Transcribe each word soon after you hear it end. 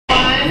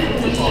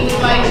We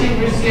would like to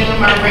resume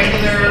our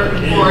regular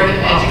Board of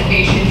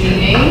Education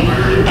meeting.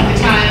 The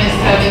time is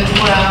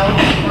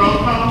 7:12. Roll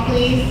call,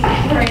 please.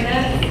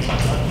 Morena.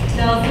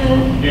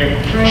 Nelson.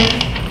 Here. Grant.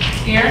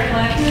 Here.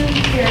 Blackman.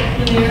 Here.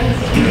 Lanier.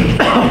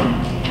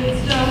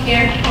 Woodstock.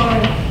 Here.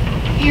 Corey.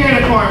 Here in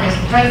a quorum is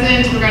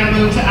present. We're going to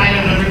move to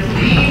item number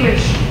 3,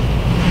 which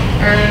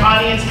are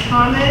audience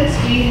comments.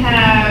 We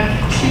have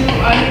 2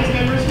 audience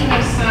members who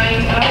have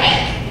signed up.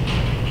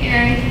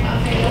 Karen,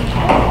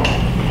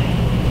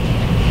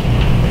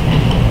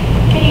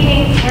 Good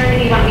evening, or do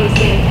you want me to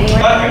see it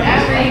anywhere?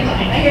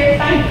 Here,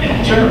 fine.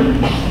 Sure.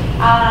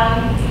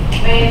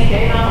 My name is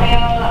Carrie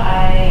Malhale.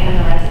 I am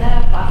a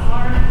resident of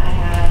Flossmoor. I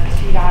have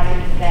 2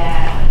 daughters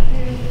that went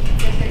through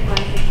District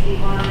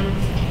 161.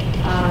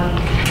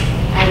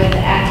 I was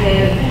an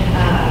active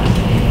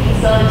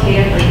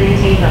facilitator for Green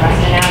Team for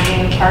Western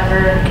Avenue,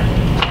 Parker.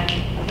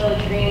 I'm a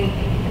Village Green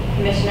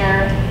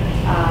Commissioner.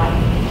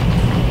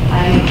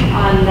 I'm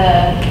on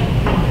the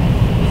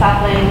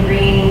Southland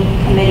Green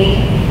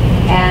Committee,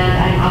 and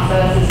I'm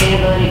also a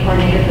sustainability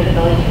coordinator for the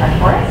Village Park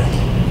Forest.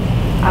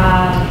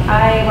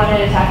 I wanted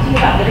to talk to you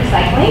about the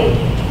recycling.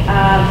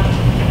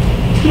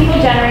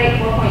 People generate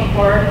 4.4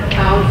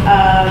 pounds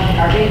of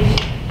garbage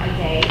a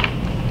day.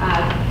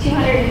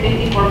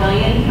 254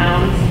 million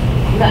tons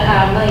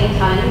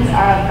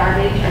of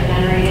garbage are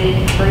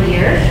generated per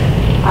year.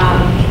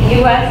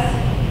 The U.S.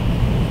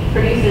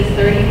 produces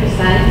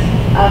 30%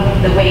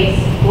 of the waste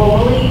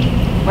globally,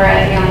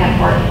 whereas we only have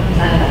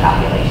 4% of the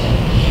population.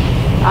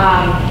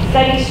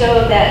 Studies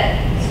show that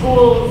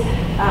school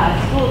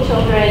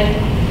children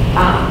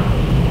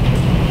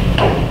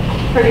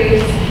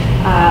produce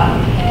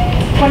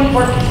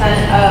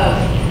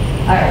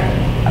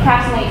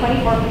approximately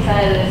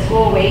 24% of the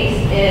school waste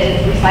is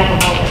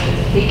recyclable, which is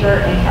paper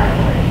and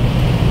cardboard.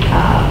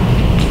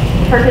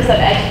 The purpose of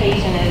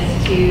education is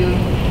to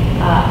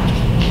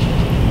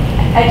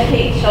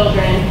educate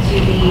children to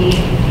be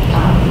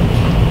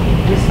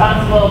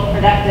responsible,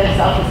 productive,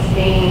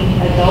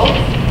 self-sustaining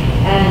adults.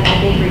 And I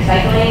think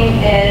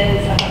recycling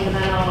is a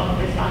fundamental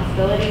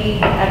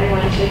responsibility.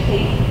 Everyone should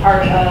take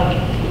part of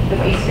the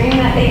waste stream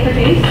that they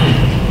produce.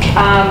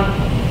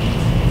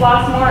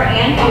 Flossmoor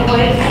and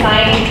Homewood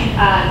signed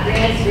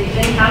agreements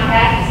region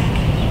compacts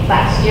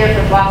last year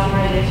for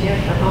Flossmoor, this year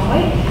for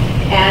Homewood.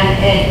 And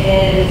it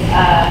is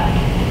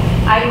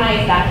an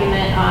itemized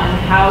document on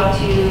how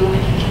to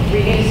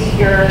reduce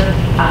your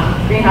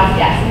greenhouse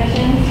gas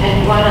emissions.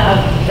 And one of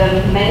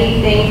the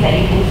many things that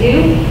you can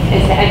do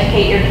is to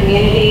educate your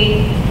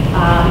community,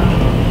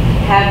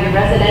 have your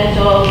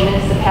residential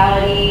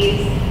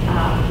municipalities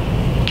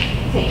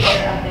take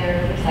care of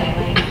their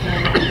recycling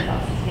and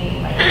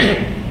self-sustaining way.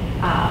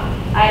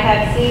 I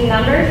have seen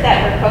numbers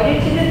that were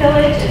quoted to the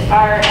village as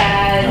far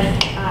as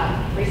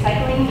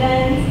recycling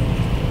bins.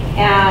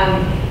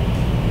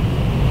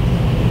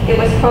 It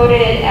was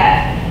quoted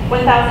at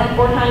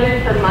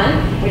 $1,400 per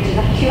month, which is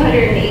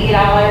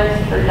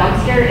 $280 per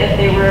dumpster if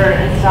they were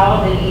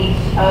installed in each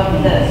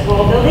of the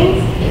school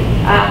buildings,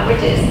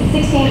 which is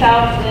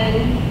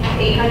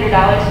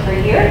 $16,800 per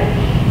year.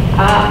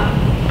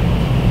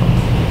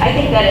 I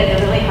think that is a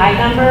really high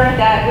number.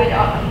 That would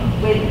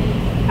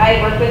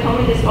I work with Home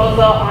and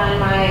Disposal on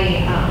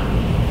my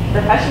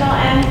professional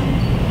end,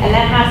 and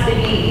that has to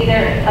be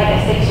either like a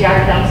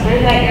 6-yard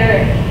dumpster that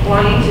you're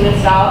wanting to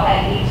install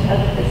at each of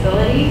the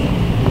facilities.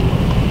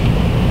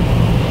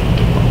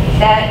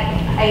 That,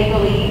 I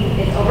believe,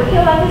 is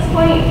overkill at this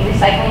point.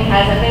 Recycling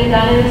hasn't been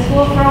done in the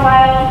school for a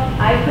while.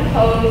 I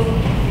propose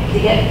to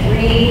get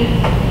 3,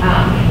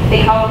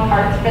 they call them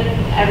carts, but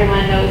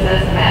everyone knows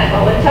as the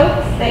Matagola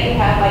totes that you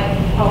have like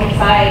home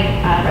side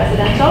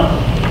residential.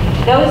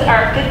 Those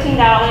are $15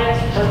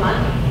 per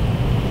month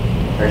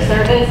for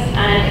service,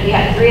 and if you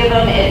have 3 of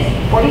them, it's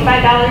 $45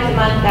 a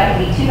month. That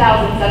would be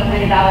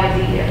 $2,700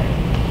 a year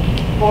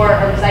for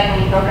a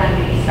recycling program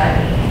to be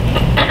started.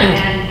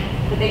 And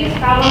the biggest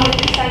problem with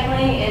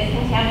recycling is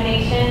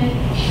contamination.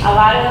 A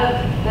lot of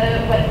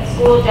what the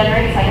school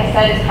generates, like I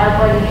said, is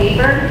cardboard and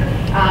paper.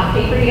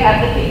 You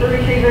have the paper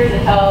retrievers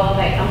until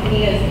that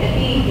company is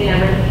iffy. I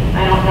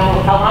don't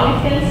know how long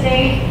it's going to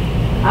stay.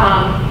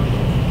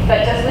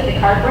 But just with the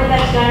cardboard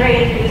that's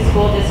generated through the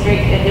school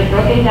district, if they're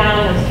broken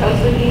down, those totes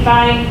would be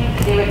fine.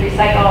 They would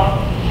recycle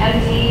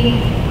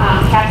empty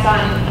caps on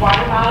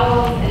water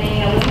bottles and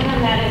any aluminum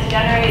that is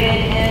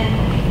generated in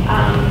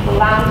the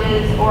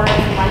lounges or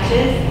in the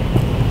lunches.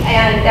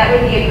 And that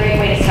would be a great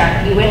way to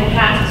start. You wouldn't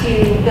have to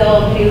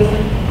build new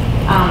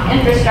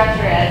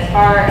infrastructure as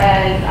far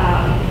as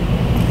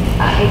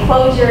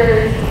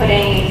enclosures,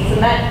 putting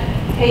cement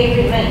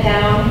pavement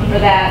down for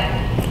that,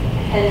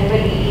 and it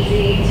would be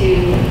easy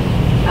to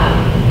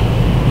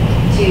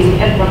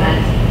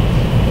implement.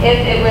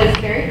 If it was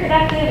very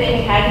productive and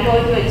you had to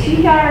go to a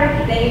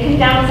 2-yard, then you can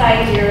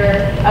downsize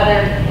your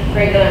other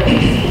regular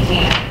waste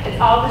container.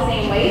 It's all the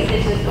same waste,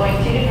 it's just going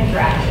 2 different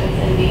directions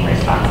and being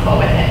responsible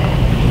with it.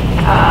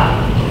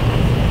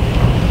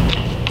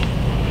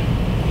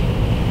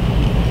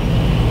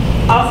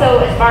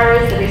 Also, as far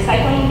as the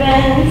recycling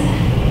bins,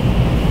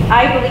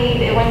 I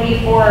believe it wouldn't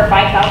be $4,000 or $5,000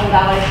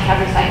 to have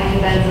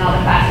recycling bins in all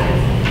the classrooms.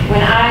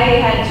 When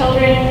I had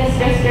children in this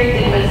district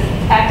and was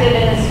active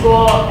in the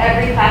school,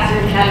 every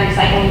classroom had a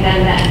recycling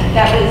bin then.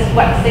 That was,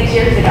 what, 6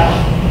 years ago.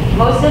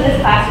 Most of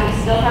the classrooms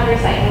still have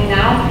recycling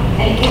now,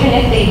 and even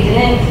if they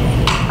didn't,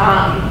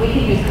 we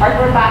could use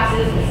cardboard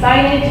boxes with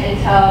signage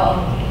until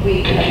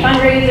we did a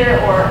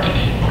fundraiser, or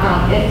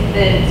if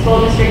the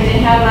school district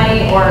didn't have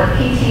money, or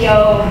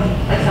PTO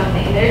or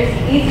something. There's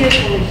easier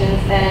solutions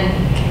than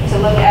to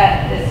look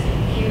at this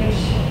huge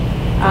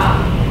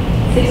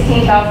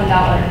 $16,000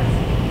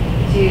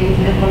 to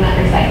implement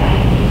recycling.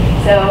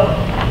 So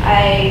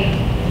I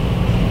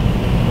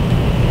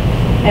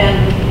am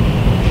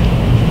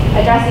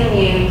addressing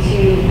you to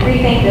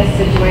rethink this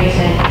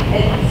situation.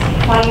 It's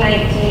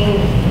 2019,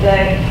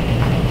 the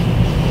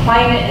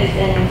climate is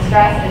in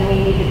stress, and we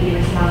need to be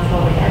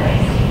responsible with our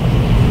waste.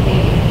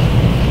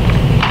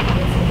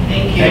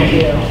 Thank you. Thank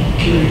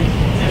you.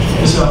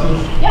 Ms. Falcon?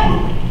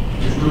 Yeah.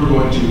 If we were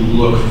going to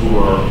look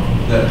for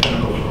that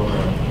chemical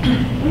program,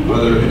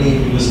 are there any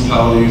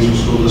municipalities or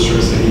school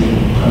districts that you can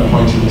kind of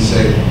point to and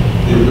say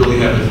they really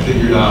have it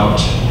figured out?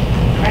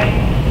 Right.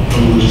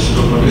 From a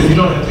logistical point of view? If you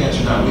don't have to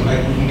answer now, we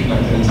can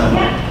connect anytime.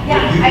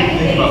 Yeah, But you I can can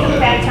think give you about some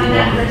facts on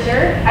that for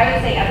sure. I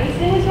would say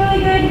Evanston is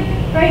really good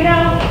right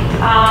now.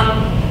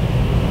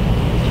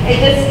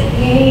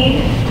 You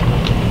need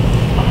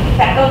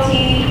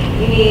faculty,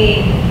 you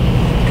need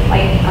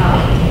like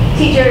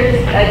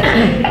teachers,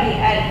 an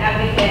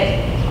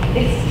advocate.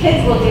 These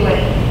kids will do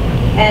it.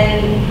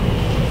 And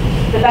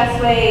the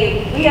best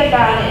way we have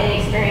found in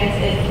experience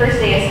is the first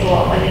day of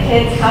school. When the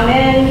kids come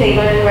in, they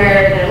learn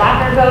where their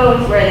locker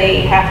goes, where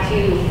they have to,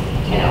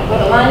 go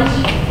to lunch.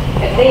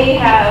 If they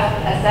have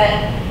a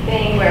set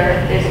thing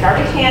where there's a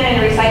garbage can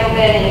and a recycle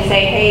bin, and you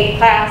say, hey,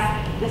 class,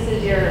 this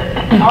is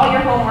all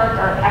your homework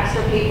or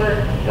extra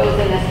paper goes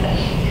in this bin.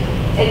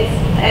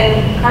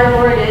 And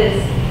cardboard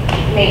is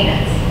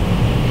maintenance.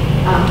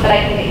 But I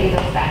can get you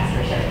those facts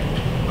for sure.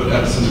 But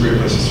Evanston's a great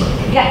place to start.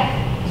 Yeah,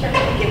 sure,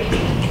 thank you.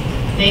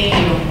 Thank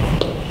you.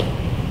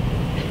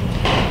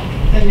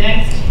 The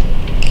next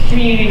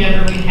community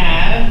member we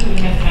have who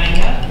has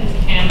signed up is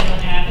Pamela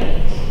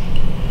Abbott.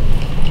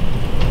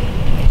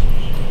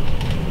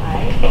 Hi,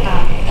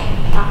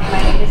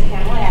 my name is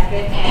Pamela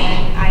Abbott,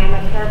 and I am a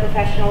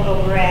paraprofessional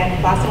over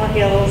at Blossom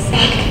Hills,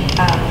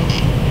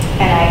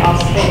 and I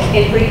also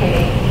in pre-K,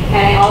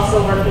 and I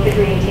also work with the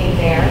green team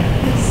there.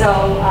 So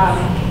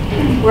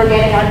we're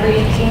getting our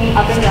green team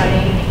up and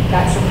running.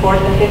 Got some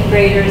 4th and 5th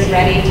graders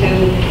ready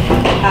to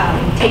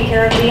take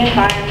care of the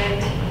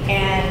environment,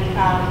 and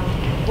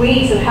we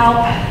need some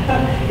help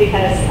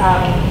because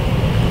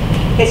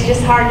it's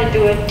just hard to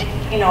do it,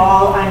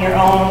 all on your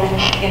own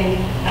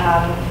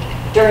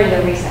during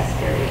the recess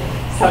period.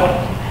 So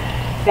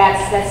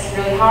that's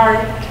really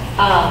hard.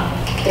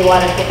 They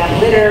want to pick up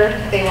litter,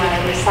 they want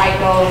to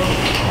recycle,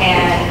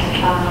 and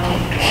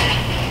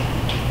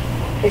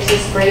it's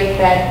just great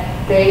that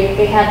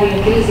they have the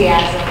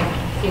enthusiasm,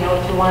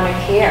 to want to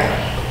care.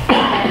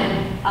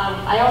 And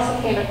I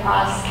also came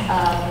across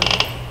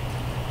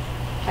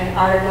an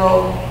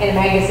article in a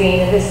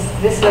magazine, and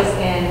this was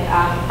in,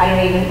 I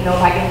don't even know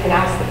if I can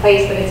pronounce the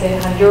place, but it's in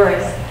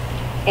Honduras.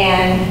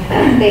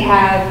 And they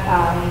have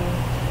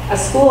a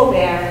school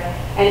there,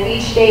 and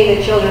each day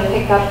the children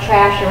pick up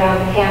trash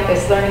around the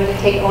campus, learning to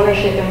take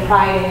ownership and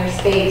pride in their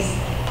space.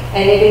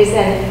 And it is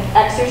an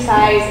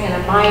exercise and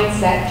a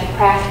mindset to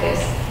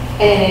practice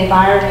in an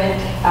environment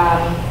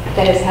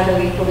that is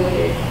heavily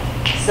polluted.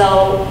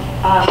 So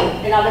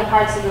in other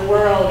parts of the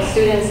world,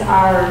 students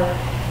are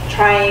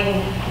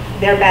trying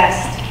their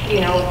best,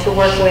 to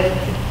work with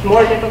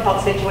more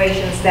difficult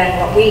situations than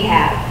what we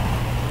have.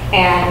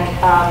 And,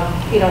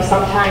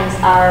 sometimes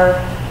our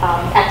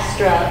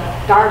extra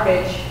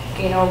garbage,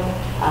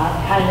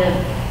 kind of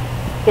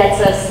gets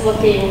us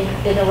looking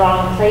in the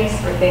wrong place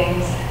for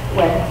things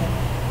when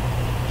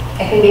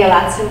it can be a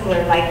lot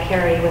simpler, like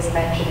Carrie was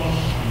mentioning.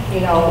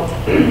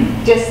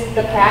 Just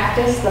the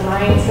practice, the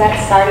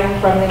mindset, starting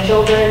from the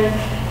children.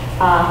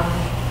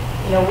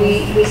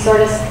 We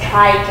sort of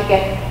try to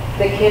get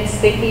the kids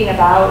thinking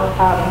about,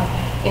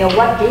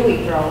 what do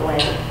we throw away?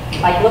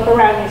 Like, look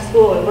around your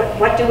school,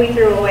 what do we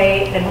throw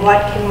away, and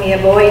what can we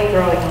avoid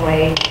throwing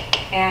away?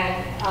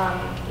 And,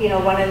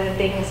 one of the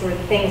things were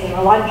things in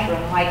the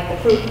lunchroom, like the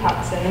fruit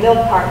cups and the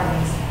milk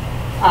cartons,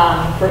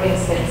 for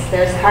instance.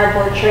 There's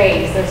cardboard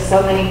trays, there's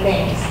so many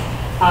things.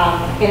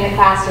 In the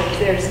classrooms,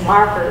 there's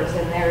markers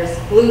and there's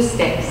glue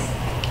sticks.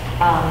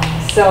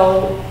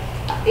 So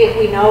if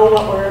we know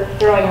what we're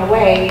throwing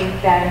away,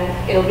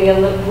 then it'll be a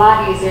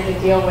lot easier to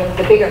deal with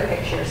the bigger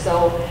picture.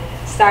 So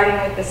starting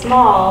with the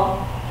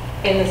small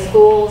in the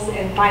schools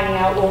and finding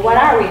out, well, what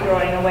are we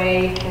throwing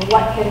away and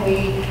what can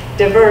we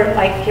divert?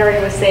 Like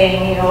Carrie was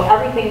saying,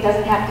 everything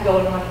doesn't have to go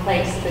in one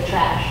place, the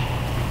trash.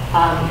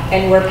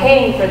 And we're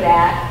paying for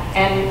that.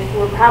 And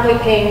we're probably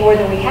paying more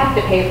than we have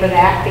to pay for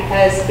that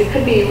because we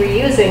could be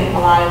reusing a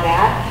lot of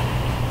that.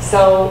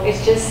 So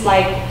it's just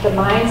like the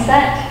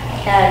mindset.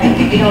 And,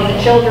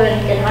 the children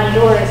in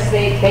Honduras,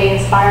 they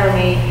inspire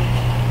me.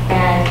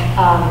 And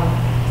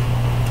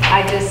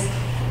I just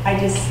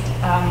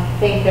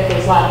think that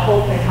there's a lot of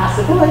hope and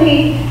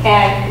possibility.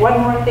 And one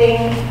more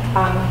thing,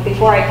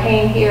 before I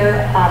came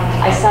here,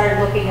 I started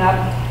looking up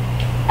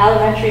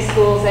elementary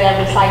schools that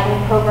have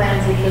recycling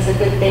programs, which was a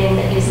good thing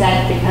that you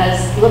said, because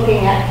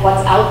looking at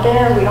what's out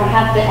there, we don't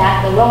have to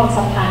act alone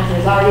sometimes.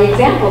 There's already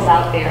examples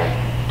out there.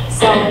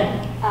 So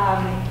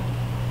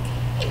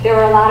there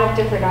were a lot of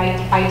different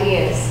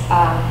ideas.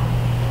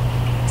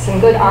 Some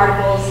good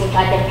articles which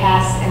I can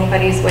pass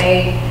anybody's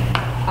way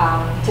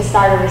to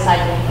start a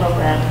recycling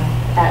program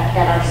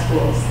at our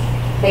schools.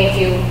 Thank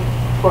you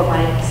for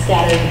my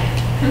scattered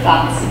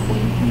thoughts.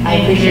 I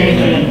appreciate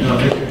it. No,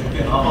 thank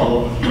you. I'll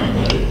follow up with you on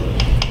that.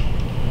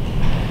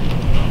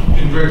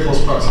 In very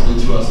close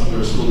proximity to us, there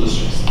are school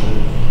districts that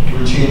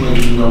routinely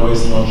do no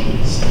waste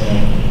lunches and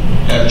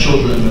have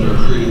children that are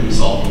creatively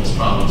solving this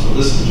problem. So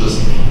this is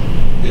just,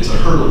 it's a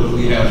hurdle that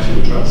we have to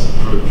address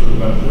for the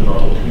benefit of our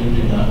whole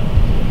community, not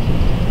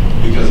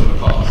because of the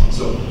cost.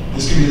 So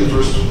this could be the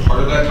first part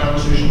of that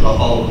conversation, but I'll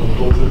follow up with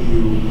both of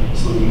you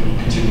so that we can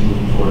continue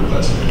moving forward if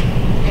that's okay.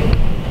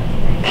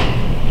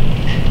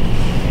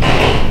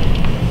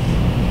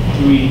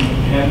 Do we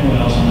have anyone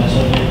else on that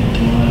subject? Do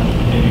you want to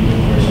maybe go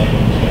for a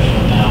second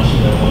discussion now so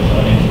that those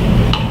audience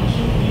members can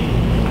also be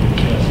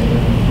discussing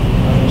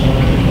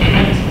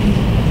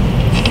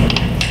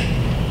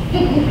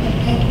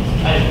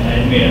I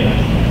made a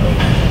nice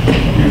point.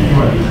 You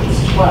might be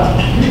close.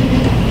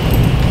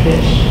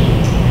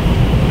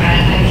 I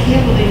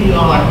can't believe you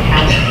all are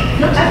counting.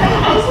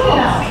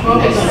 Well,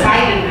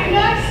 excited.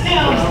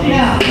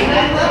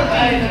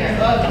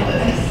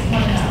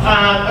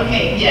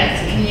 Okay, yes,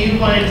 you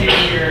want to do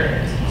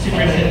your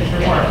superintendent's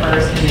report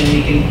first, and then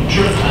we can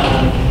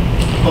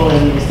pull in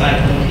the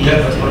recycling piece. Yeah,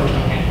 that's perfect.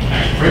 Okay, all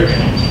right. Great.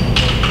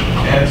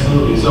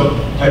 Absolutely. So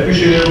I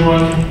appreciate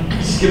everyone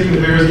skipping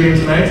the Bears game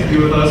tonight to be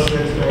with us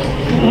next time.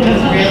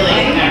 That's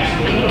really,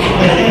 actually.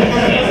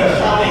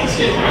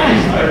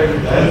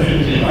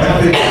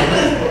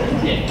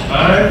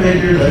 I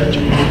figured.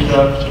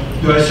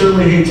 I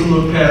certainly hate to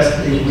look past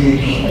 8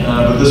 weeks,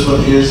 but this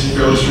one is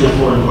fairly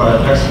straightforward and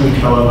quiet. Next week,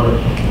 however,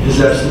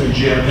 is absolutely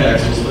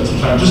jam-packed. So we'll spend some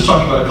time just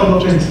talking about a couple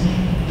of things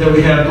that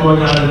we have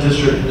going on in the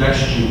district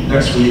next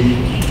week,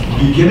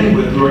 beginning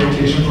with the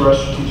orientation for our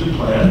strategic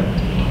plan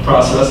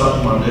process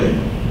on Monday,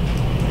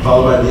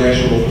 followed by the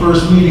actual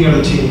first meeting of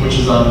the team, which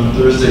is on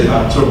Thursday,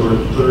 October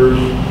 3rd.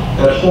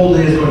 That whole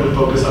day is going to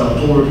focus on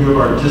a full review of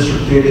our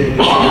district data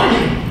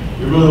indicators.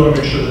 We really want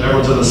to make sure that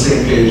everyone's on the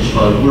same page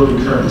about where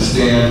we currently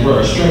stand, where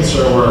our strengths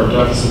are, where our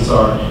deficits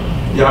are,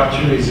 the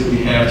opportunities that we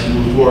have to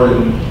move forward,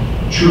 and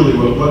truly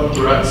what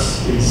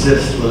threats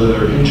exist, whether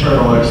they're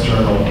internal or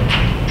external,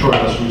 toward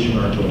us reaching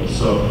our goals.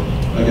 So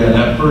again,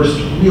 that first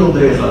real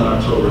day is on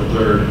October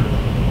 3rd,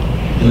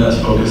 and that's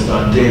focused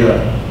on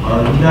data.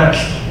 Our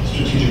next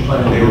strategic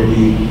plan day will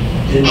be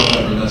in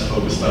November, and that's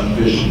focused on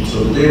vision.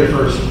 So the data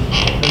first,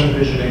 then the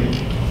visioning,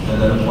 and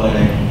then the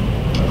planning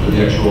for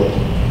the actual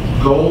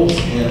goals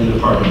and the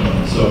department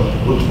plan. So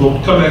we'll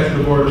come back to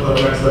the board with our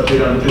next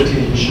update on the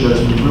 15th. We should have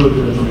some really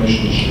good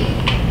information to share.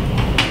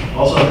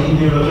 Also on the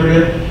evening of the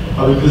 30th,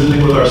 I'll be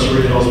visiting with our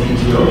Serena Hills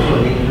PTO for a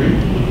meet and greet.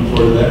 Looking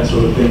forward to that. So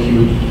thank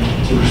you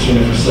to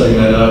Christina for setting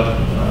that up.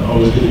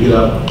 Always good to get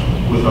up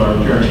with our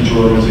parent-teacher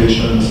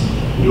organizations.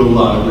 We do a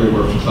lot of great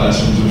work for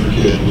classrooms and for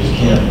kids. We just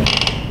can't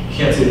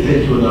say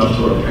thank you enough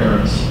to our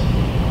parents.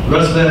 The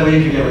rest of that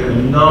week, again, we have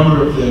a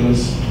number of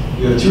things.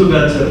 We have 2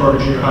 events at Parker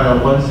Junior High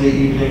on Wednesday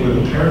evening with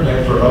a parent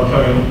night for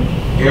upcoming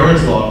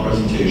Aaron's Law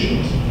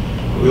presentations.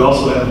 We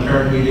also have a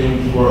parent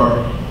meeting for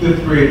our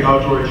 5th grade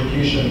outdoor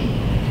education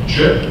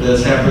trip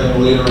that's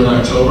happening later in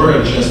October. I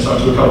had a chance to talk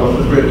to a couple of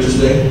 5th graders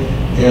today,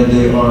 and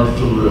they are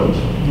thrilled.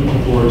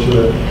 Looking forward to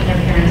it. Their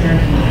parents are in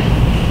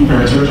denial.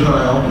 Parents are in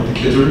denial, but the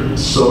kids are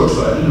so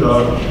excited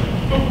about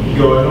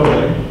going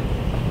away.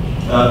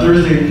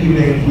 Thursday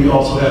evening, we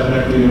also have an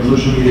equity and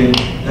inclusion meeting.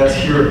 That's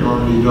here at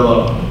Normandy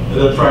Villa. And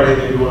then Friday,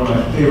 maybe one of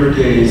my favorite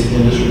days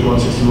in District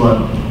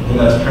 161, and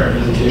that's Parent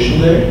Visitation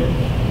Day.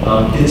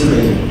 It's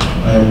amazing.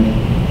 I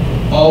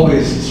am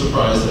always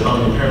surprised at how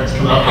many parents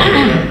come out,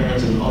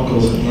 grandparents and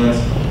uncles and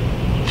aunts,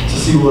 to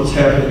see what's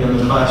happening in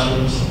the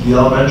classrooms. The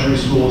elementary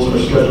schools are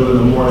scheduled in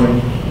the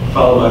morning,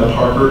 followed by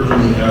Parker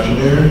in the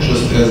afternoon.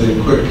 Just as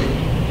a quick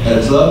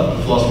heads up,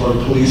 the Flossmoor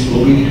Police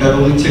will be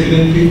heavily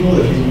ticketing people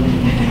if you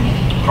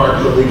park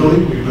illegally.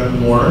 We've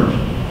been warned.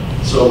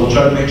 So we'll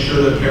try to make sure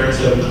that parents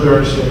have a clear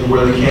understanding of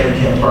where they can and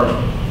can't park.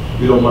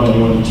 We don't want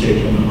anyone to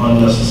take an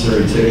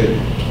unnecessary ticket.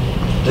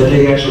 That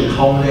day actually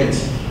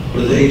culminates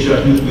with the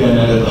HF Youth Band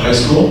Night at the high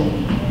school.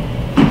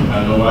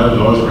 I don't know why, it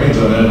always rains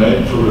on that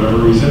night for whatever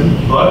reason,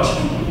 but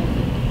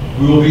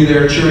we will be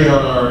there cheering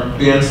on our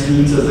band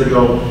students as they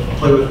go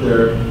play with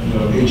their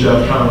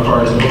HF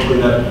counterparts, and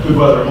hopefully that good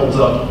weather holds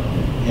up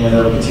and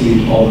that will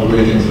continue all the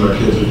great things that our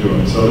kids are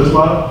doing. So there's a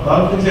lot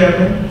of things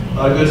happening, a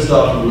lot of good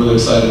stuff. We're really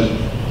excited.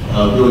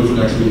 Really for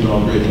next week and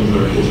all the great things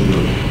that our kids are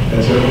doing.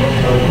 That's it.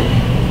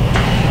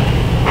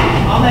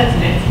 All that's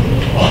next week.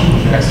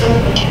 Next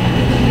one?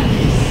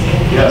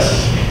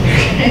 Yes.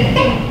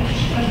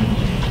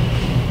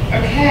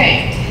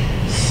 Okay,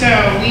 So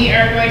we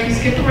are going to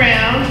skip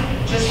around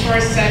just for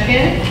a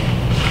second,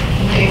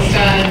 based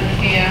on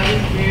Pam's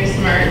very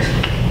smart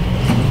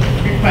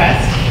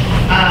request.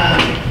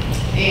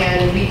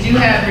 And we do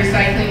have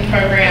recycling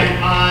program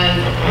on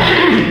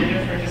the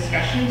agenda for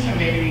discussion, so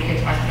maybe we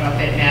can talk about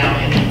that now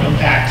and then go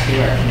back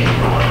to our committee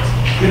reports.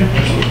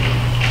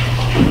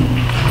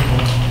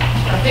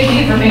 I think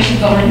the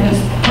information's already been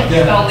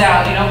spelled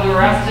out. You know, we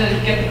were asked to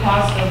get the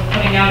cost of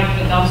putting out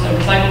the dumpster,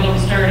 recycled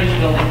dumpster at each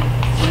building.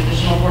 It's an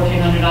additional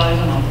 $1,400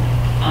 a month.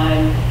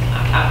 I'm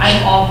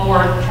all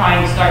for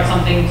trying to start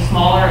something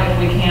smaller if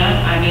we can.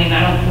 I mean,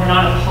 we're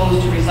not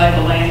opposed to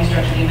recycle by any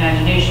stretch of the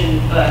imagination,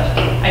 but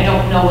I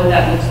don't know what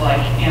that looks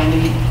like. And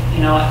we,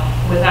 you know,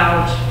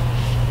 without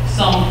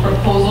some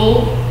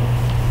proposal,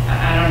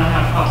 I don't know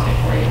how to cost it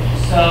for you.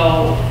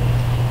 So,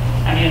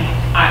 I mean,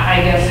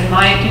 I guess in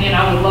my opinion,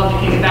 I would love to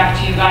kick it back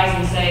to you guys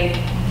and say,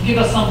 give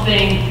us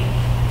something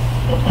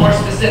more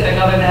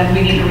specific other than we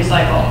need to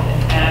recycle.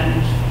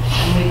 And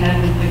we can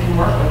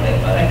work with it,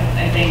 but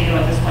I think, you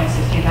know, at this point,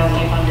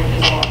 $16,800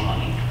 is a lot of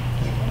money.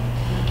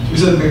 We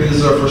said maybe this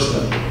is our first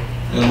step,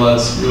 and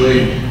let's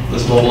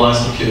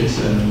mobilize the kids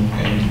and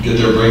get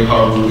their brain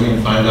power moving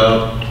and find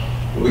out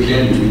what we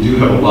can do. We do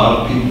have a lot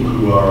of people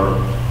who are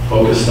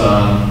focused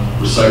on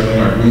recycling.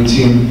 Our green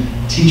team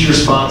teacher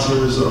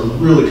sponsors are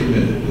really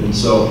committed, and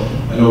so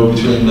I know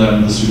between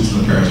them, the students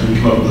and the parents, we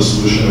come up with a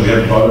solution that we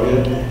haven't thought of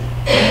yet.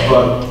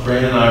 But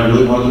Fran and I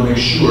really wanted to make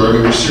sure, I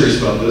mean, we're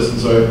serious about this, and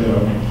so, you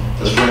know,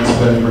 as Fran's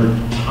spending her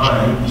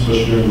time,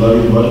 especially during the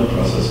levy and budget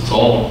process, it's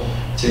all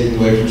taken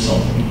away from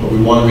something. But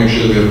we want to make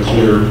sure that we have a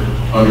clear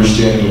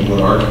understanding of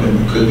what our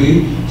commitment could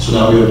be. So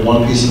now we have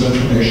one piece of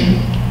information.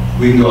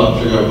 We can go out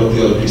and figure out what the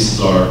other pieces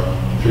are,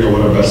 and figure out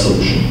what our best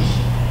solution is.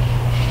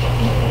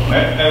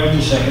 I would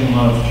just second a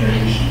lot of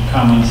Jerry's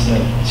comments.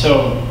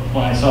 So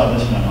when I saw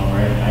this memo,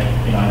 right,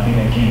 I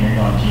think I came here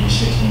going, gee,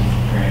 16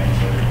 grand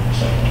for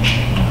recycling.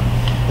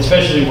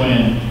 Especially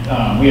when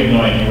we have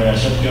no idea where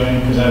that stuff's going,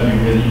 because that would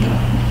be really,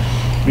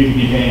 we could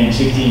be paying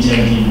 16,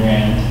 17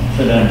 grand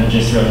for them to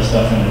just throw the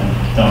stuff in the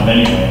dump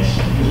anyways,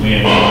 because we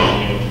have no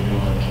idea what they're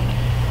doing with it.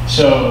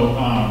 So,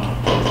 I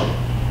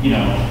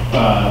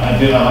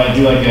do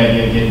like the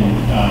idea of getting,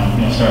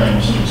 starting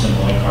with something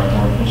simple like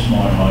cardboard, with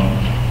smaller volume,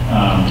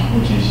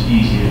 which is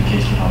easier, the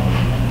kids can help with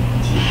it.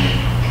 It's easier.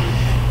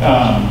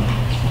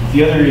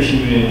 The other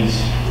issue is,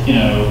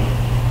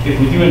 if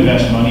we do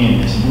invest money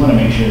in this, we want to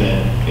make sure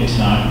that it's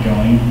not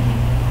going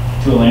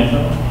to a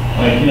landfill.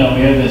 Like, we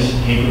have this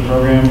paper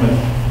program with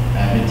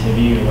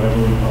Avid-Tivi or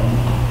whatever we call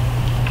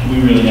it. We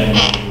really have to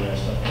know where that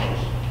stuff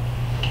goes.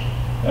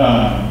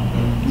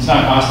 It's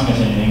not costing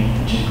us anything,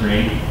 which is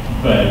great,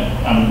 but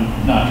I'm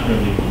not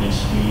really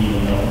convinced we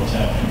even know what's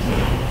happening to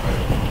it.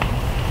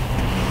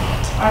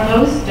 Are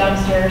those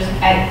dumpsters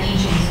at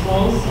each of the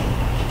schools?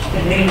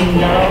 The green and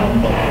yellow?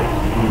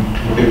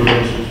 Paper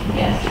dumpsters?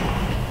 Yes.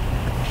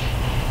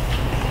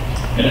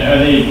 And are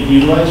they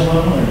utilized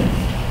well, or?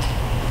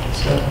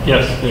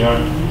 Yes, they are.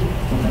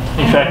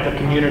 In fact, the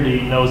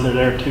community knows they're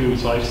there too,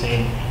 so I've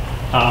seen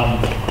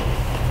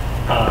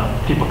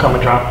people come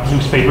and drop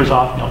newspapers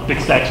off,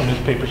 big stacks of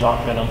newspapers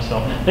off in them, so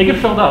they get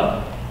filled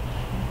up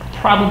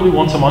probably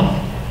once a month.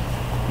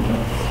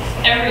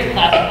 Every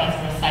classroom has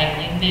a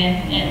recycling bin,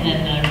 and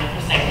then the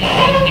recycling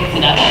bin picks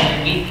it up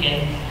every week,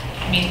 and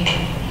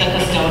the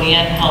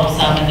custodian helps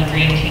them, and the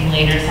green team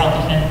leaders help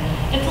them, and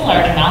it's a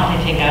large amount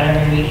they take out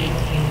every week.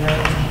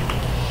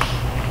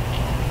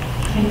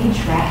 Can you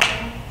track it?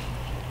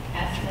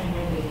 Ask them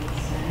where they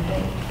send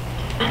it.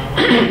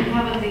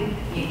 How about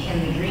can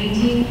the green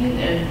team do it,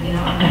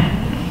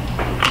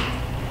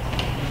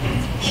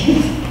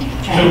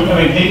 So,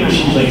 paper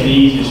seems like the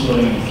easiest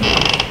way to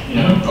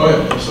throw, Oh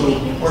yeah, so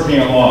working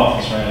in a law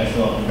office, right, I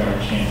fill out the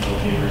garbage can full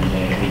of paper a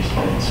day at least,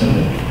 right? So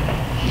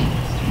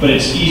but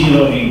it's easy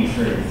looking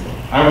for,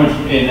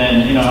 and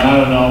then, and I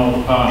don't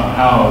know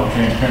how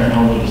transparent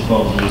Homewood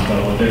Disposal is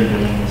about what they're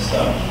doing with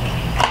stuff,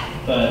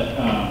 but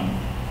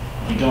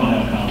we don't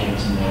have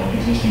confidence in the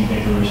existing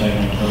paper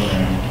recycling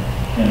program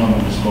and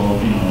Homewood Disposal,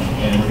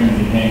 and we're going to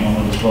be paying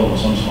Homewood Disposal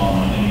some small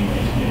amount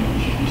anyways, maybe we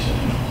should be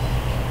sending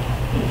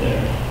it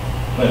there.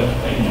 But,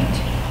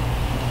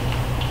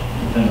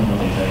 depends on what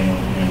they tell you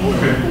what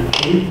they're doing.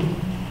 okay.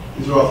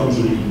 These are all things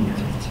that we can.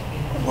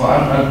 Well,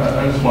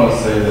 I just want to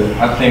say that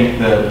I think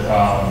that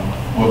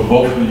what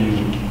both of you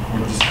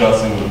were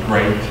discussing was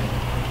great.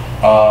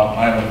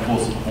 I am in full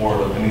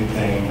support of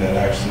anything that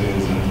actually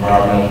is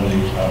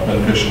environmentally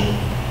beneficial.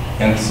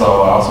 And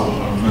so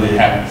I'm really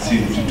happy to see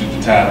that you took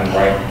the time to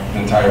write the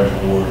entire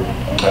board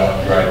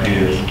about your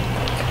ideas.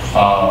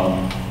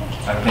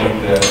 I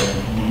think that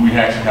we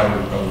actually have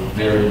a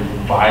very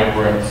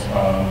vibrant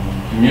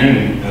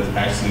community that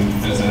actually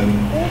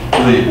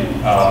really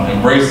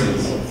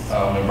embraces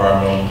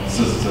environmental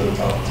consistent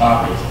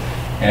topics,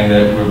 and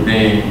that we're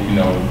being,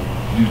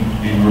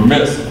 you'd be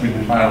remiss if we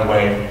didn't find a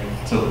way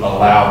to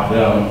allow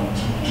them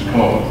to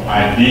come up with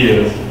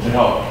ideas to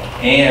help.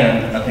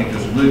 And I think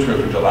it's really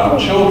terrific to allow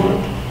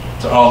children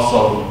to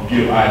also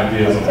give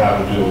ideas on how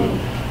to do it.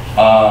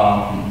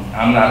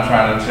 I'm not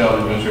trying to tell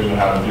the administration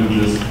how to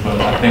do this, but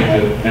I think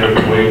that there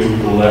are ways we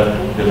can let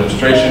the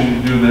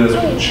administration do this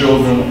with the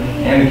children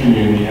and the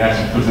community and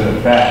actually present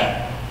it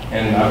back.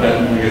 And I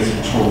bet we get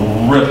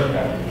some terrific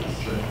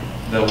ideas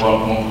that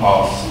won't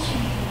cost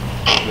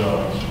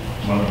the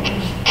money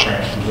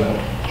grants present.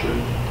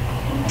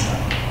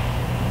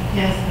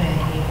 Yes,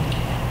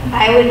 ma'am.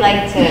 I would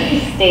like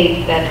to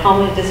state that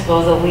Home of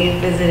Disposal,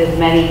 we've visited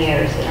many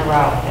years in a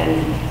row and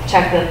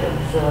checked out the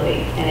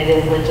facility, and it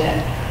is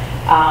legit.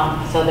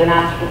 So they're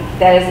not,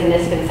 that is a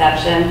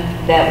misconception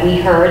that we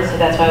heard, so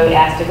that's why we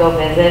asked to go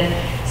visit.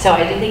 So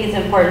I do think it's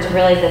important to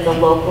realize that it's a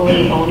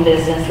locally owned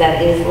business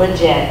that is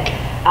legit.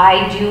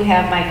 I do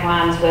have my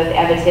qualms with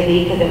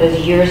Abitibi because it was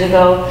years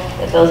ago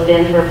that those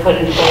bins were put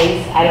in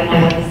place. I don't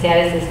know what the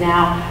status is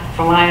now.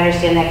 From what I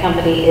understand, that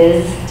company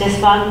is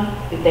defunct.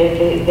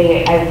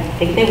 I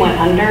think they went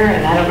under,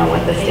 and I don't know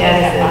what the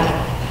status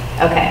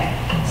is. Okay.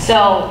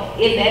 So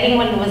if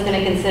anyone was going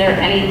to consider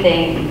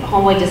anything,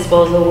 Homeway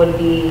Disposal would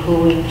be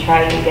who we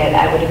tried to get.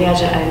 I would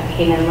imagine I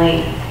came in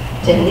late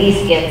to at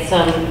least get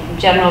some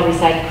general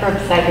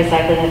curbside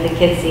recycling that the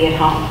kids see at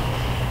home.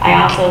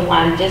 I also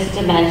want just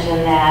to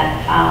mention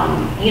that,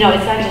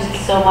 it's not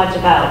just so much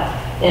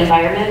about the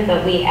environment,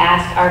 but we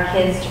ask our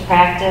kids to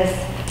practice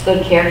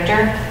good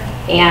character.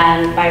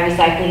 And by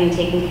recycling and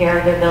taking care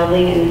of their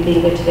building and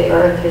being good to the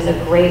earth is a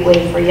great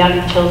way for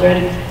young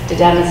children to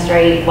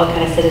demonstrate what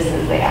kind of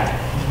citizens they are.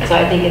 So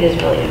I think it is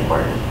really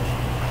important.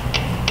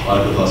 A lot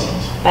of good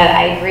lessons. But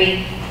I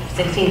agree,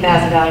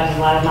 $16,000 is a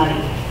lot of money.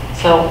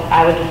 So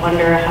I would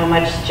wonder how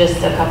much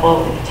just a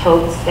couple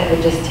totes that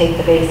would just take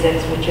the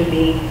basics, which would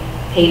be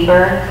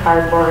paper,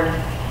 cardboard,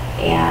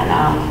 and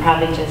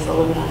probably just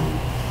aluminum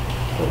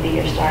would be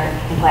your start,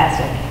 and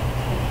plastic.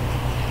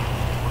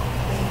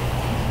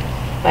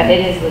 But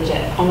it is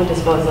legit. Home of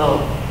Disposal,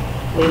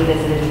 we've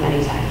visited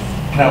many times.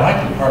 And I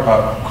like the part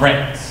about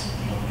grants,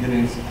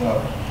 getting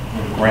stuff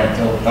with grants,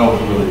 that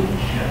was really,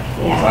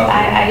 Yeah,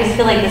 I just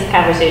feel like this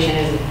conversation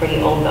is pretty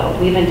old though.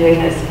 We've been doing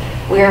this,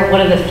 we're one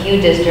of the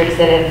few districts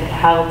that have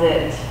held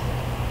it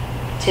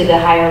to the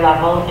higher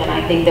level, and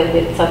I think that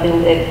it's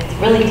something that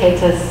really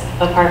takes us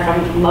apart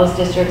from most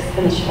districts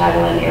in the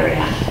Chicagoland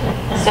area.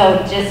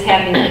 So just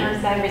having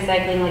curbside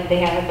recycling like they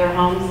have at their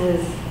homes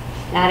is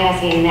not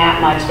asking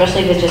that much,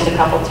 especially if it's just a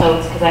couple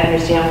totes, because I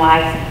understand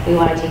why we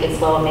want to take it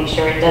slow and make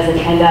sure it doesn't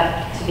end up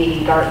to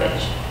be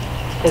garbage.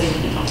 Because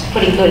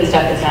putting food and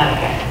stuff is not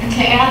okay. And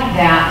to add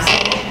that, so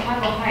in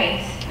Chicago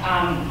Heights,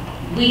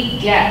 we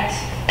get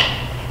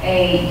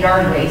a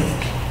yard waste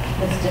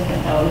that's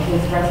different though,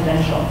 it's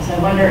residential. So I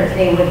wonder if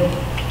they would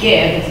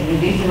give, it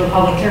would be through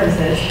public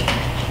services,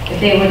 if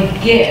they would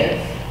give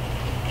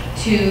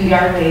to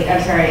yard waste,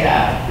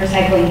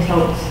 recycling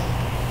totes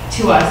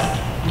to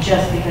us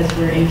just because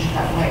we're in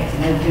Chicago Heights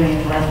and they're doing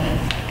it for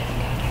residents.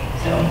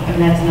 So, I mean,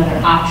 that's another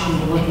option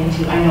to look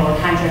into. I know we're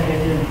contracted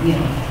through,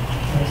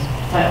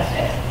 but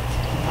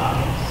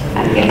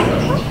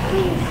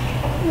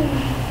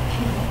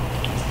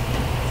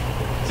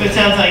So it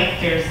sounds like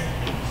there's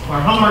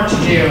more homework to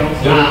do,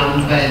 but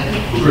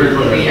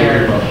we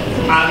are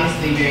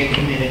obviously very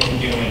committed to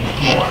doing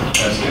more.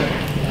 Absolutely.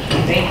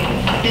 Thank you.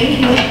 Thank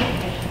you.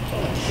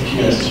 Thank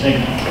you guys.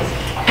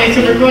 Okay, so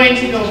we're going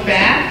to go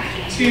back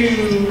to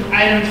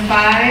item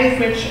 5,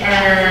 which is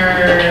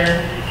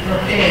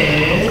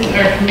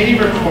our committee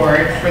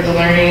report for the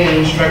Learning and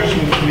Instruction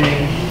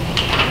Committee.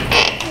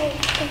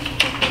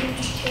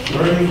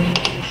 Learning.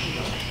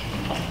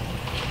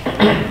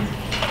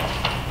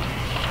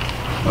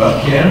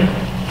 Ken?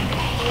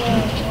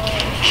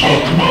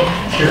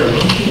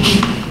 Carolyn?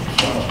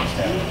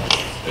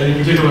 Any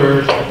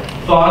particular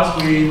thoughts?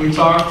 We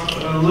talked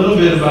a little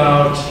bit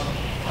about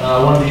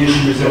one of the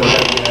issues that we're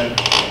having at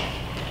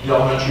the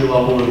elementary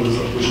level,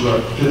 which is our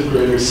 5th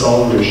grade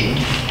acceleration.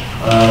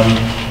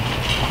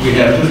 We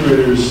have 5th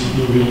graders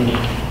moving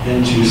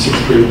into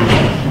 6th grade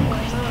math.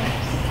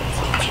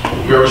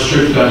 We are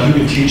restricted on who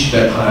can teach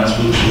that class,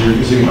 which we're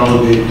using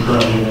Elevate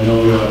currently. I know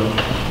we have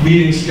a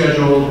meeting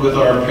scheduled with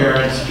our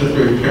parents, 5th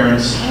grade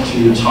parents,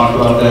 to talk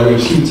about that. We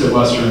have students at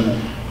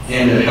Western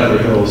and at Heather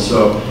Hill,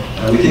 so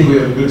we think we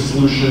have a good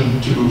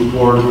solution to move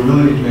forward. We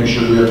really need to make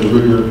sure we have the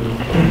rigor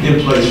in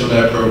place for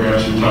that program.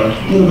 So we talked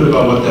a little bit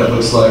about what that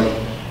looks like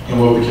and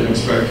what we can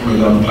expect coming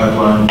down the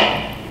pipeline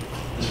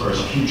as far as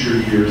future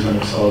years and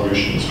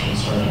acceleration is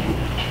concerned.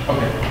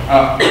 Okay,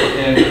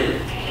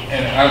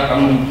 and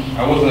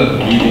I wasn't at the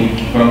meeting,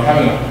 but I'm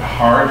having a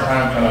hard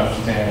time trying to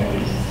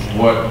understand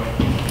what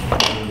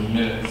the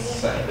minutes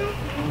say.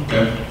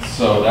 Okay.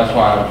 So that's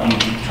why I'm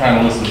trying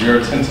to listen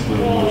very attentively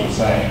to what you're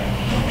saying.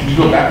 Could you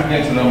go back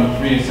again to number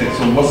 3 and 6?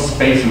 So what's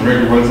space and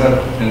rigor? What is that?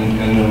 And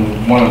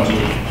then 1 and 2.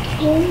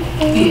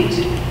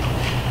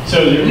 So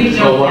We So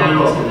jumped why don't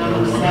down we to go-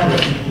 number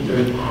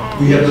 7.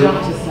 We have Jump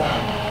the, to 7,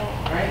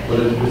 right? what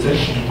did it say?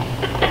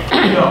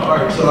 No, all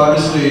right, so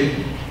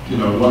obviously,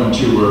 1 and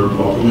 2 were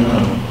welcome,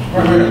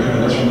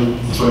 that's from the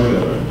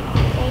 25th,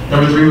 right?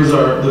 Number 3 was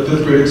the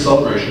 5th grade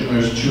acceleration.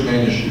 There's 2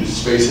 main issues,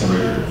 space and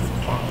rigor.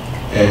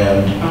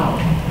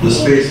 And the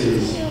space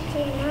is,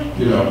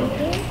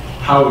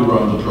 how we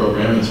run the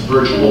program. It's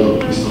virtual,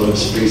 but we still have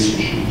space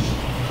issues.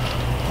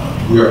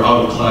 We are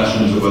out of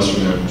classrooms at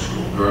Western Avenue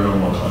School. There are no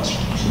more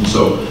classrooms. And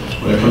so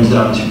when it comes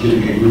down to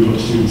getting a group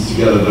of students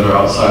together that are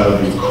outside of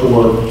the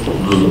core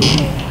group,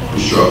 we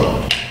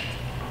struggle.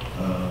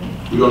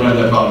 We don't have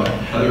that problem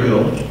at Heather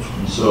Hill.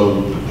 And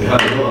so the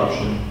Heather Hill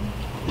option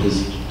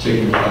is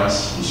taking a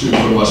class, the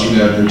student from Western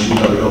Avenue to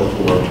Heather Hill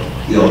for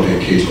the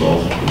Elevate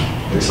K-12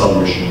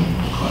 acceleration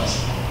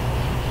class.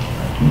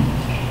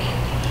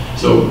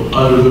 So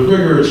under the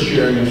rigor, it's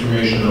sharing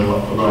information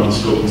around the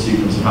scope and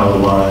sequence and how it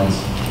aligns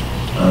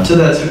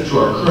to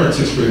our current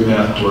 6th grade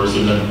math course,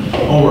 and then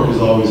homework is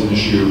always an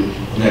issue,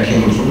 and that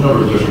came from a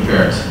number of different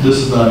parents. This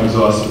is not an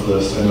exhaustive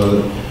list. I know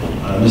that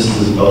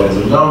Mrs. Isabella has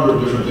a number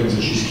of different things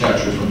that she's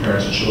captured from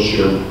parents that she'll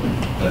share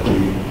at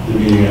the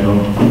meeting. I know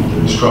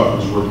that Ms.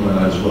 Crawford is working on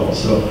that as well.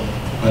 So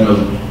I know,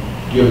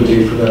 do you have a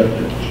date for that?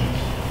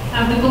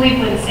 We believe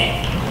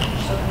Wednesday.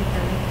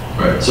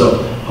 Right,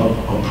 so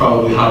I'll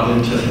probably hop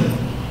into,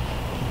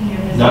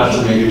 not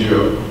to make a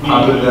joke,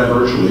 hop into that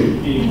virtually.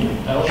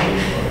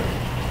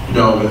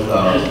 No, with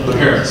the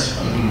parents,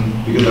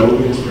 because I will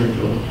be in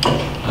Springfield.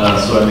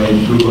 So I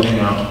made Google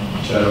Hangout,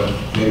 which I don't,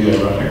 maybe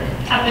ironic.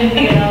 Happen to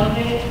be an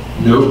elevated?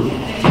 No.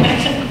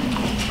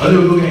 I'll do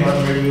a Google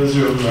Hangout, maybe a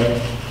Zoom, right?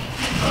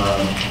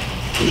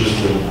 So just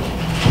to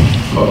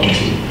talk to.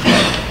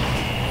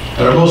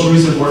 At our most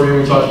recent board meeting,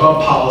 we talked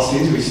about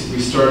policies. We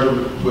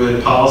started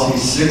with policy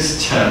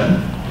 610,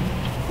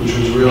 which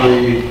was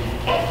really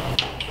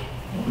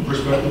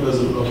perspective as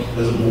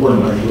a board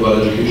and I feel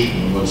about education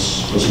and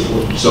what's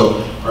important.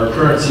 So our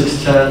current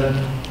 610,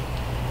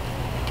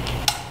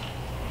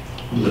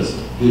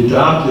 the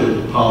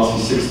adopted policy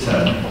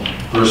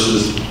 610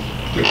 versus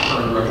the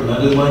current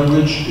recommended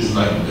language is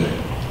night and day.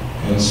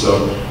 And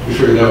so we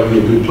figured that would be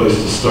a good place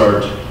to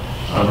start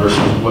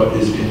versus what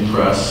is in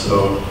press.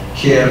 So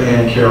Cam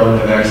and Carolyn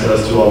have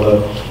access to all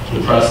the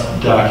press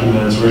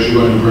documents. We're actually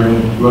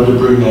going to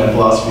bring that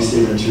philosophy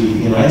statement to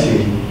the ENI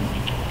team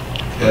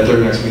at their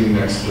next meeting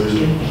next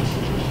Thursday.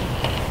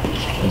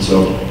 And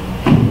so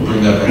we'll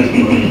bring that back to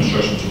the learning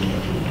instruction team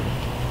after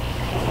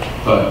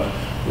that. But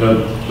you know,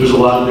 there's a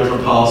lot of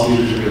different policies.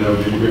 We figured that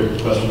would be a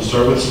great best one to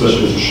start with,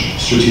 especially as the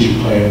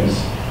strategic plan is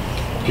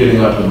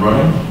getting up and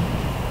running.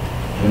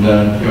 And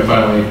then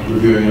finally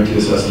reviewing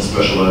MTSS and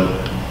special ed.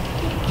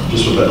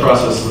 Just what that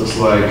process looks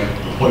like,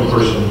 the point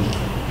person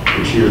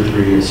for tier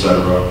 3,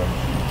 etc.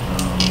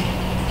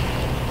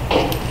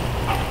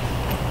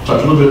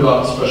 Talked a little bit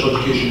about special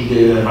education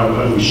data and how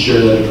do we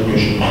share that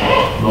information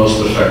most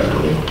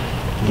effectively.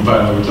 And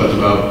finally, we talked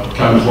about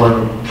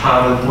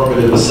common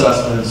formative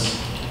assessments.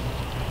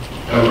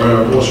 At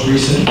our most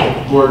recent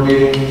board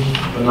meeting,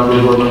 a number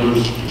of board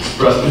members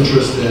expressed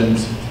interest in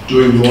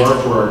doing more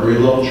for our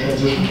grade level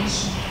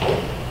transitions.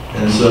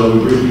 And so we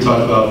briefly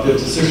talked about 5th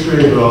to 6th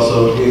grade, but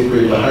also 8th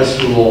grade to high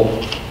school.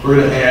 We're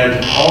going to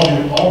add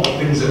all the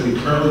things that we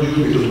currently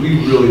do because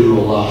we really do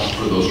a lot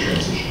for those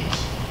transitions.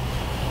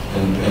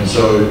 And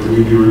so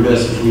we'd be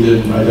remiss if we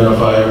didn't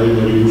identify everything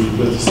that we do from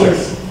 5th to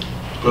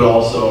 6th, but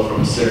also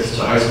from 6th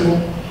to high school.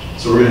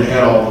 So we're going to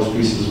add all those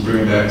pieces and bring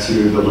it back to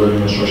the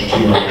learning instruction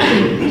team on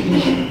October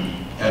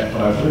 15th at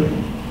 5:30.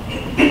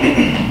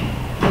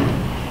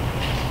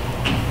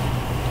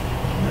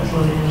 That's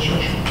learning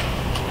instruction.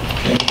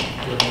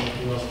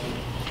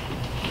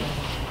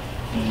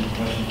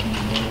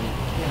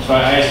 So I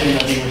assume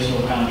that we're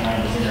still kind of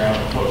trying to figure out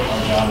what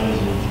our job is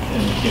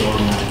and get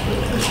organized, but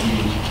as we,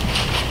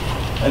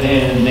 at the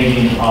end of the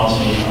digging into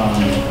policy, on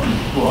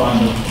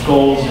the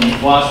goals and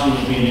philosophy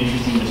would be an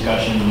interesting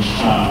discussion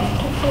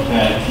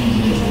that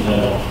feeds into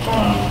the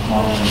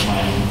long-term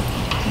planning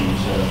team.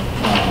 So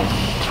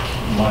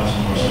we'll have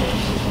some more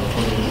substances for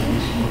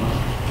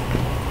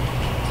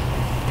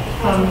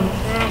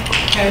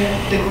Has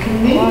the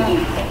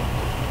committee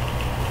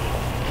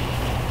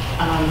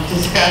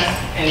discussed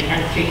and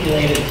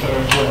articulated sort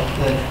of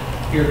what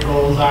your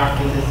goals are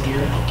for this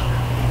year? I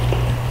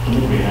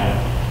think we have.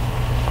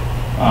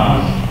 I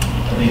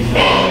think so. We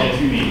had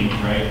 2 meetings,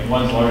 right?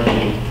 One's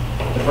largely,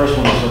 the first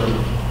one was sort of,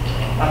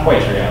 not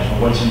quite triage, but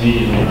what's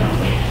immediately on our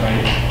plate,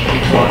 right?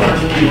 So our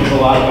first meeting was a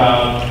lot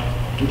about,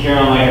 and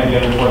Carol and I had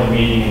together before the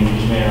meeting and we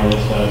just made our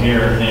list of,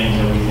 here are things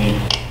that we think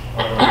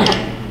are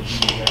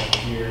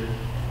here.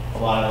 A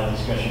lot of that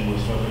discussion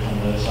was focused on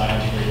the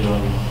science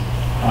curriculum.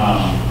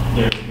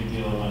 There's a good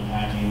deal of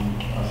unpacking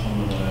of some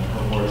of the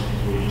cohorts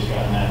because we had just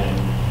gotten that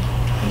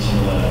in some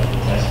of the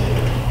test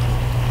data.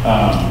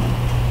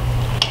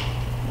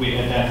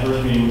 At that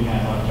first meeting, we kind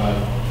of talked about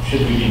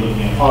should we be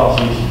looking at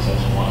policies, since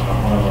that's one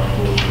of our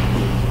tools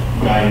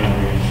for guiding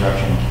the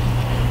instruction.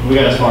 We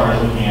got as far as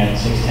looking at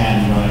 610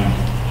 and going,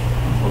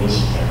 well, this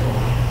is terrible.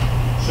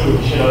 So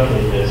we should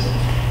update this.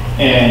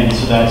 And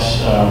so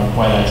that's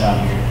why that's on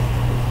here.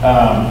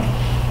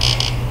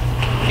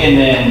 And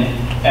then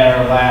at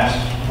our last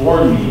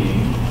board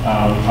meeting,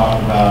 we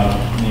talked about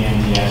the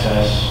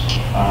MTSS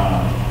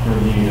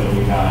review that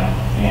we got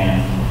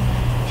and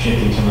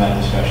shifting some of that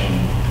discussion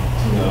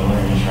to the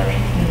learning instruction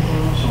committee.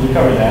 So we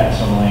covered that at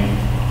some length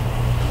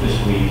this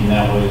week, and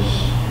that was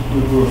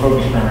we were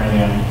focused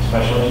primarily on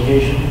special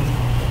education.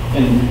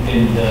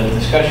 And the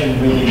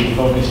discussion really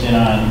focused in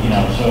on,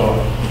 so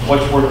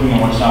what's working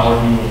and what's not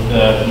working with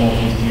the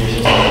multi-tier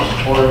system of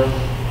support.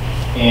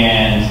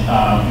 And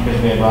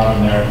because we had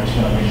Robin there, we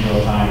spent a big deal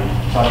of time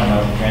talking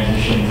about the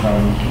transition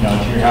from, how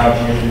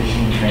tier 3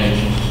 student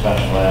transitions to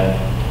special ed,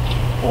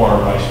 or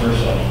vice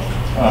versa,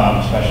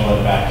 special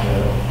ed back to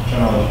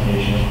general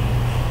education,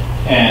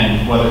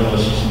 and whether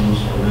those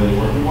systems are really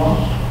working well.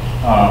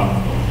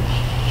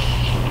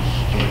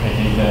 I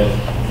think that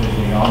there's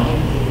the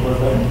acknowledgement that they work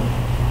better.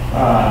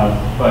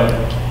 But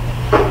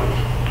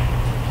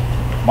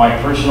my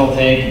personal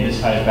take, and this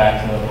ties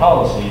back to the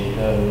policy,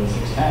 the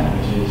 610,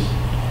 which is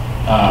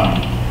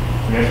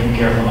we have to be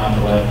careful not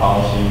to let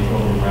policy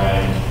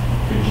override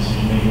good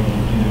decision making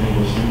with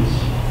individual students.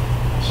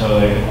 So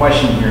the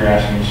questions we were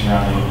asking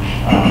surrounding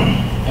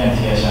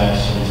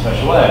MTSS and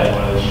special ed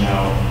was,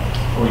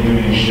 are we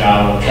doing a good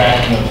job of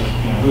tracking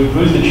those,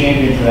 who's the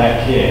champion for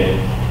that kid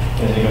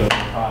as they go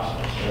through the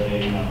process? So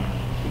they,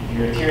 if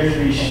you're a tier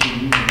 3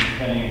 student, you're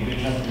spending a good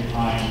chunk of your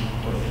time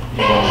with,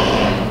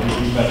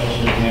 specialists,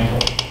 for example,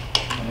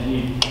 and then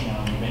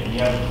you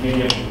have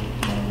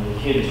the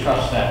kid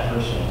trusts that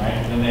person, right?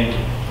 And then they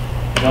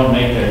don't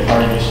make their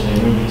targets, so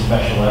they move to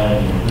special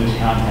ed and lose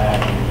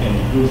contact and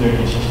lose their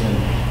consistent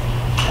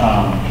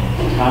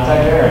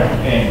contact there.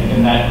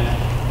 And that,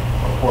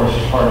 of course,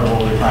 is part of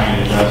what we're trying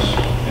to address,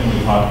 and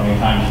we've talked many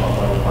times about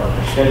why we're part of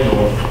our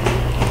schedule,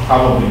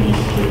 probably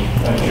needs to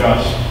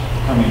adjust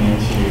coming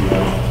into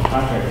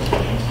contract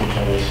discussions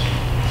because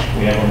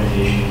we have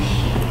limitations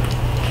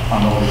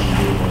on what we can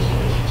do with those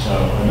kids. So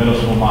a middle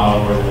school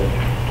model where the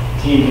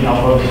team can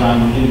help focus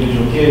on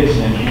individual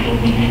kids and people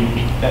can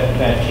be,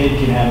 that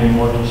kid can have a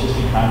more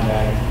consistent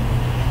contact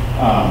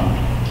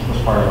was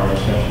part of our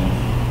discussion,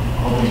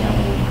 hoping that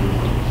will improve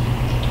things.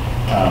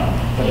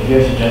 But if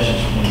you have suggestions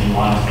for things you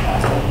want us to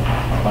tackle,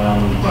 by all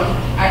means. Well,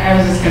 I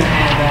was just going to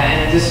add that in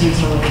addition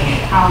to looking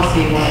at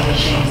policy, one of the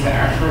things that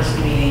our first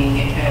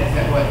meeting is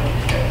that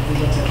we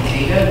looked at the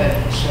data that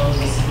shows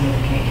a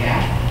significant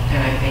gap, and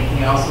I think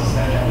we also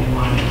said that we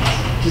wanted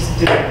just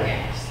different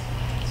gaps,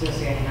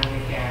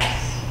 socioeconomic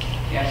gaps,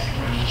 gaps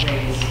around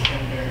race,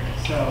 gender.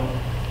 So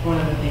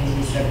one of the things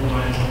we said we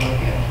wanted to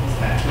look at was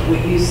that. But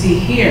what you see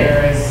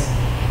here is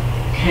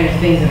kind of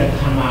things that have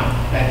come up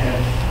that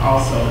have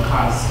also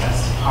caused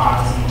us to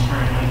pause and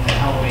turn, like the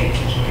Elevate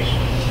situation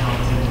with the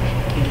talented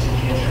gifted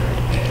kids or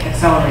the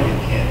accelerated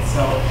kids.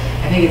 So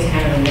I think it's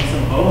kind of a mix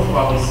of both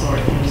while we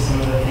sort through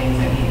some of the things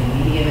that need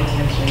immediate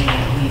attention,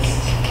 at least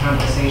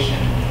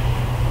conversation.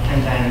 And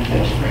then,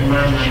 in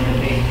my mind,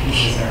 the big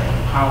pieces are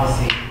the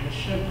policy, which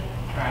should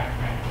track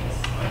practice,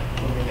 like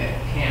a little bit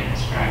can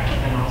track, but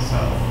then also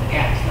the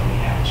gaps that we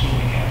have,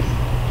 achievement gaps.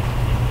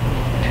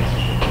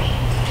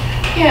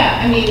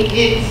 Yeah, I mean,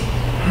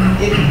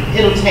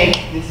 it'll take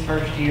this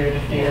first year to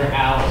figure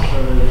out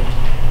sort of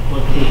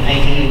what the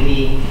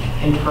identity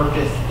and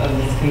purpose of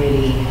this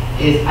committee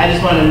is. I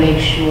just want to make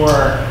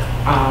sure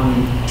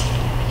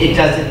it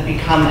doesn't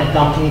become a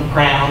dumping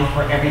ground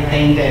for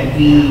everything, that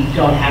we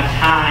don't have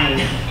time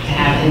to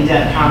have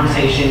in-depth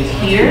conversations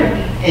here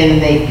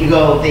and they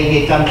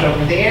get dumped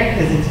over there,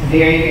 because it's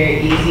very,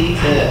 very easy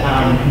to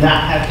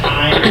not have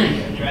time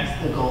to address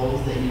the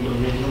goals that you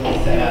originally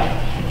set up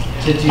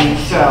to do.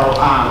 So,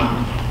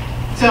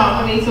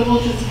 so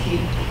we'll just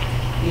keep,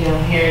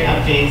 hearing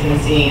updates and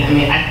seeing. I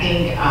mean, I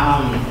think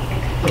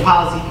the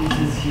policy piece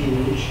is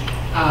huge,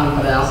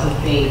 but I also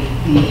think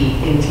the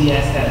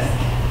MTSS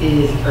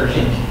is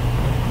urgent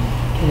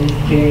and it's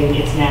very,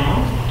 it's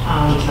now.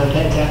 So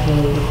that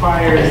definitely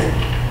requires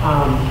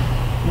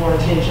more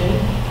attention.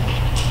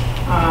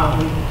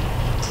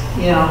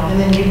 And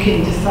then you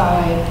can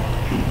decide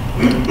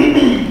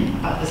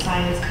about the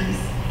science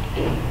piece,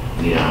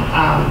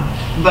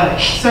 but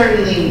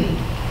certainly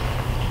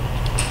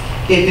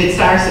if it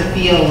starts to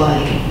feel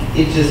like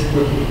it just,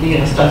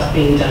 stuff's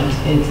being dumped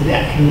into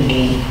that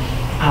committee,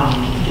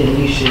 then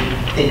we should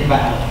think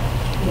about,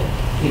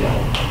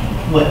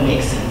 what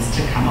makes sense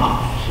to come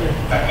off. Sure.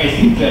 I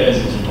think that as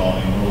it's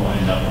evolving, we'll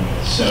end up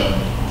with, so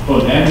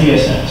both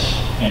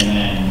MTSS and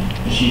then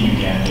achievement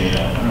gap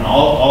data, and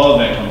all of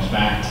that comes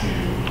back to,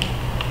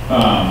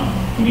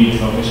 we need to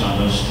focus on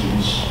those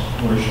students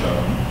who are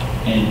struggling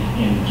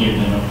and give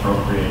them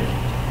appropriate,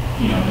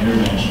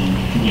 intervention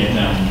to get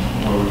them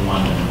where we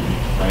want them to be,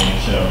 right?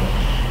 So,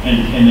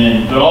 and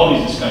then, but all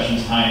these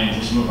discussions tie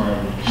into some of our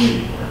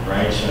community work,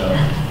 right? So,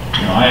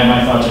 I have my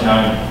thoughts on how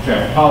to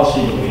draft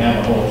policy, but we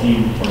have a whole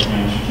team working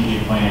on a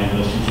strategic plan, and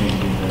those two things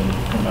need to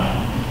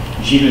combine.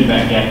 Achievement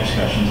gap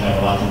discussions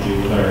have a lot to do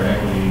with our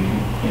equity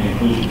and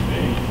inclusion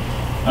debate.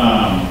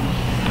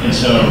 And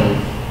so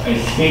I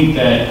think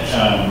that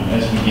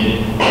as we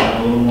get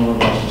a little more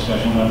robust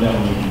discussion about that,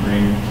 when we can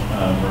bring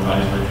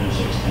revised version of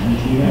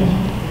 610 to you guys.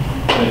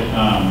 But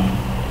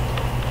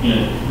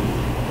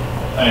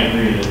I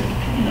agree that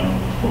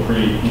we're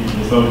pretty.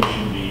 The focus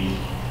should be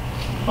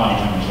bottom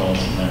line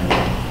results, and then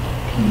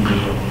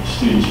individual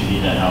students who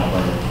need that help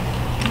are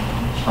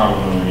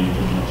probably already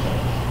doing that.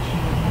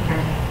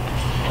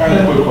 I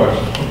have a quick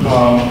question.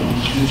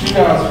 Did you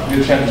guys get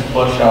a chance to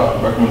flush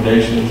out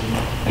recommendations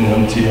in the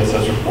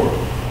MTSS report?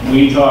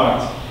 We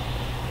talked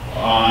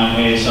on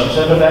a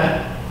subset of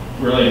that,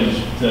 related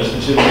to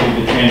specifically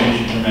the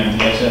transition from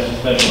MTSS to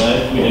special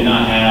ed. We did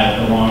not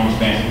have a long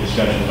expansive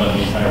discussion about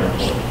the entire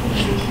report. I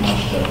think it's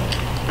much to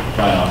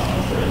try off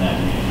for in that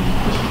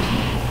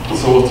meeting.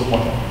 So what's the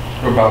point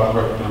about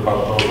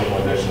those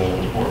recommendations in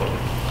the report?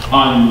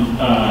 On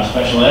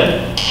special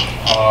ed?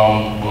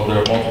 Well, there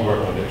are multiple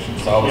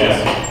recommendations, so I'll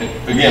just,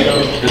 again,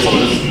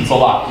 it's a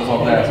lot, that's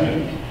all I'm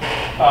asking.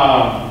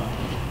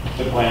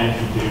 The plan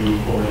to do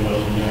what we're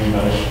supposed to be doing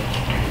better.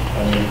 I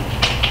mean,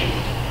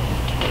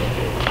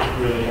 it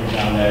really comes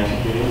down to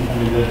executing. I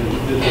mean,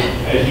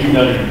 as you've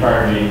noted in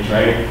prior meetings,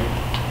 right?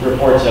 The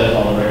report says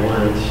all the right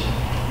words,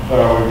 but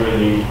are we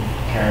really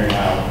carrying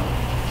out?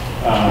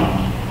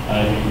 And I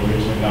think we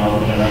just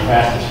acknowledged in our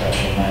past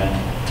discussion that,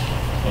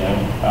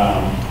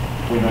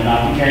 we might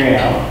not be carrying it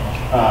out.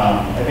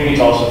 I think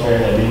it's also fair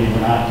that maybe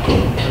we're not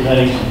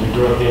presenting some of the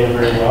growth data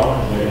very well,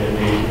 because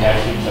we have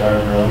students that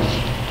are growing.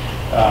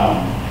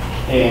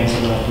 And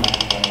some of those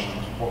match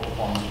poor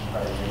performance in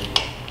prior years.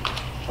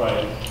 But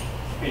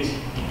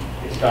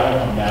it's got to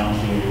come down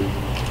to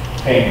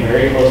paying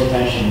very close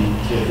attention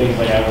to things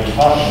like I was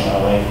talking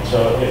about. Like, so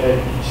if a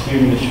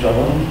student is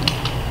struggling,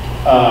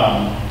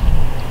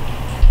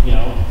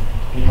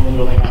 people in the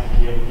building have to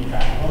be able to keep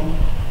track of them.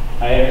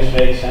 I have this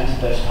vague sense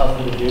that's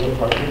tougher to do at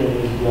Parker than it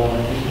is to do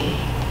elementary school.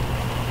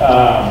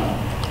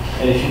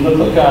 And if you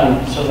look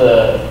on, so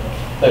the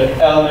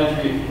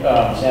elementary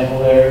sample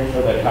there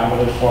for the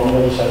cognitive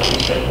formative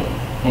assessment schedule.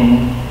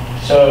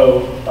 Mm-hmm.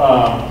 So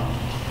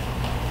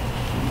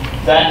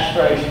that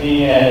strikes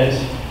me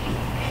as,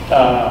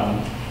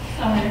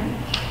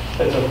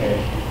 that's okay.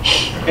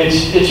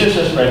 It's just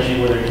a spreadsheet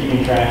where they're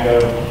keeping track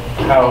of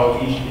how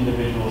each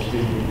individual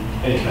student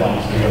is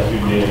going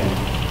through data,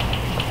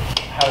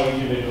 how each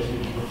individual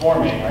student is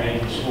performing,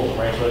 right, in school,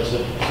 right? So it's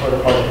a sort of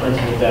part of the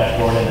principal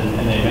dashboard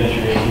and the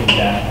administrative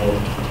dashboard.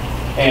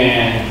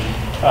 And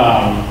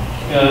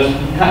this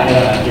kind of hit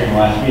on that during the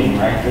last meeting,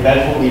 right? Because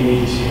that's what we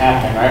need to see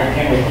happening, right? We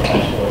can't wait for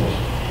high scores.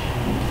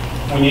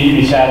 We need to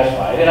be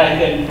satisfied.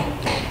 And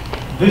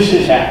this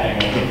is happening,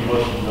 I think, in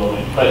most of the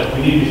building. But we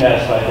need to be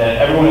satisfied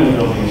that everyone in the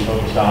building is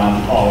focused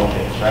on all the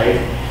kids, right?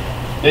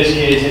 This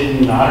kid's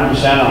hitting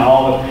 100% on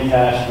all the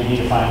pre-tests. We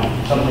need to find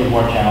something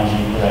more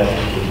challenging for that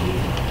kid to do.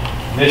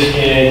 This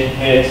kid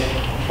hits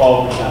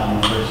 12%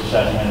 on the first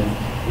assessment.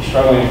 He's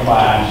struggling in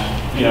class.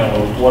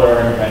 What are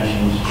our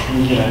interventions?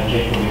 Who's going to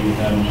take the lead with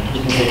them? Who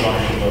can take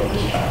ownership of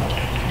this child?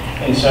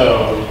 And so,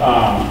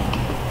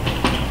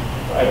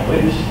 I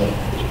believe this is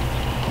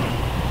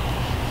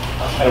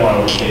I don't want to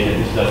overstate it.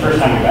 This is the first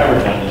time we've ever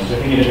done this. I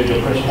think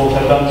individual principals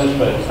have done this,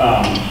 but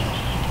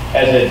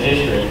as a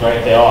district,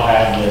 right, they all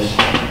have this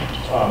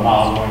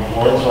model going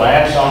forward. So I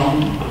have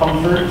some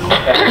comfort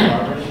that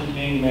progress is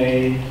being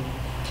made.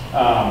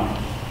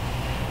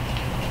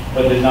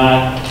 But there's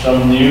not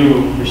some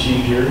new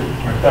procedure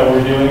that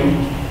we're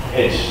doing.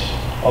 It's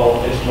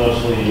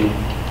mostly,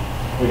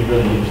 we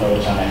really need to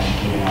focus on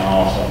executing on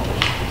all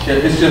sectors.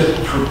 Yeah, it's just,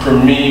 for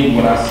me,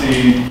 when I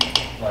see,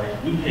 like,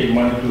 we paid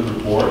money for the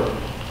report,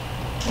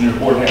 and the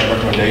report had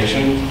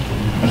recommendations,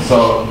 and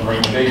so the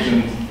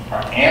recommendations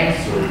are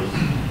answers.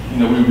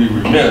 We would be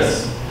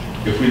remiss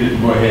if we didn't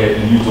go ahead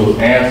and use those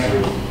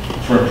answers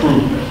for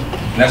improvement.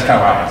 And that's kind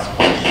of why I asked the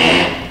question.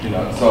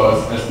 So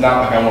it's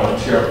not like I want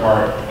to tear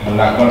apart, and I'm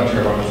not going to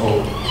tear apart this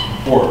whole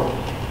report.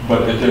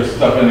 But if there's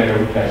stuff in there that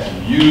we can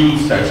actually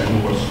use to actually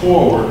move us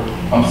forward,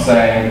 I'm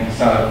saying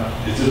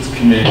it's this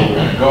committee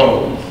where it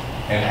goes,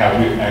 and have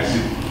we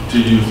actually, to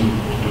use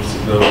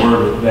the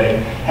word of the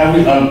day, have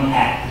we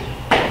unpacked it?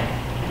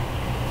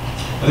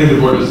 I think the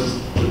board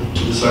is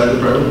to decide the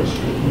priorities,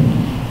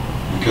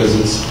 right?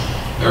 Because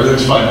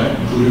everything's finite,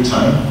 including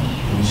time.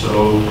 And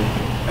so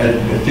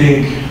I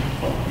think,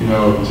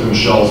 to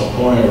Michelle's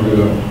point,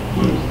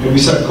 if we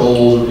set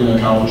goals, we're going to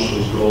accomplish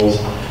those goals.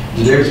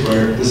 To David's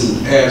point, this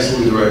is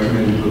absolutely the right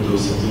committee to put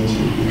those things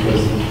into,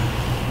 because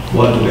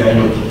we'll have the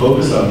bandwidth to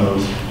focus on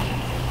those.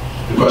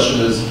 The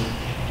question is,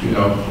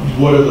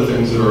 what are the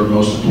things that are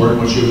most important?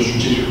 Once you have a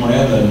strategic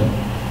plan, then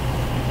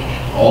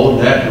all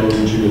of that goes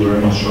into your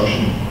learning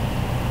instruction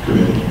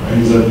committee, right?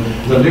 As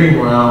I'm digging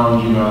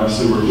around,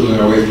 obviously we're feeling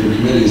our way through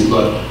committees,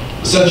 but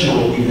essentially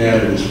what we've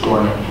added is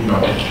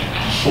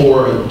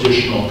four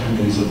additional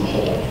committees of the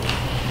whole.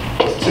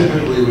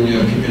 Typically, when you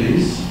have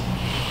committees,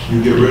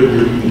 you get rid of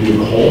your committee of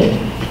the whole,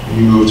 and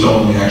you move to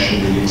only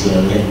action meetings, and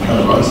everything kind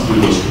of runs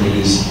through those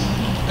committees,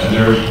 and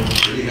they're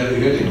pretty heavy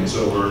hitting. And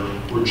so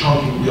we're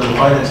chunking. The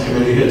finance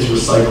committee hits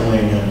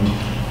recycling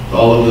and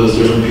all of those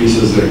different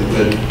pieces that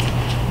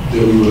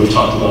we would have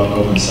talked about in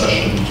open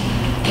session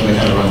when they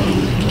kind of run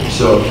through the committee.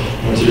 So,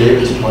 to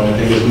David's point, I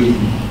think as we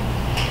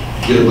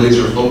get a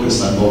laser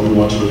focus on what we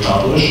want to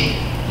accomplish,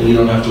 then you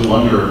don't have to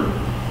wonder,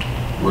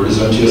 where does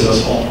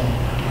MTSS fall?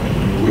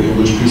 Right?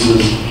 Which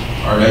pieces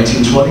are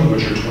 1920,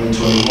 which are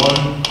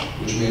 2021,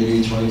 which may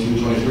be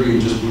 22, 23,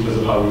 just because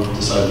of how we've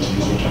decided to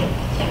use our time.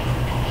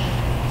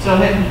 So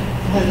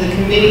has the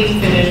committee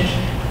finished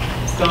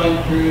going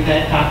through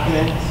that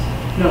document?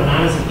 No,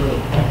 not as a group,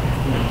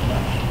 no.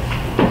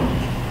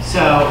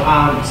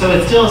 So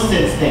it still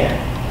sits there.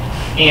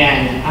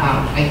 And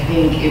I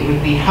think it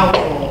would be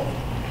helpful,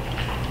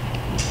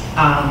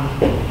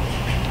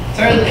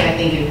 certainly I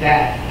think if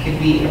that could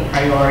be a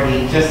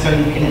priority, just so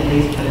you can at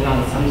least put it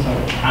on some sort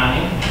of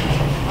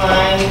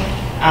timeline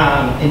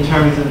in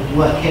terms of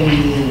what can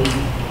be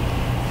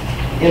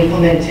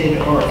implemented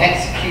or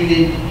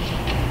executed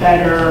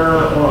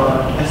better, or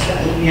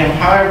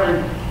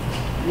however,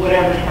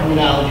 whatever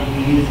terminology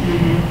you use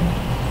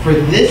for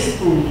this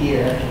school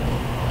year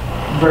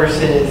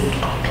versus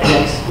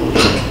next school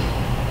year.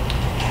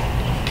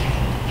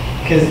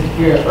 Because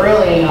we're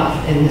early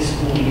enough in the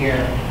school year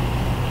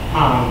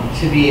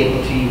to be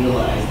able to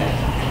utilize that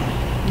time.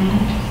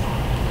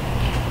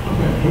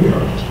 Okay, here we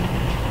are.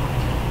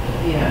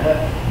 Yeah,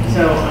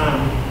 so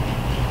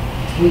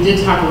we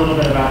did talk a little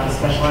bit about the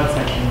special ed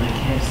section, like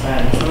Cam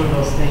said. Some of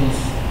those things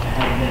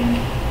have been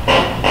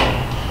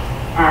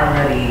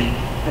already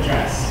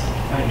addressed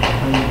like,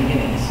 from the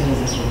beginning, as soon as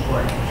this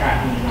report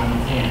got in the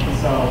hand.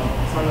 So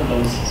some of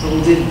those,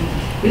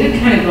 we did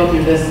kind of go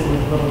through this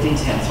with little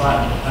detail. So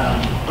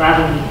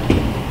rather than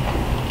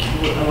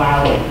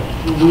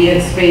we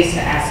had space to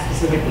ask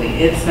specifically.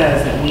 It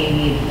says that we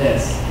need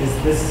this. Is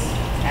this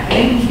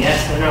happening?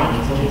 Yes or no?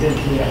 And so we did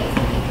do that.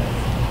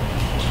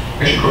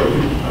 Actually, Corey,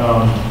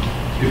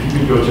 if you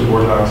could go to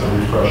Board Docs and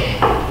refresh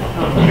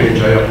the page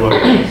I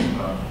uploaded,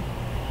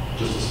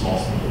 just a small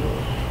snippet of it.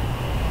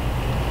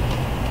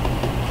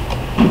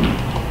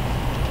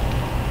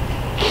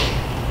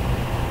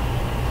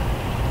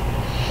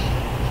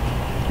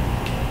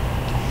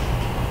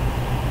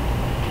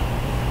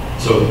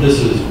 So this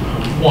is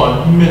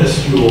one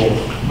minuscule,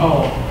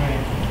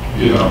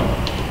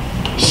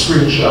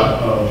 screenshot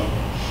of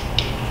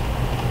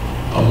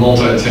a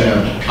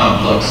multi-tabbed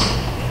complex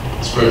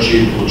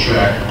spreadsheet that will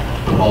track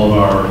all of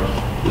our,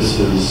 this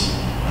is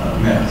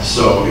math.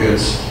 So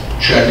it's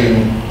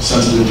tracking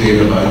sensitive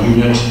data by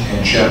unit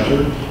and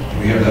chapter. And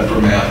we have that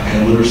for math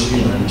and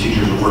literacy, and then the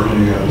teachers are working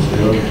together to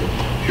say, okay,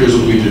 here's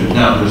what we did.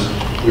 Now there's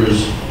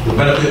the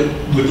benefit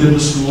within the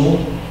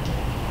school.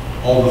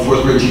 All the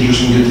fourth grade teachers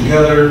can get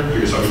together.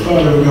 Here's how we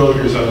thought it would go.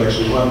 Here's how it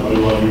actually went. What do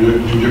we want to do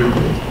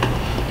differently?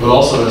 But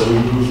also, as we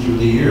move through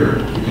the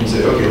year, we can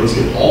say, okay, let's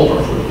get all of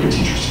our fourth grade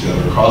teachers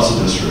together across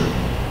the district.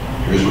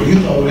 Here's what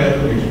you thought would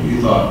happen. Here's what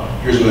you thought.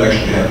 Here's what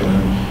actually happened.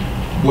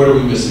 And what are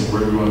we missing?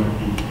 Where do we want to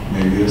do?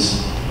 Maybe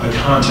it's a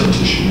content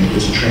issue. Maybe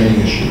it's a training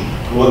issue.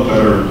 What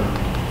better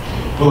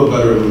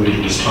ability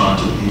to respond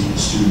to these the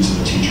students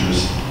and the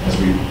teachers as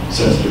we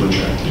sensitively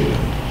track data.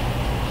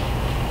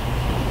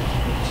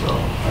 So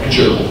I can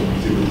share the whole thing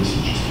with you, but this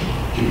is just to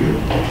give you an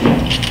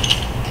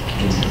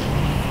example.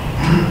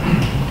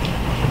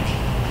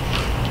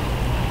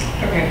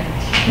 Okay.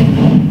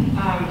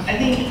 I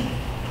think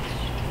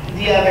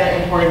the other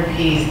important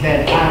piece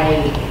that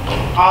I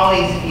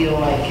always feel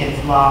like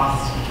gets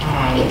lost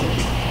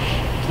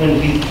when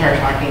we start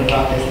talking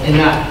about this, and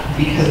not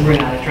because we're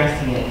not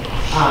addressing it,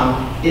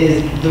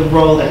 is the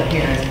role that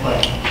parents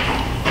play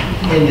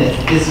in this.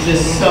 It's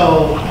just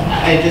so,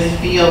 I just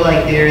feel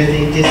like there is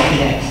a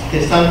disconnect.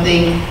 There's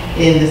something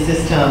in the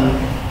system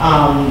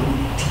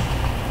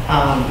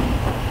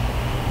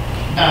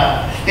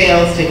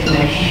fails to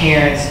connect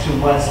parents to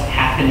what's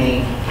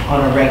happening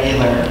on a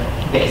regular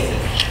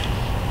basis.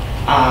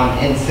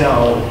 And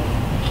so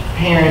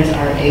parents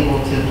aren't able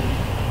to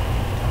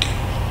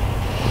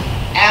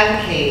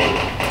advocate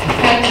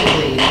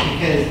effectively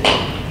because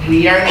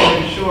we aren't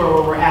even sure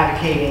what we're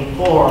advocating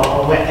for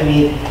or what, I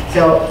mean,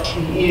 so,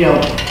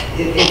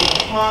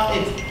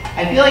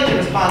 I feel like the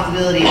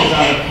responsibility is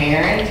on the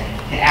parent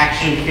to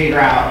actually figure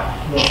out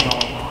what's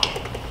going on.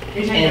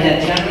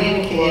 And that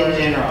communicate in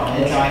general,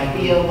 and so I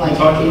feel like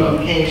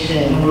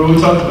communication. We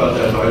talked about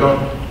that, but I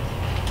don't.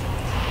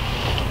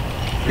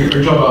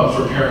 You're talking about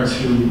for parents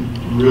who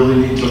really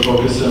need to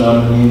focus in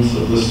on the needs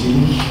of the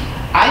student?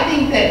 I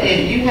think that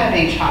if you have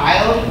a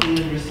child who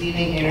is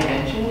receiving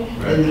intervention,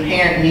 then the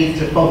parent needs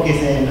to focus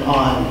in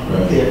on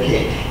their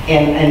kid.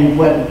 And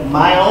what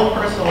my own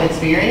personal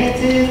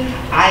experience is,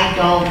 I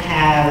don't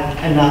have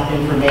enough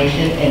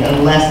information, and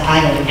unless I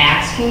am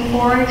asking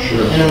for it,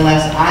 and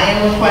unless I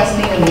am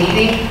requesting a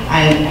meeting,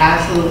 I am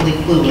absolutely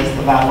clueless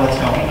about what's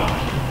going on.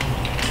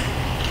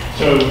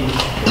 So,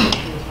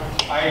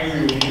 I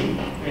agree with you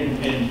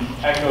and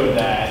echo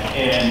that,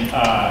 and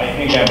I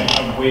think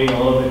I'm waiting a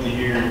little bit to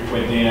hear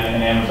what Dana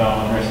and Annabelle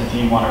and the rest of the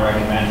team want to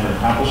recommend for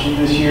accomplishing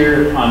this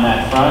year on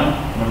that front.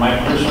 And my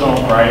personal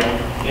gripe,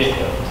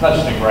 it's not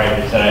just a gripe,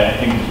 it's that I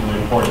think it's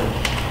really important.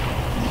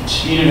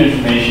 Speed of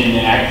information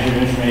and accuracy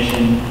of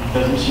information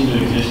doesn't seem to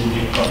exist in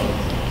the public.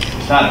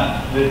 It's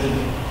not,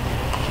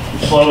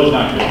 slow is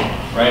not good,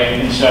 right?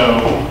 And so,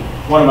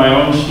 one of my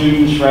own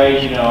students, right,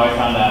 I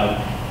found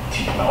out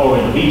over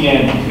the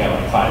weekend, he's got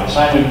like 5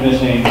 assignments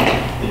missing.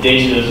 The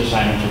dates of those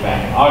assignments are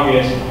back in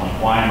August. I'm like,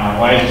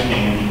 why is this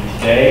getting into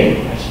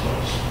today? I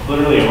suppose.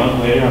 Literally a month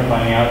later, I'm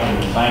finding out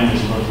that the assignment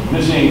is supposed to be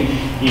missing.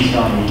 He's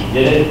telling me he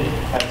did it.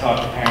 I've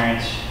talked to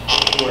parents.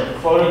 who are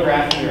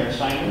photographing their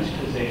assignments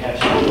because they have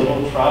so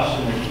little trust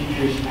in their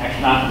teachers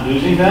actually not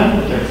losing them,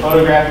 that they're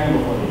photographing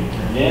before they get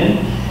turned in.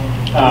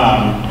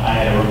 I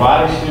had a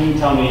robotics student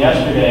tell me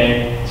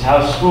yesterday,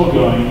 how's school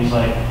going? He's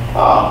like,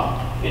 oh,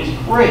 it's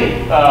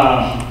great.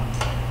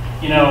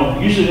 You know,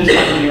 usually this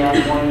time of year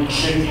I'm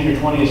 15 or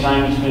 20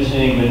 assignments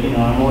missing, but you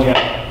know, I'm only got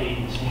like 8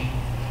 missing.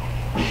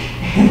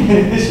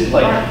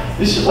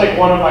 This is like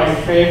one of my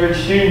favorite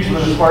students, one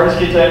of the smartest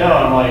kids I know.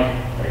 I'm like,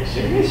 are you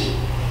serious?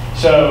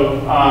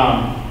 So,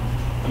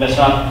 that's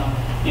not,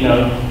 you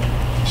know,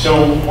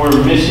 so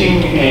we're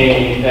missing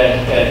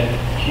that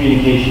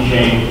communication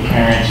chain with the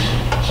parents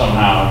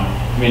somehow.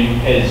 I mean,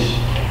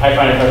 I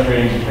find it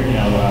frustrating, you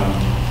know,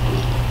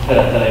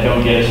 that I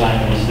don't get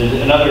assignments.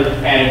 There's another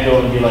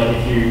anecdote would be like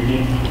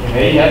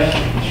hey, yes,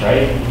 that's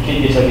right. The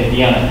kid gets like a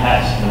D on a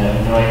test, and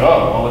then they're like,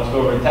 oh, well, let's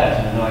go over the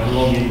test, and then they're like, we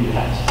won't give you the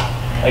test.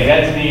 Like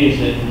that to me is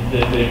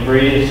the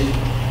greatest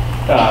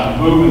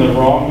move in the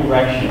wrong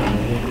direction.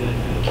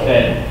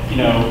 That, you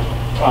know,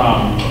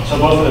 so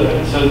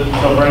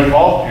for an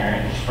involved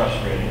parent, it's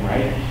frustrating,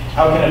 right?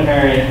 How can a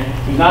parent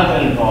who's not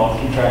that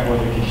involved keep track of what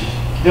their kid's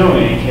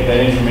doing if that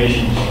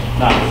information's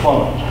not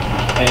flowing?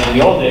 And in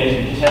the old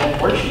days, we just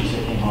had worksheets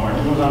that came home,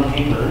 everything was on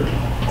paper,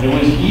 and it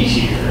was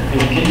easier,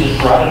 because the kids just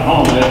brought it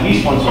home, and at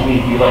least once a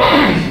week, you like,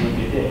 this is what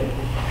they did.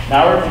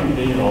 Now everything's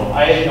digital,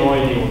 I have no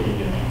idea what they're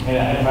doing.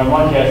 And if I'm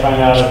lucky, I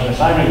find out if an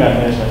assignment got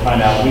missed, I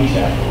find out weeks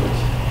afterwards.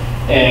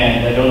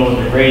 And I don't know what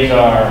their grades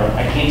are,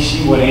 I can't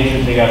see what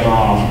answers they got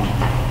wrong.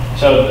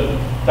 So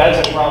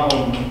that's a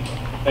problem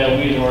that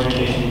we as an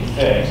organization need to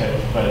fix,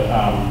 but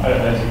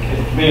as a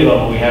committee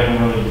level, we haven't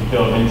really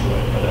dove into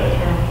it. But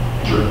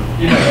sure.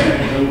 You know,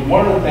 and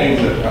one of the things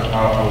that I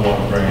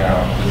want to bring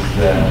out is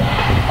that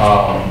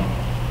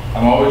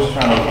I'm always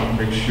trying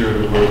to make sure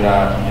that we're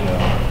not, you know,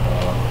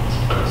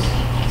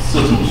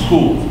 system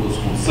schools, the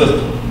school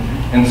system.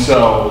 And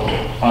so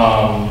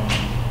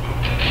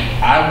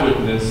I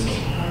witnessed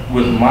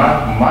with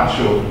my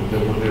children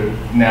that what they're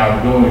now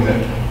doing is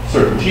that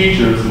certain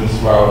teachers, and this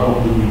is why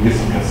hopefully we can get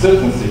some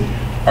consistency,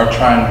 are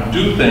trying to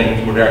do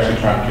things where they're actually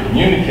trying to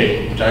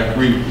communicate, which I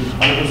agree with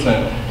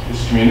 100%,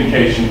 is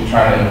communication,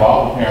 trying to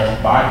involve the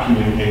parents by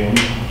communicating,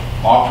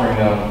 offering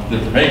them the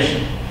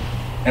information.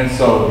 And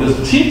so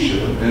this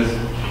teacher is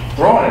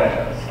throwing it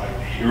at us,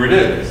 like, here it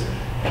is.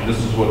 And this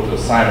is what the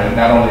assignment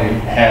not only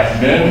has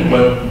been,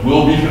 but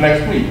will be for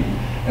next week.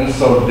 And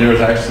so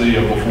there's actually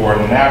a before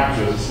and an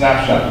after, there's a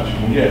snapshot that you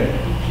can get.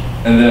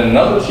 And then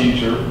another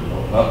teacher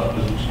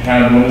is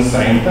kind of doing the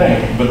same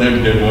thing, but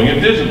they're doing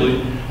it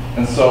digitally.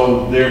 And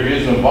so there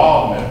is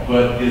involvement,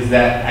 but is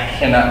that, I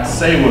cannot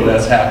say whether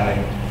that's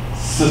happening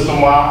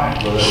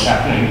system-wide, whether it's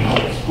happening in the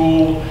whole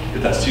school,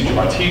 if that's teacher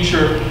by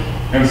teacher.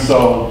 And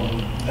so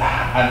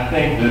I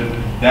think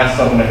that that's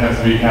something that has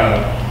to be kind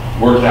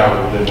of worked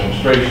out with the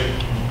administration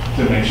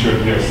to make sure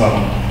that there's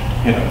some,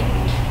 you know.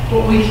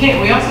 Well,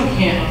 we also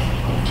can't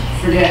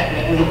forget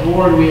that as a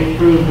board, we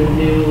approved the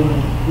new,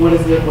 what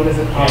is it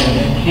called?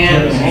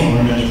 Canvas.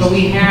 So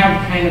we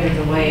have kind of a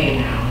delay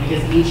now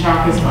because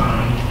eChalk is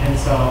gone. And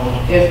so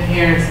if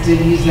parents did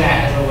use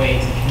that as a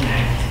way to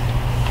connect,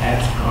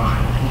 that's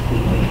gone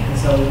completely. And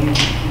so you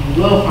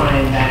will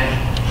find that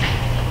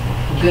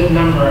a good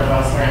number of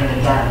us are in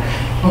the dark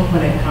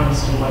when it comes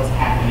to what's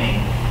happening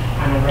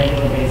on a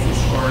regular basis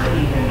or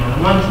even on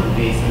a monthly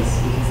basis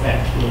because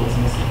that tool is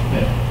missing.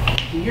 But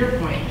to your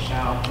point,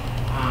 Michelle,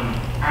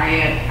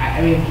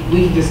 I mean,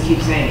 we can just keep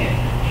saying it.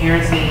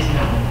 Parents need to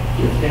know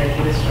if their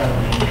kid is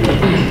struggling.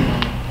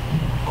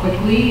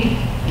 Quickly,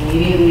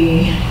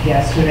 immediately,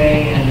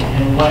 yesterday, and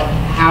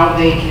how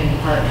they can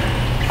partner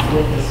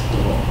with the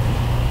school.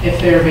 If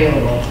they're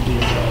available to do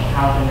so,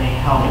 how can they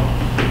help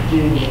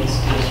do what the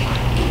school's trying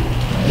to do?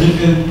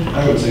 And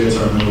I would say it's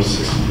our middle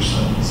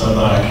 60%. It's not the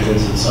high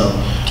kids, it's not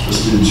the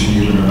students who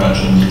need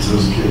interventions, it's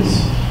those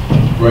kids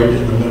right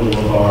in the middle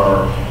of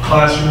our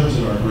classrooms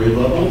and our grade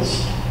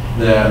levels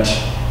that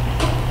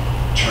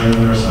turn in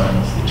their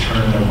assignments, they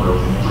turn in their work,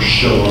 they never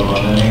show up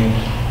on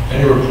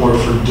any report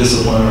for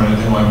discipline or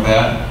anything like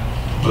that.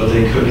 But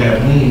they could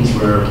have needs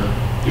where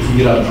if we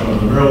get out in front of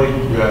them early,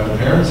 we have the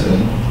parents in,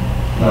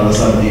 now that's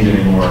not a need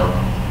anymore,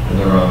 and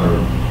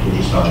they're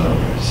just on their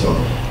way. So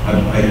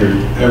I hear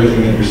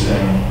everything that you're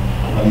saying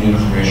on the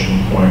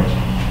information point,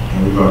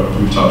 and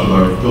we've talked with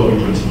our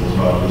building principals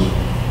about this.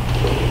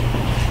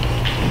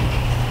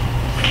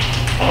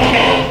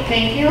 Okay,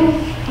 thank you.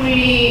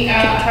 We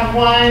have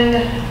one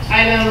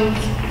item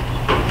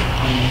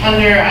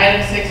under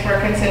item 6 for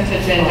consent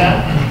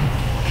agenda.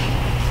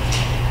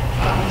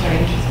 I'm sorry.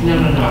 No.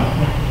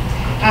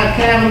 Can I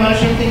have a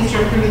motion, please, to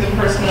approve the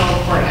personnel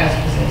report as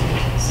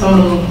presented? So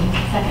moved.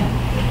 Second.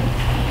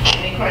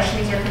 Any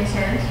questions or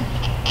concerns?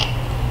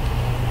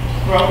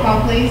 Roll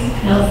call, please.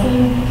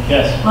 Nelson.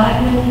 yes.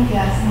 Blackman.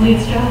 Yes.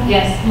 Leestra.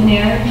 Yes.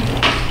 Lanier.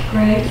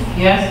 Gregg.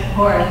 Yes.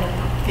 Horace.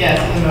 Yes,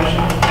 the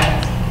motion will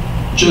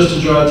pass. Just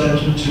to draw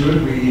attention to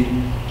it,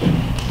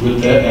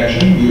 with that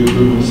action, we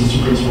approved an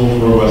assistant principal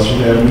for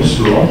Western Avenue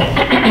School.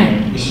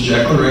 Mrs.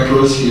 Jacqueline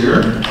Renko is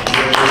here.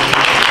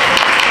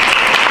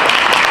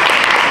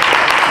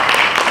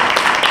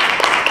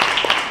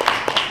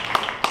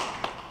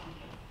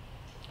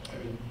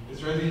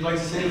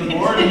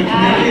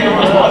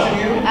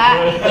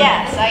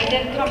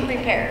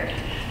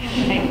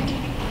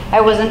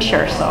 I wasn't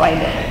sure, so I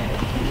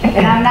did.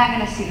 And I'm not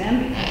gonna see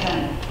them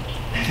because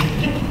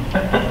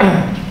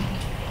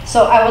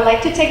So I would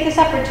like to take this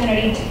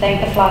opportunity to thank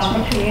the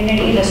Flossmoor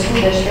community, the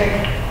school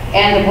district,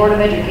 and the Board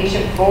of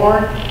Education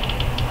for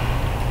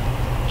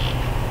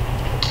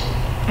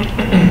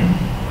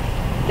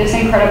this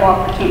incredible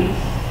opportunity.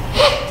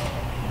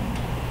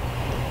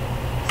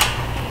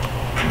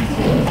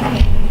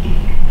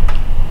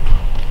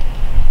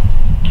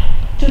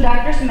 To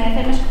Dr. Smith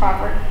and Ms.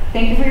 Crawford,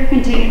 thank you for your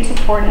continued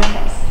support and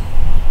trust.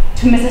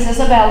 To Mrs.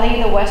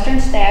 Isabelli, the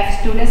Western staff,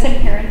 students, and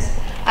parents,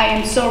 I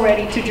am so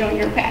ready to join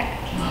your pack.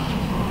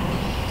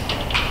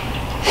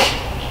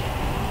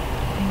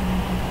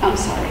 I'm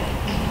sorry.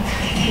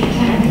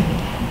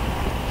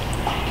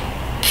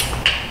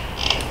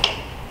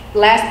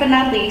 Last but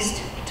not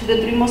least, to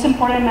the three most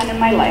important men in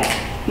my life,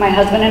 my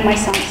husband and my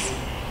sons.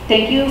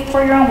 Thank you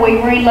for your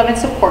unwavering love and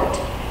support,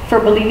 for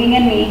believing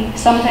in me,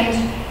 sometimes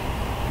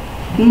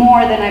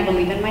more than I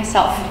believe in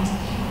myself,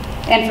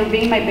 and for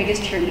being my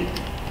biggest cheerleader.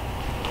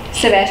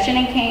 Sebastian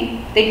and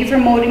Kane, thank you for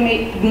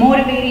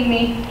motivating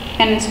me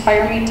and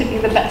inspiring me to be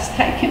the best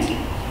I can be.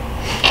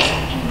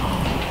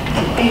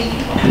 Thank you.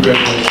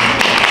 Congratulations.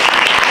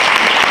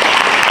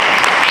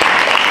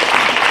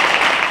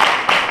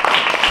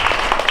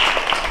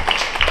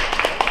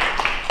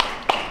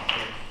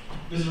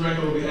 Mrs.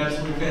 Renko will be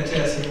absolutely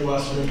fantastic at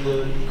Western.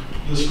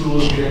 The school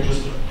is getting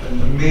just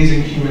an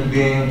amazing human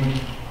being.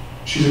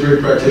 She's a great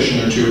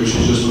practitioner too.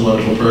 She's just a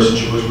wonderful person.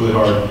 She works really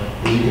hard.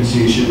 As you can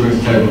see, she brings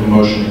the type of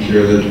emotion and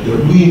care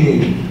that we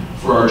need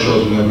for our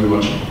children, that we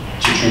want to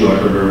treat like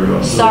her very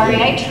well. So,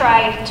 sorry, I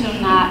tried to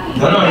not.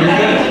 No, you're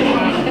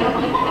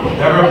good.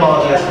 Never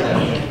apologize for that.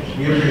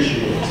 We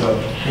appreciate it. So,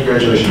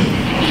 congratulations.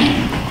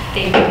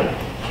 Thank you.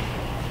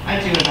 I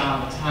do it all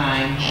the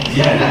time.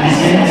 Yeah, you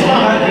see, it's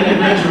not really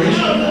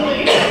graduation.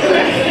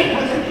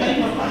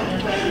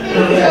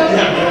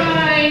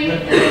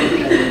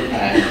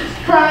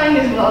 Crying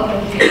is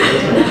welcome here. I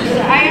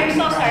am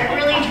so sorry, I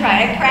really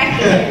tried. I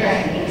practiced.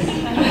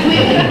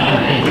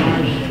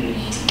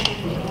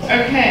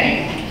 Okay,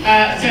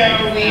 so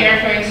we are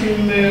going to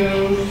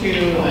move to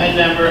a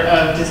number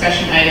of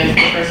discussion items.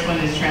 The first one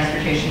is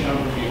transportation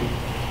overview.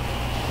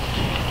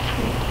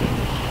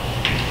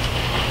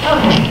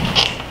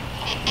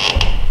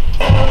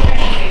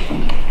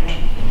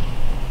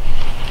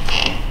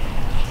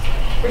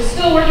 We're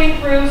still working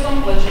through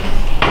some glitches,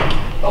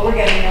 but we're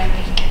getting there,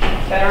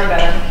 better and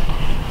better.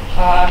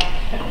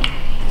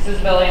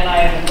 Mrs. Billy and I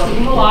have been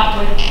working a lot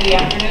with the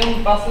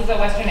afternoon buses at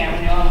Western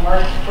Avenue, and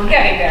we're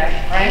getting there,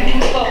 right?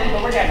 Slowly,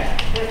 but we're getting there.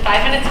 We're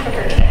 5 minutes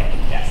quicker today.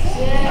 Yes.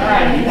 All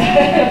right.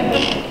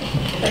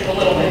 Take a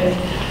little bit.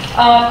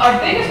 Our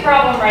biggest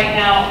problem right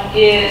now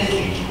is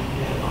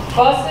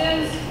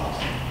buses,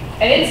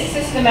 and it's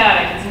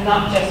systematic. It's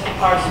not just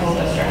our school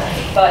district,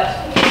 but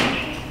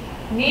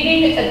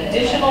needing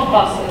additional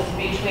buses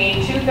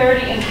between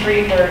 2:30 and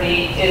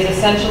 3:30 is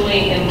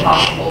essentially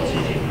impossible to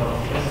do.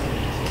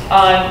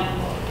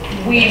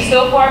 We've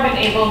so far been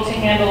able to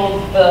handle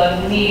the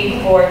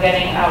need for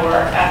getting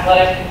our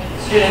athletic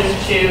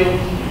students to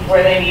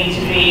where they need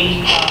to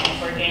be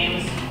for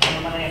games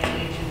when they have to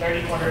leave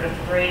 2:30,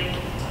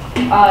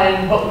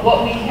 2:45. But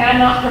what we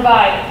cannot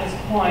provide at this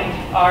point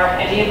are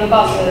any of the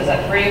buses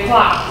at 3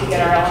 o'clock to get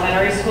our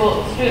elementary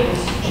school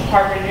students to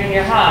Parker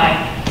Junior High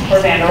for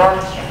band or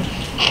orchestra.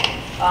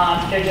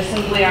 There just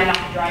simply are not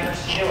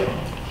drivers to do it.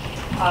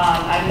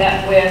 I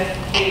met with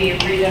the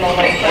regional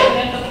vice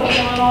president of Cook,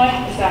 Illinois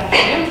this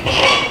afternoon.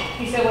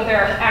 He said what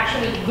they're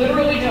actually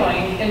literally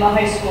doing in the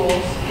high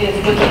schools is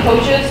with the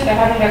coaches, they're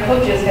having their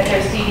coaches get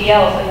their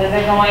CDLs, and then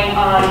they're going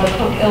on the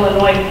Cook,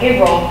 Illinois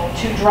payroll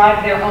to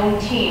drive their own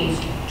teams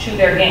to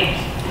their games.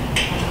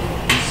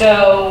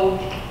 So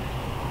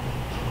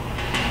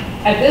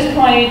at this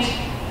point,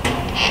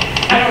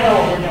 I don't know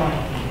what we're doing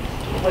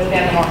with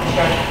band and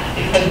orchestra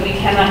because we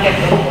cannot get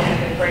the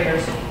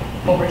graders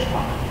over to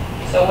Parker.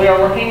 So we are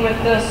working with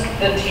the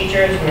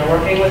teachers, we are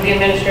working with the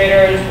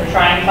administrators, we're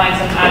trying to find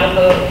some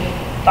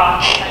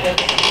out-of-the-box kind of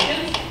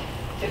solutions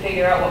to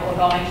figure out what we're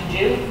going to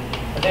do,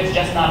 but there's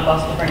just not a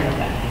bus to bring them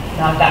in.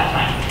 Not that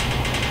time.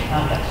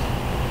 Not that time.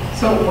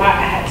 So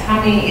tell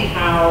me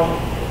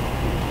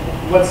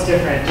what's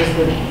different? Just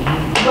the.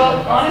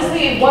 Well,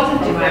 honestly, it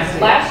wasn't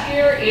different. Last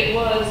year, it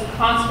was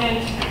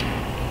constant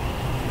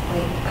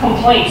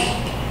complaints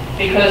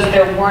because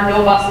there were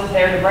no buses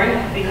there to bring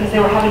them, because they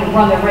were having to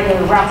run their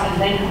regular routes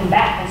and then come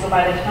back. And so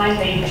by the time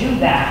they do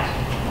that,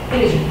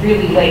 it is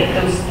really late.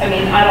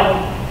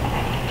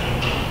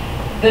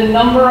 The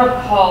number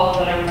of calls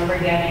that I remember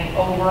getting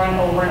over and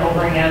over and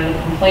over again, the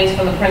complaints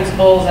from the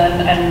principals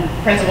and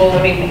principals,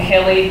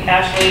 Haley,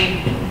 Ashley,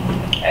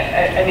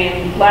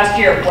 last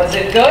year, was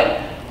it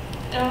good?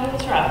 No, it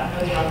was rough.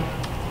 It was rough.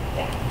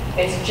 Yeah.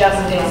 It's just,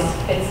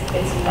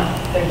 it's not,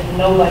 there's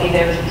nobody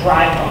there to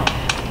drive them.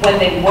 When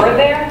they were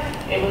there,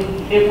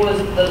 it was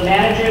the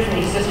managers and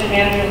the assistant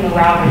managers and the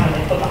routers that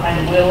they put behind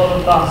the wheel of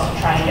the bus to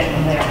try and get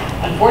them there.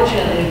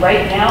 Unfortunately,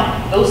 right now,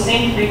 those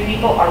same 3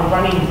 people are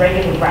running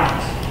regular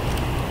routes.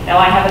 Now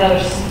I have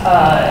another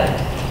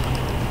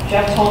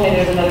Jeff told me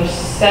there's another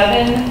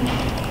 7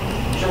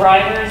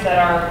 drivers that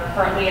are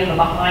currently in the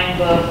behind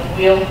the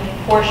wheel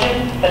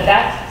portion, but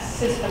that's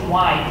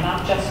system-wide,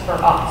 not just for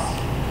us.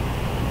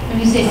 When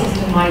you say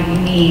system-wide, you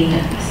mean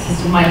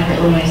system-wide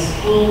for Illinois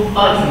school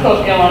buses?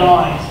 Cook,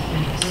 Illinois.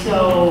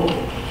 So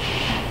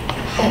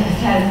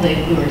hypothetically,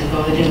 if we were to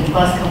go with a different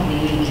bus company,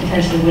 we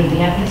potentially wouldn't be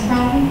having this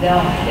problem? No,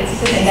 it's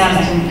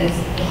systemic. It's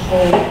the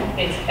whole.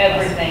 It's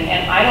everything,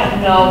 and I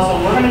don't know, so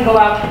we're gonna go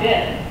out to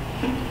bid.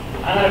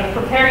 I'm gonna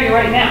prepare you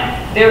right now.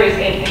 There is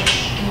an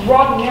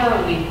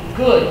extraordinarily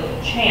good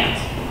chance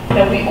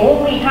that we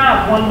only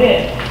have one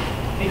bid,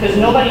 because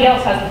nobody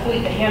else has the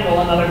fleet to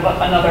handle another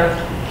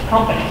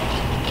company.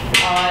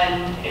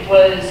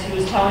 He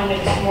was telling me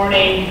this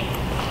morning,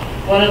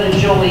 one of the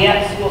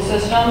Joliet school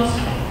systems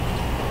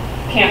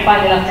can't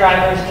find enough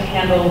drivers to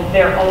handle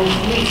their own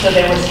fleet, so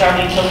they were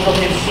starting to look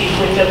and see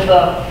which of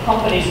the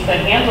companies could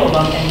handle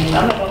them, and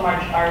none of them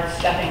are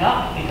stepping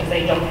up because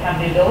they don't have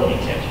the ability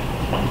to.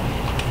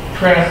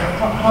 Trans,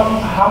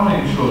 how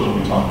many schools are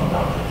we talking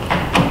about?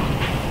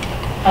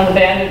 On the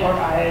abandoned, or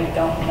I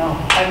don't know.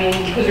 I mean,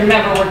 because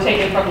remember, we're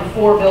taking from the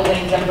 4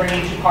 buildings and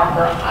bringing to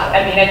Parker.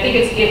 I mean, I think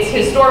it's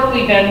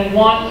historically been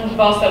 1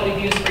 bus that we've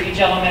used for each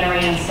elementary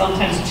and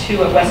sometimes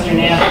 2 at Western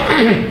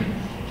Ave.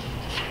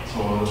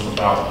 So it's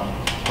about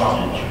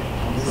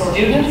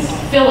Students?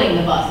 Filling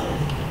the buses.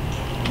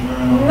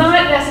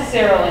 Not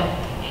necessarily.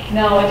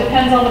 No, it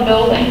depends on the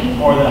building.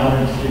 More than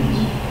 100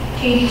 students.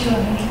 80 to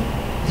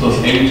 100. So it's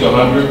 80 to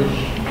 100?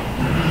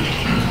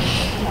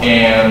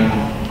 And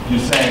you're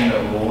saying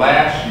that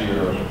last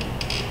year,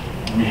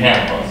 we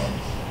had buses?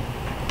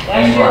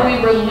 Last year,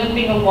 we were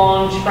limping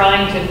along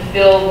trying to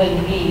fill the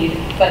need,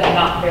 but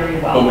not very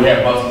well. But we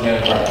had buses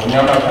and drivers. I mean,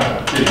 I'm not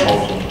trying to fit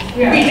both.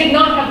 We did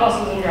not have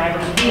buses and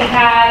drivers. We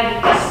had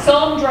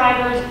some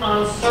drivers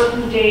on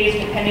certain days,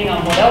 depending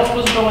on what else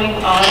was going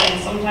on, and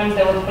sometimes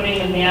they were putting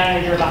the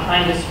manager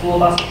behind the school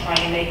bus trying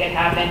to make it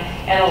happen.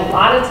 And a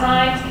lot of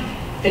times,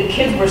 the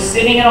kids were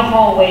sitting in a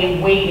hallway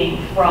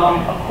waiting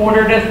from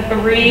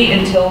 2:45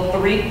 until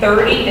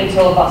 3:30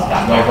 until a bus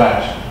got No there.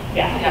 flash.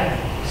 Yeah.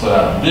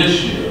 So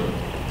this year,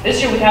 This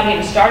year, we haven't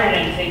even started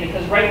anything,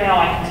 because right now,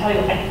 I can tell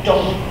you, I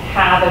don't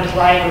have a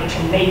driver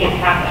to make it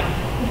happen.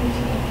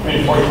 I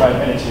mean, 45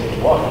 minutes, they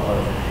could walk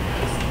apart.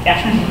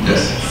 Yeah.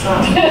 Yes.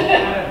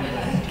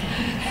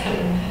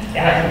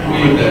 Yeah.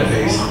 We at that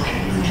pace,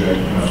 we're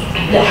dragging out.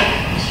 Yeah.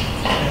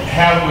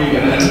 have we,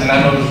 and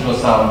I know this is going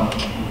to sound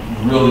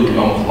really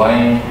almost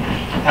lame,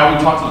 have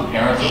we talked to the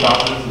parents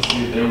about this to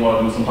see if they want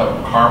to do some type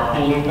of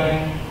carpooling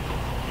thing?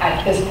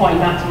 At this point,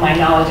 not to my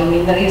knowledge, I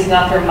mean, that is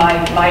not through my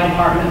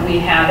department, we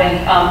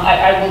haven't.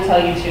 I will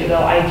tell you too,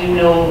 though, I do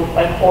know,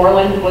 like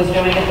Orland was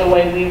doing it the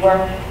way we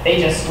were.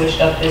 They just switched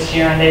up this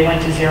year and they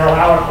went to 0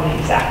 hour for the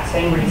exact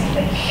same reason.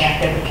 They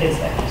can't get the kids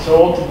there. So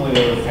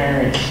ultimately, the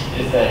parents,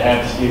 if they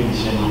have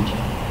Stevenson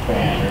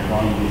van, are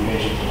going to be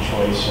faced with the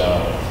choice of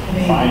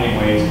finding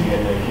ways to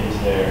get their kids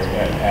there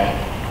at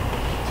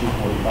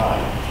 2:45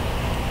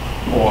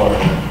 or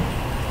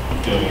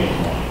doing it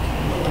more.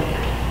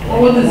 What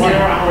would the 0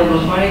 hour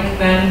look like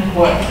then?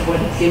 What,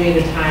 give me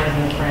the times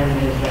and the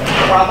parameters there.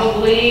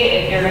 Probably,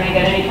 if you're gonna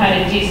get any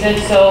kind of decent,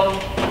 so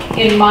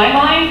in my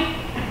mind,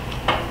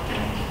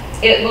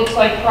 it looks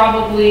like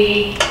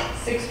probably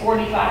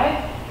 6:45.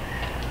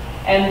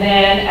 And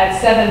then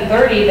at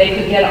 7:30, they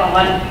could get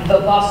on the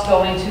bus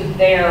going to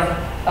their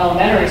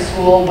elementary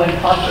school when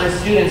Parker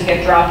students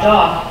get dropped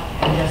off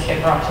and just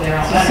get brought to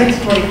their So elementary.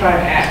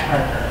 6:45 at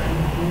Parker.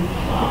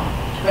 Wow.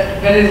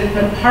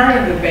 But part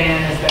of the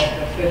ban is that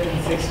the 5th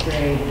and 6th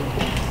grade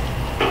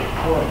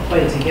will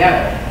play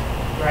together,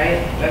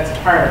 right? That's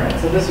part of it.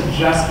 So this would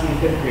just be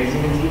 5th grade,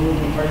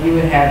 because you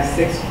would have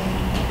 6th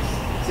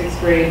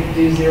grade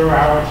do 0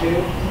 hour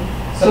too?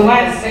 So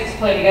why the 6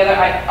 play together?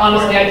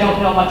 Honestly, I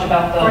don't know much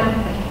about the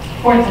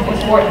fourth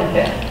and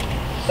fifth.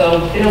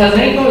 So it doesn't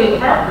They go include to the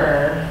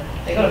Parker.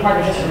 They go to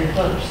Parker just to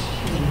rehearse.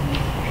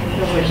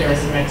 I feel like there are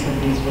some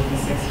activities with the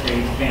 6th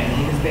grade band,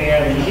 because they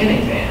are the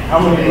beginning band. How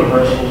many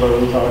rehearsals are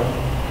we talking?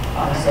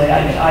 Honestly,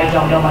 I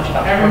don't know much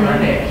about Every Parker.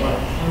 Monday.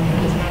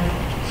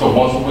 So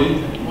once a week?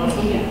 Once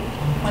a week.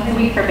 Once a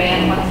week for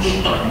band, once a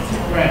week for orchestra.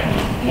 Right.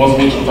 Once a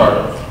week for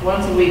target?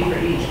 Once a week for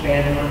each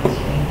band and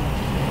orchestra.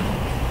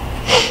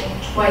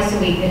 Twice a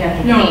week they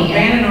have to No, be here.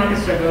 band and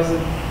orchestra goes,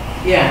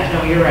 yeah,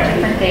 no, you're right.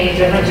 Different days.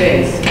 Different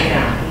days,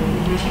 yeah.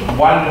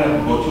 Why did they have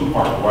to go to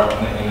Parker? Why,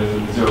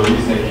 and is there a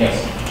reason they can't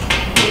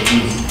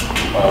use?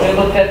 We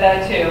looked at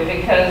that too,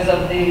 because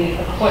of the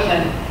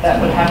equipment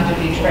that would have to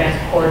be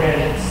transported,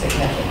 it's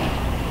significant.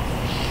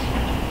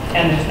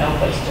 And there's no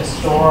place to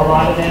store a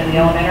lot of it in the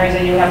elementaries,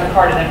 and you have to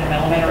cart it in from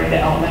elementary to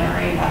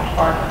elementary back to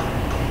Parker.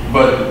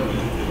 But,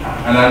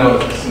 and I know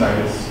it's like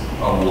it's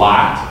a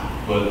lot,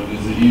 but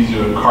is it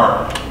easier to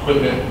cart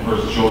equipment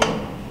versus children?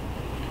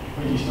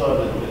 But you still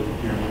have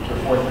your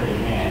 4th grade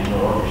band, your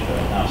orchestra,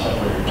 now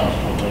separated across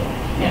the building.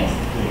 Yes.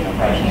 So you know,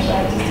 practice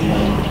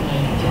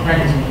separately.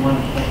 Practice in one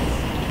place.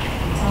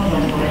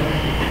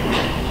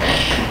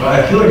 But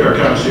I feel like our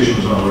conversation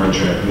was on the right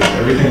track.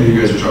 Everything that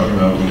you guys are talking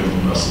about, we have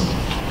invested,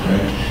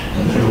 right?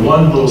 And then the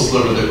one little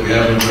sliver that we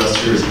haven't addressed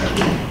here is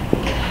equity.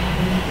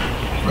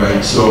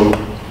 Right, so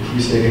if we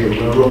say, hey, we're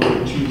gonna roll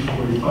it to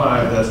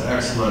 245, that's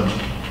excellent.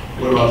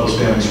 What about those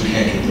families who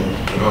can't get there,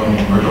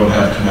 or don't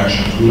have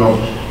connections? We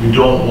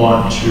don't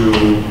want to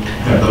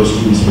have those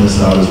students miss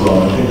out as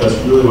well. I think that's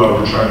really why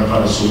we're trying to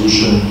find a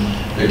solution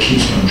that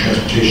keeps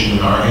transportation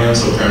in our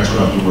hands, so parents don't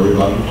have to worry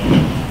about it.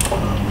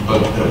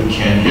 But that we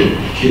can get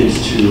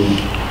kids to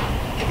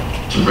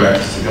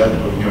practice together.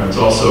 But it's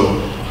also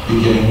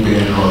beginning,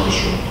 band, and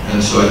orchestra.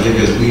 And so I think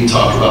as we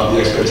talk about the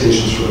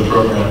expectations for the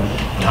program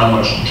and how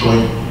much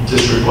joint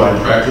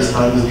district-wide practice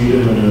time is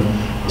needed in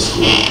a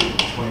school with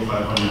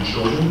 2,500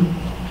 children,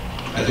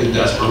 I think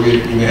that's where we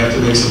may have to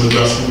make some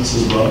adjustments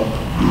as well,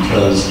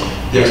 because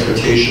the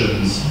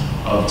expectations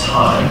of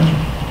time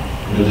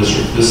in a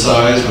district this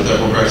size with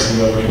everyone practicing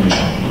together can be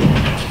challenging.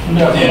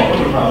 Yeah,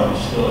 we're probably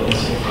still at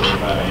 6:45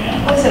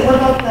 a.m. What's it, what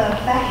about the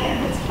back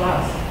end? It's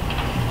Bus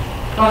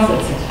at 6.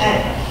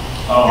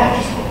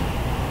 After school.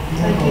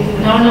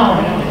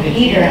 No, either. To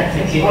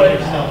get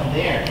yourself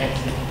there at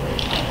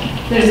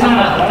 6:45.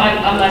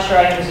 I'm not sure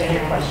I understand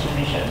your question,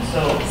 Misha, so.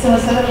 So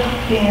instead of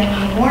being in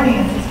the morning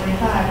at 6:45,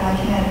 why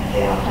can't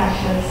they all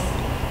practice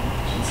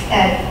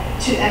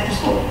after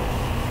school?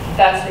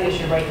 That's the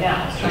issue right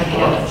now, is trying to get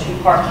them to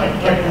part-time.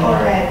 Or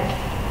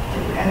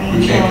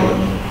We can't get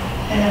them.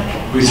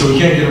 So we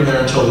can't get them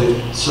there until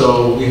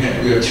so we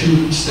have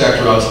two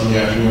stacked routes in the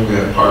afternoon. We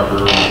have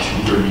Parker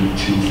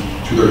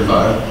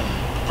 2:35,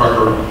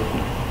 Parker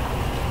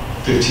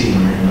 15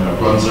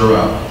 runs their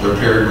route. They're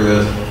paired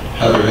with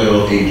Heather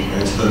Hill 8,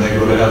 right? So then they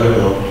go to Heather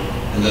Hill,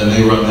 and then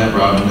they run that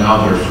route, and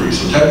now they're free.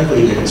 So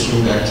technically, they can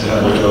swing back to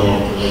Heather Hill.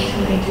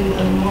 Until they do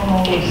the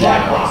normal.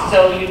 Exactly,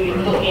 so you'd be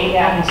looking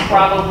at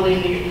probably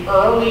the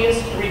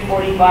earliest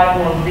 3:45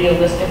 or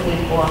realistically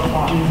 4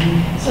 o'clock.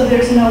 So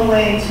there's no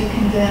way to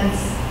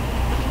condense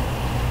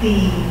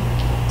the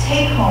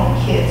take-home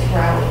kids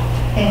route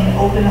and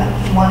open up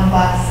one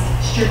bus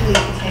strictly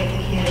to take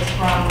the kids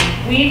from.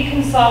 We've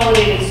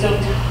consolidated so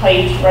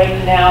tight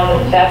right now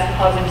that that's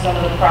causing some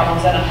of the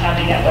problems that I'm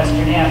having at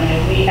Western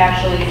Avenue. We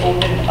actually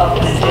opened up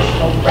an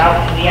additional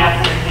route in the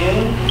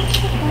afternoon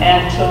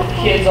and took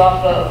kids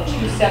off of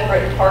 2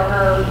 separate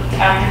Parker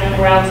afternoon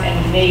routes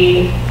and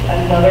made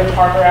another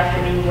Parker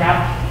afternoon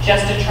route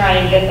just to try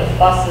and get the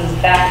buses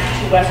back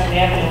to Western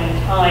Avenue in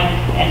time.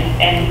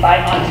 And by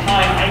on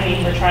time, I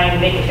mean we're trying to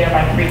make it there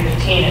by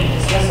 3:15 and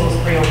dismissal is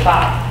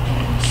 3:05.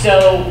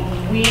 So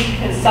we've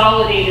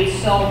consolidated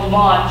so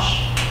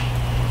much.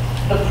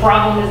 The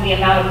problem is the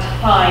amount of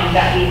time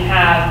that we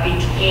have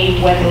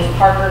between when those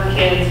Parker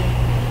kids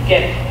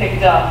get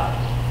picked up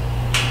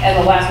and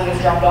the last one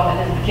gets dropped off, and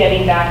then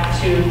getting back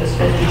to the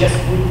schools. We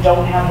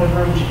don't have the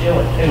room to do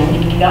it.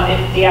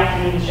 The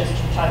afternoon is just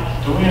too tight.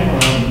 Do we have our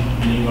own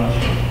minibus?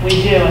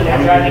 We do, and they're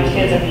driving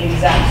kids at the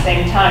exact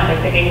same time. They're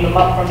picking them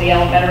up from the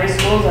elementary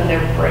schools and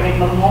they're bringing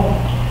them home.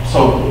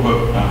 So,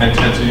 and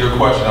to your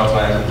question, I was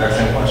going to ask the exact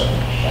same question.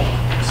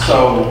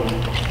 So,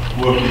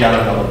 what if we got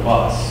another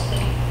bus?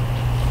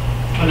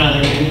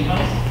 Another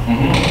minibus?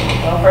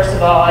 Well, first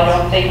of all, I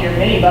don't think your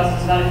minibus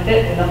is going to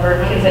fit the number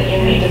of kids that you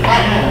need to cover. I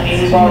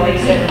mean, we've already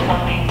said we're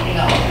talking,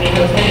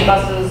 those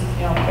minibuses,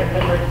 they're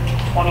good for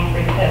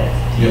 23 kids.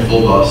 You have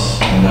full bus,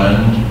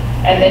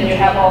 And then you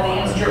have all the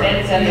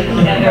instruments and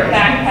their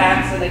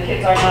backpacks, and the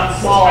kids are not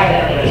small,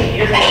 and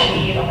you're going to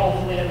need a whole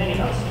fleet of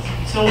minibuses.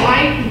 So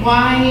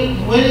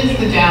what is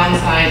the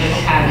downside of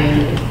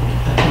having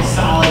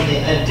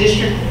a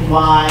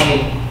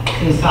district-wide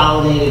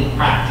consolidated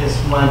practice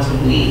once a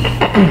week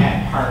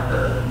at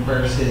Parker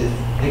versus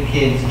the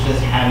kids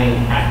just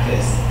having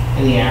practice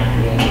in the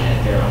afternoon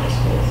at their own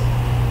schools?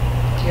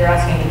 You're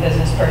asking a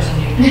business person,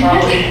 you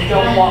probably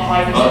don't want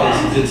my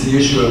business. It's the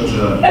issue of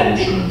the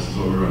instruments is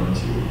what we run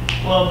into.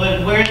 Well,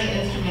 but where's the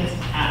instruments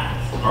at?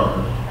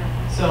 Parker.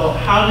 So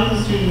how do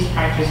the students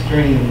practice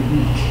during the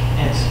week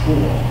at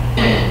school?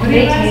 What are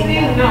you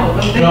asking? No,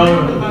 but they No,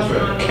 bring the that's bus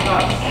right. on the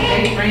bus.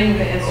 They bring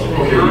the instrument.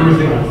 Okay, we were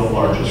thinking of the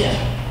largest. Yeah.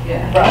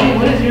 Right.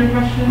 What is your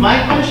question? My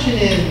question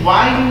is,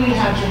 why do we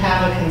have to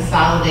have a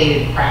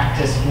consolidated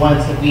practice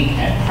once a week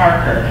at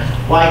Parker?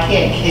 Why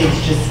can't kids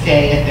just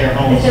stay at their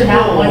own Is there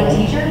not school one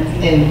teacher?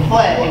 and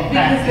play and Because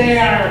practice? they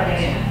are a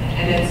band,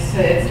 and it's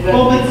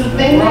Well, but the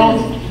thing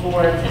growth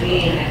towards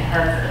being at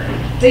Parker.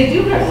 They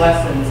do have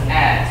lessons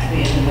at the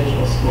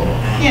individual school.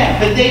 Yeah,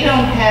 but they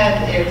don't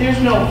have, there's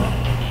no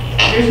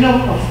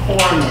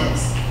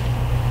performance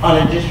on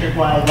a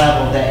district-wide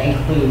level that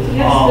includes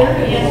all.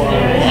 Yes,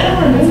 there is.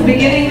 four. It's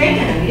beginning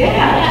band,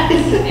 yeah.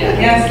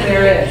 Yes,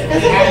 there is.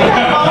 Yes, there's a big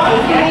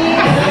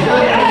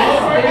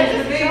concert. It's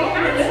a big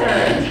concert.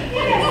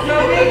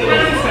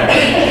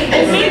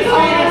 And sixth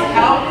graders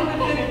help in the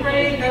 5th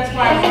grade, that's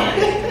why I wanted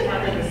to be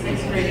part of the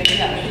 6th grade.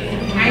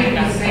 It's kind of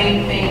the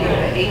same thing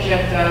that the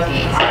HF does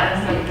with our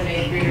 7th and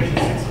 8th graders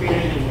and 6th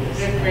graders and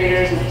 5th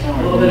graders, a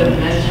little bit of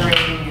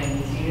mentoring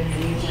and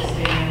music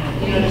stand,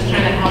 just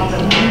trying to help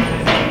them learn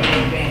as a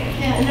big band.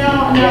 No,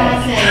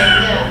 I said,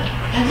 yeah.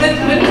 But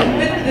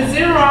the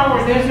 0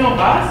 hour, there's no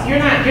bus, you're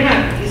not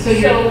So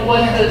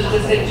what the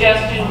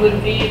suggestion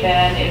would be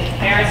then is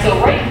parents, so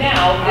right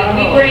now, if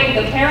we bring,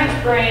 the parents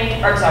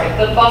bring, or sorry,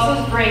 the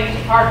buses bring to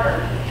Parker,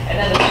 and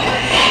then the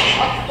parents pick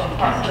up from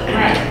Parker.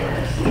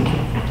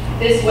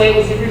 This way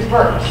would be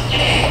reversed.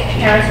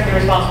 Parents would be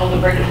responsible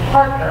to bring to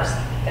Parker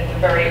at the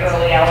very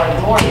early hour of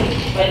the morning.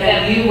 And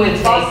then you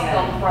would bus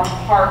them from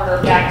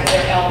Parker back to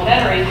their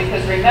elementary,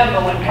 because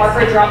remember, when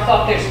Parker drops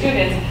off their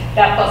students,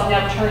 that bus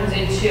now turns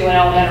into an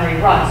elementary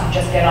run, so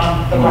just get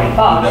on the right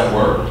bus. Would that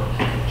work?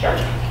 Sure.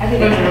 I think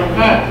that's real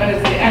good, but it's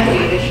the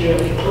equity issue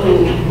of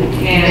who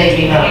can and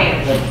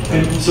can't.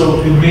 So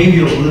it may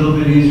be a little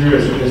bit easier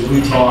as we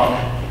talk.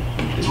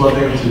 It's one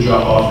thing to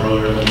drop off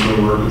earlier and then go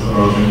to work. It's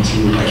another thing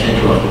to, I can't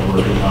go out to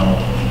work and now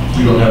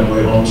we don't have a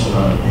way home, so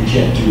now we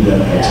can't do that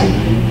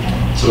activity.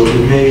 So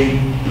it may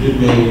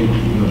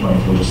even the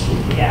point for just a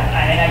little bit. Yeah,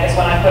 I mean, I guess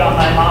when I put on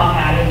my mom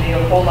hat, it'd be a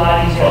whole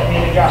lot easier for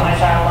me to drop my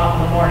child off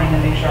in the morning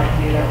and make sure I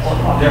can be there at 4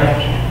 o'clock in the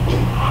afternoon.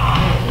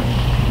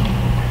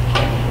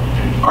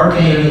 Our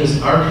commitment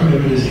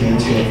is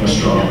maintaining a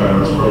strong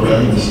parents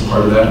program, and this is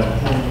part of that.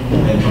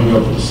 And coming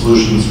up with a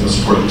solution that's going to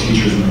support the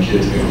teachers and the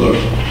kids. Hey, look,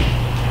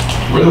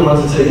 we're the ones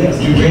that say yes.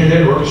 Do band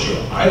aid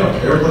orchestra. I don't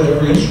care. Play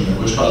every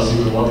instrument, which causes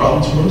even more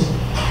problems for us.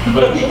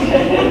 But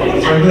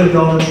frankly, at the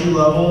elementary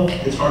level,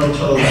 it's hard to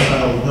tell a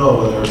child no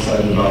when they're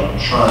excited about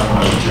trying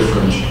a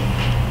different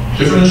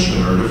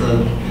instrument or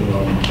different,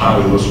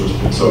 hobby, those sorts of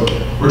things. So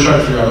we're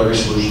trying to figure out every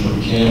solution that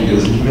we can to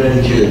get as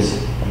many kids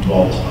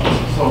involved as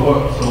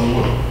possible. So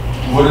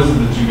what is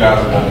it that you guys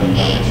are going to do?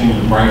 Continue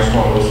to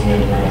brainstorm, listen, and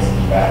bring us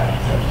back?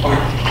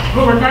 Okay.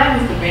 But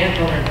regardless, the band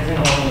program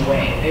isn't going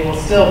away. They will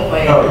still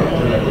play. Oh,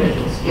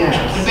 yeah,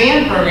 Yeah, the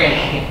band program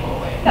can't go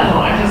away. No,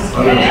 I'm just,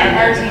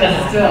 our team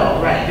is still,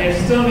 right, they're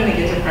still gonna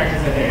get to practice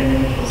at their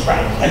individual schools.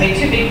 Right. I mean,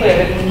 to be clear,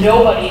 that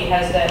nobody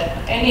has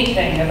said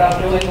anything about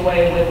doing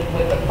away with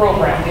the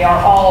program. We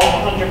are all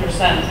 100%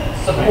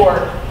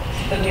 support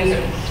the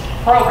music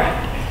program.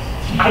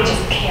 I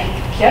just can't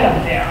get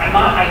them there. I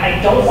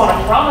don't want to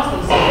promise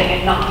them something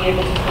and not be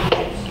able to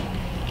produce.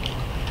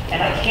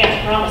 And I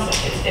can't promise it.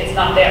 It's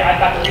not there. I've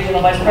got the regional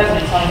vice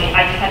president telling me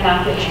I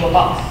cannot get you a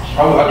bus.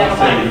 I would Never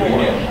just say, mind four.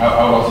 again, I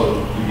would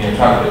also, again,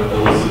 try to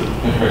elicit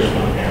information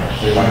from the parents.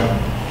 They like,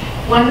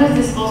 When is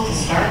this supposed to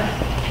start?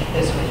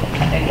 This week,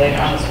 I think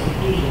later on this week.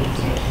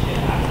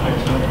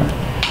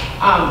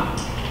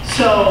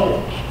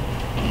 So,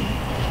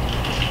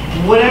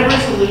 whatever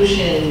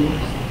solution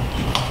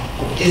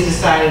is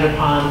decided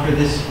upon for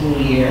this school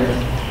year,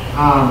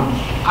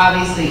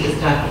 obviously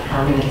it's not the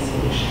permanent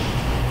solution.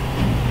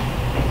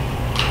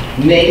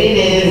 Maybe it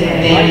is,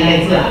 maybe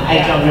it's not,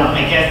 I don't know.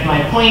 I guess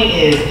my point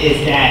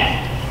is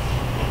that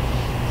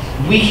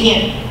we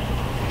can't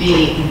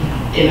be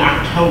in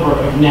October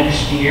of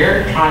next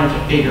year trying to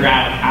figure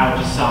out how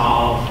to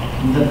solve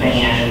the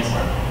band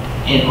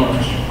and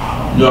orchestra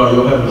problem. No,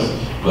 you'll have this,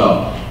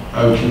 well,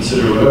 I would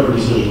consider whatever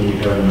decision we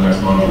have in the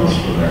next month is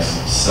for the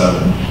next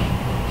 7.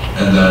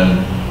 And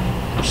then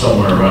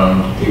somewhere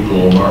around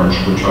April, March,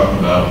 we're talking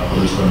about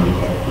what it's going to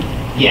look like.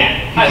 Yeah.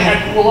 I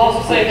will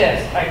also say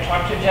this, I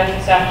talked to Jeff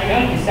this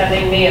afternoon, he's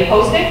sending me a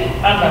posting,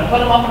 I'm gonna put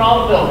them up in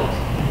all the buildings.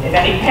 If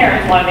any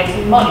parents wanna make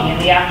some money in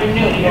the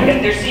afternoon, you can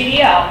get their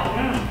CDL,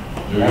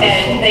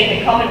 and they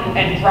can come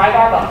and drive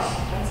our bus.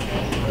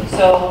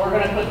 So we're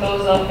gonna put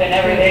those up and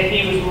everything,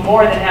 he was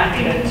more than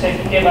happy to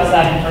give us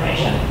that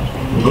information.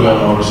 We'll put it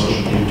on our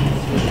social media.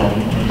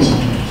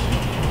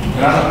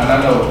 and I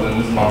know, and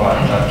this is my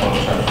last on the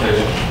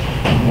transportation,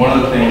 one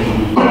of the things that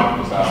we've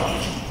talked about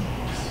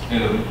in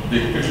a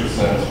big picture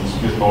sense, which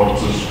gets more to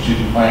the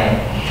strategic plan,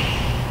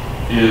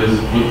 is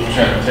with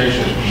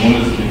transportation, when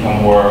does it become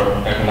more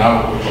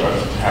economical for us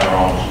to have our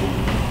own fleet?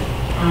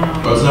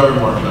 But it's never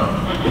more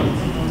economic.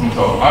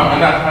 So I'm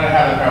not trying to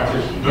have that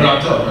conversation. They're not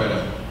done right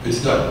now.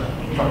 It's done.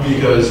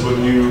 Because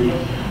when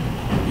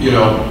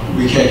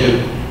we can't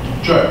get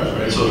drivers,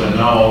 right? So then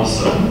now all of a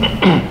sudden,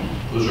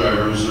 those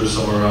drivers are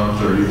somewhere around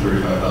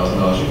 $30,000,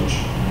 $35,000 each.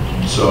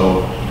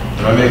 So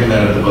they're not making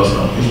that at the bus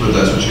companies, but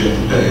that's what you have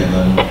to pay. And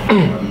then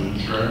there's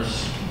insurance,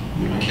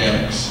 the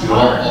mechanics,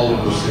 all of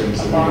those things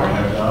that we don't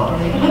have now.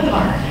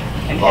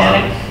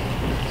 Mechanics,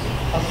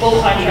 a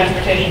full-time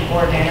transportation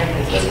coordinator,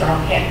 because this girl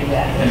can't do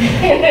that.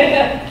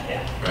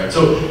 Right, so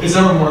it's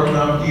never more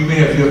economic. You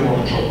have more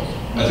control.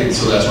 I think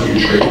so. That's what you're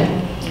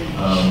trading,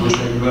 which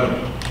may be better.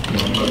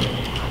 But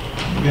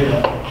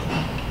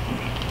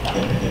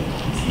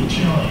it's the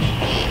challenge.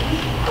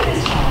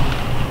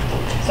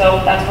 So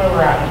that's where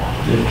we're at.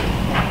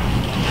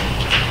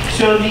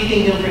 So do you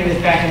think you'll bring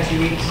this back in 2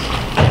 weeks?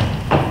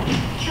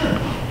 Sure.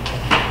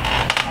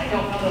 I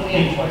don't know that we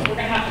have a choice. We're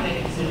gonna have to make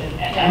a decision.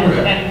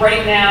 And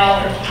right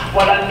now,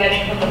 what I'm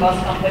getting from the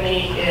bus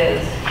company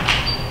is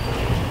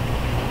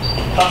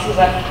buses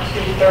at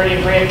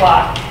 2:30, 3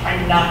 o'clock are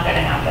not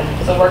gonna happen.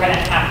 So we're gonna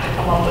have to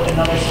come up with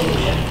another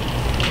solution.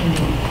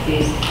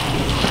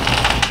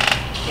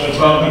 So it's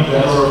about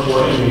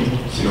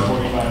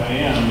 6:45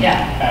 a.m.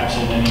 Yeah.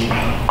 Absent any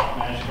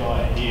magical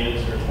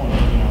ideas or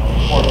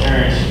poor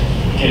parents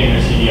getting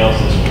their CDLs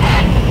this week.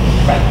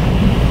 Right.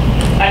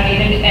 I mean,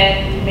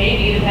 and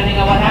maybe, depending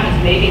on what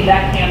happens, maybe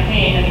that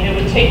campaign, I mean, it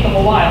would take them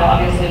a while,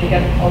 obviously, to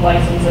get a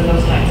license and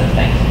those kinds of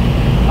things.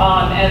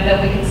 And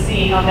then we can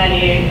see how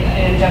many,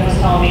 and Jeff was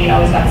telling me,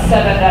 he's got 7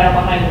 that are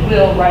behind the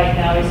wheel right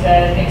now. He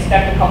said,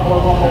 expect a couple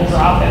of them will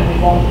drop and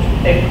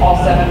all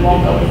 7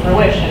 won't go to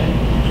fruition.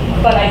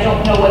 But I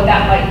don't know what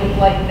that might look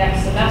like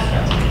next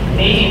semester.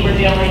 Maybe we're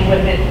dealing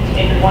with it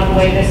in one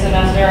way this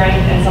semester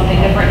and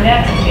something different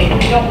next. Maybe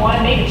we don't want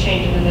to make a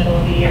change in the middle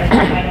of the year.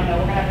 I don't know,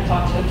 we're gonna have to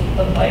talk to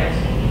the players,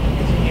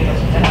 continue to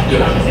have these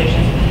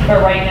conversations.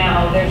 But right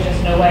now, there's just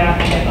no way I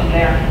can get them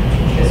there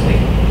this week.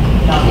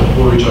 No.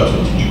 We'll reach out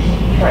to the teachers.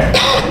 Right.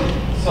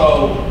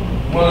 So,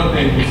 one of the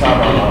things we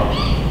talked about,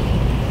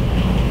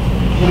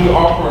 can we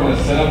offer an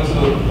incentive to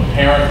the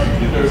parents to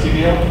get their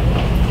CDL?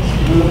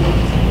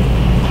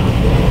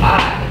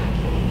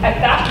 At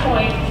that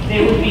point,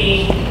 they would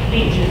be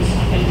Beach's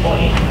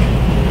employee,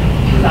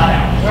 not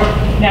ours.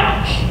 Now,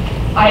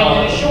 I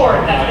am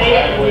assured that they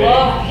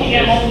love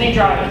PM-only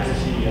drivers.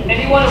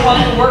 Anyone who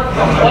wants to work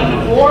from 1 to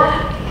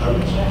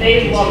 4,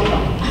 they love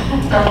them.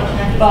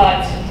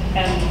 But,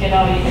 and you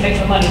can make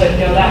some money, but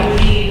that would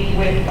be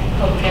with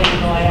Coke and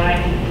Illinois,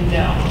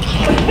 no.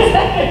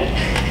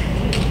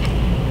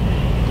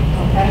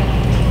 Okay.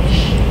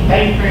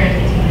 Ready for your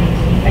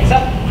testimony.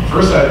 Accept.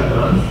 First item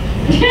done.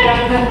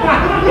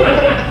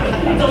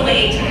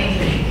 Delayed.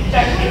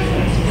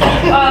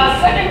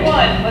 Second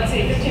one, let's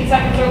see, 15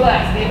 seconds or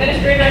less. The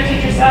administrator and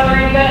teacher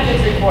salary and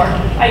benefits report.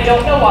 I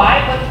don't know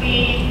why, but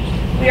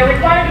we are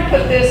required to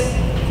put this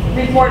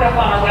report up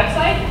on our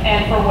website,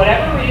 and for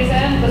whatever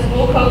reason, the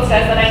school code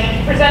says that I need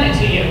to present it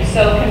to you.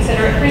 So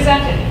consider it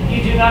presented.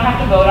 You do not have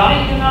to vote on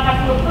it. You do not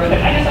have to approve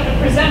it. I just have to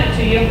present it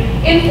to you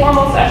in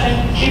formal session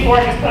before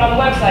it gets put on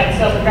the website.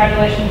 So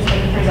congratulations to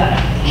the presenter.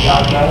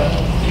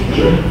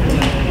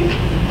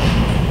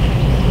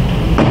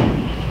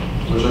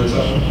 Would you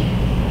accept?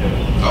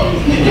 Oh.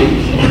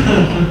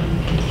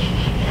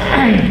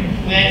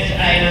 Next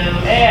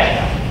item. There we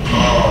go.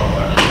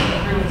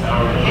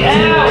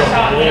 Now we're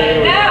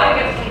talking. Now we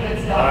get some good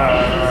stuff.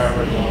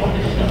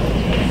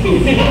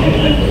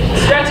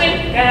 Stretching?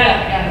 Go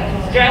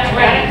ahead. Stretch,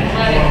 ready?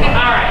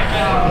 All right.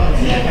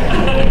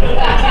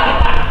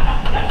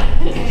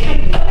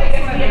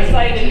 I'm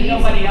excited,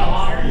 nobody else.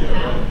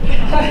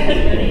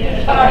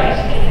 All right.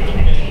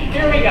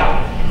 Here we go.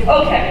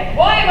 Okay.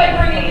 Why am I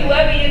bringing you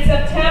levy in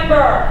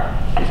September?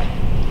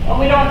 Well,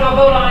 we don't have to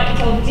vote on it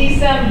until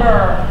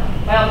December.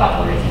 Well, a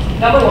couple of reasons.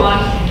 Number one,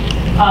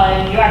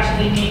 you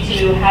actually need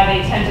to have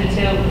a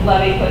tentative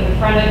levy put in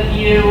front of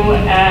you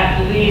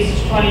at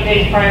least 20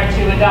 days prior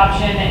to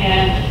adoption,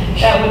 and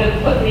that would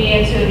have put me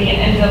into the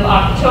end of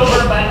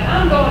October, but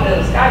I'm going to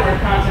the Skyward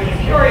concert in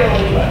Peoria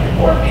with you after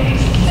 4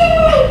 meetings. So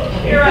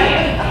here I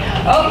am.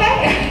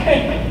 Okay.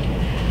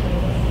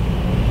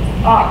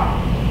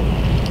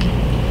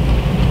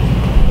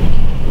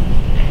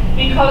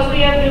 Because we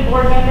have new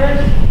board members,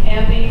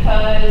 and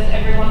because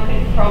everyone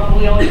could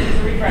probably only use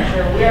a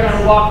refresher, we are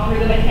going to walk through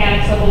the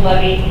mechanics of the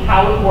levy,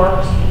 how it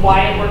works,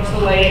 why it works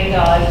the way it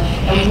does,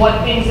 and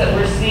what things that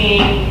we're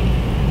seeing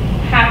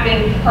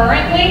happen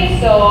currently.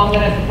 So I'm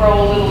going to throw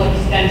a little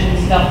extension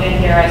stuff in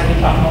here as we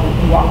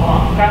walk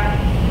along, okay?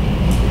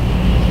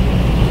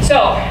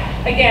 So,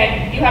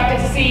 again, you have to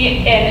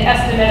see an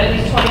estimate at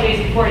least 20 days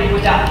before you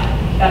adopt.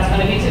 That's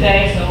going to be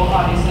today, so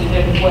obviously we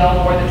have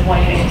well more than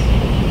 20 days.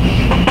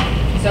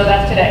 So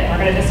that's today.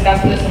 We're going to discuss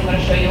this. I'm going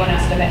to show you an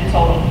estimate in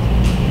total.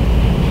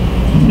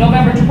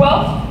 November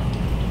 12th,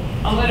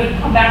 I'm going to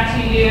come back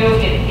to you.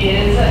 It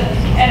is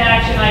an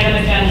action item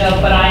agenda,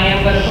 but I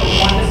am going to put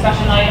one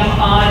discussion item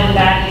on, and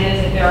that is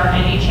if there are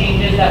any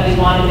changes that we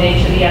want to make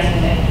to the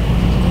estimate.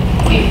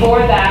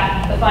 Before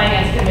that, the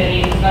Finance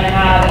Committee is going to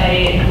have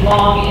a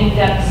long,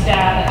 in-depth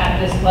stab at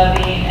this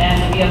levy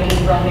and be able to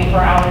grill me for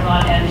hours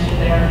on end to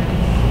their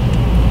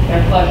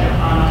pleasure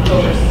on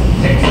October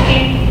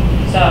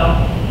 16th.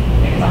 So,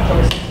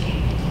 October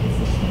 16th.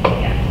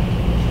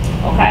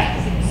 Yeah. Okay.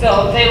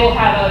 So they will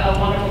have a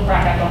wonderful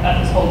crack at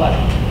this whole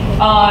budget.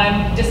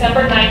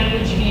 December 9th,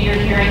 which will be your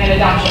hearing and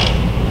adoption.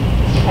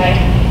 Okay.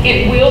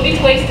 It will be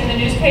placed in the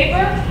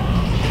newspaper.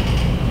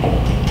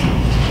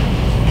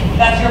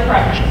 That's your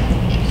preference.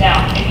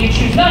 Now, if you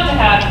choose not to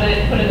have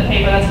it put in the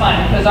paper, that's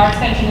fine, because our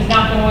extension is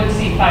not going to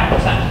exceed 5%.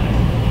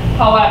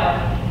 However,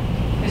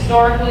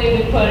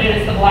 historically, we put it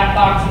as the black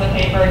box in the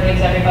paper. It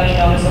gives everybody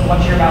notice of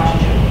what you're about to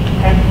do.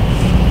 Okay.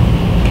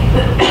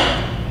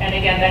 And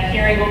again, that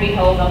hearing will be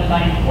held on the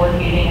 9th board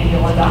meeting, and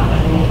you'll adopt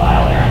and we will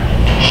file thereafter.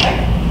 Okay?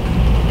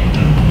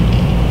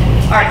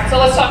 All right, so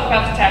let's talk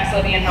about the tax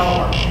levy and how it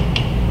works.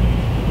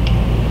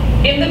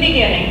 In the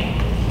beginning,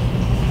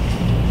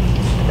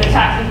 the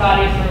taxing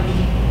body approved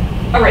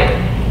a rate.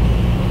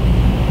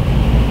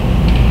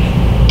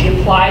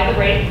 You apply the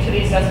rate to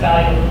the assessed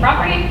value of the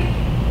property.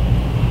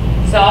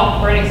 So,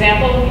 for an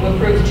example, you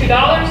approved $2.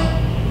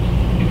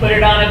 You put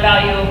it on a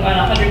value, on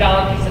a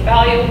 $100 piece of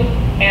value,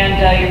 and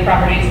your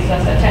property is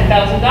assessed at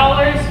 $10,000.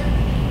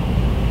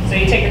 So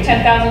you take the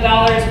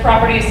 $10,000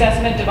 property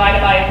assessment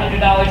divided by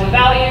 $100 of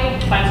value,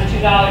 times the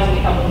 $2, and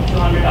you come up with a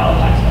 $200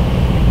 tax bill.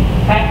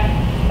 Okay?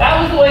 That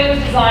was the way it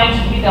was designed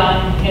to be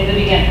done in the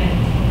beginning.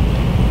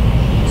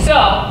 So,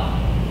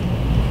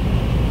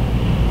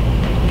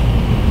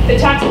 the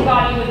taxing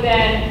body would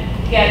then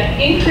get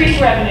increased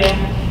revenue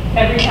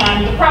every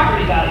time the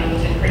property value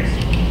was increased,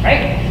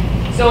 right?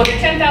 So if your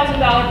 $10,000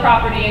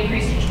 property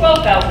increased to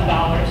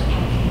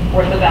 $12,000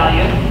 worth of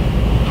value,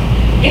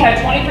 you had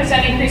a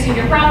 20% increase in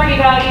your property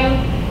value,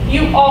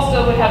 you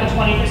also would have a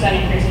 20%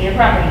 increase in your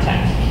property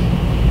tax.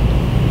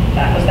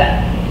 That was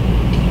that.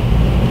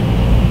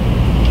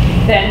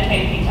 Then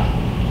came PTOP,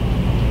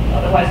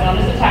 otherwise known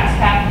as the tax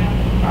cap,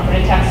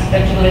 property tax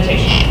extension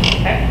limitation,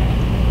 okay?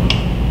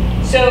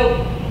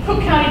 So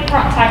Cook County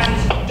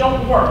taxes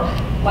don't work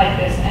like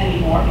this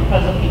anymore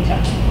because of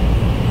PTOP.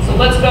 So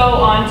let's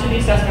go on to the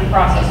assessment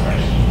process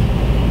first.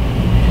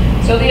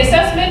 So the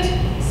assessment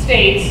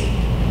states,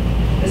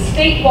 the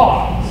state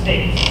law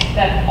states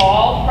that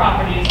all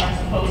properties are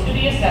supposed to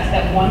be assessed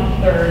at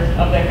 1/3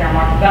 of their fair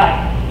market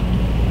value.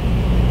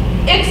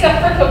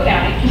 Except for Cook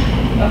County,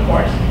 of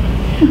course.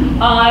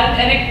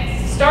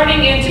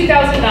 Starting in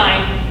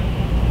 2009,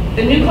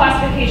 the new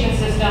classification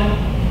system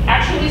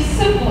actually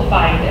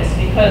simplified this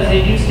because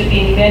there used to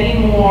be many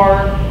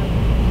more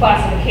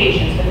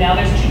classifications, but now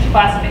there's 2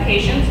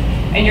 classifications,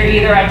 and you're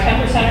either at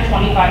 10% or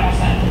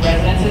 25%. The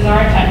residences are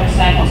at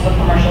 10%, most of the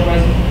commercial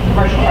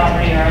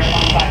property are at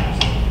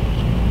 25%.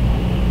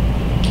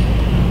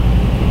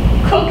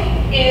 Cook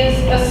is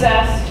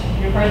assessed,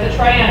 you've heard the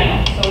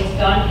triennial, so it's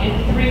done in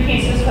 3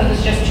 pieces because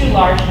it's just too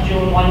large to do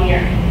in 1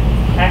 year.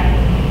 Okay?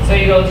 So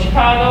you go to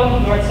Chicago,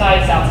 north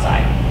side, south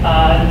side.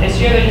 This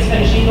year they're just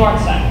finishing north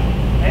side.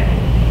 Okay?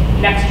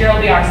 Next year will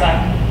be our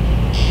side.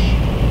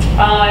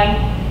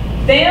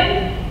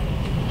 Then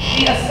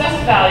the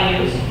assessed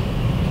values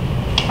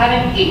have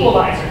an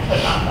equalizer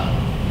put on them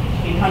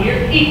to become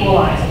your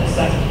equalized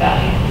assessed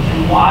value.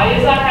 And why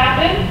does that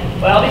happen?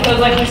 Well, because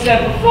like we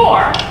said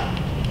before,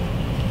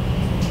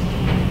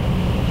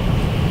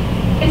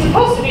 it's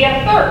supposed to be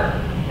at 1/3.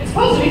 It's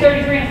supposed to be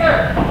 33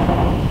 1/3.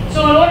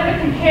 So in order to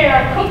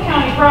compare Cook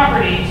County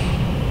properties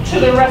to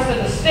the rest of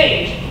the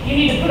state, you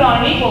need to put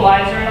on an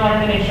equalizer in order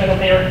to make sure that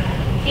they're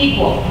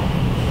equal.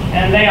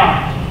 And they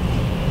aren't.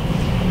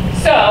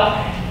 So,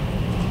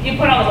 you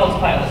put on the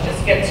multiplier. Let's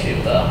just get to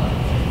the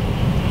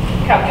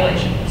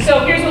calculation.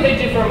 So here's what they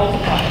do for a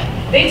multiplier.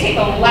 They take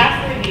the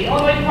last 3, the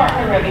Illinois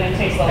Department of Revenue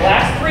takes the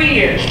last 3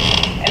 years,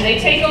 and they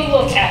take a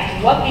look at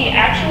what the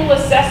actual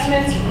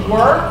assessments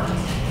were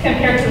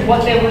compared to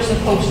what they were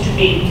supposed to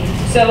be.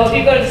 So if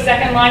you go to the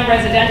second line,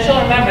 residential,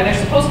 remember, they're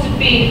supposed to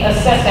be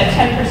assessed at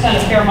 10%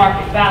 of fair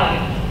market value.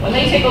 When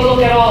they take a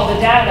look at all the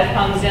data that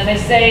comes in, they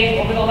say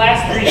over the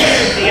last 3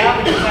 years, the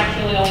average is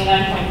actually only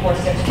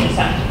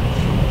 9.46%.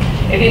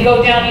 If you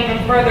go down even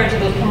further to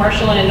those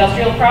commercial and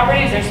industrial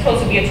properties, they're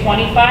supposed to be at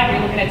 25,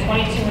 you're looking at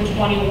 22 and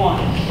 21.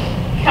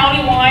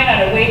 Countywide,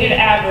 at a weighted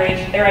average,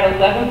 they're at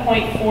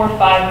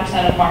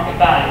 11.45% of market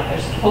value. They're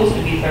supposed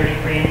to be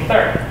 33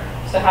 1/3.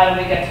 So how do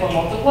we get to a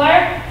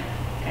multiplier?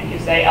 And you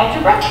say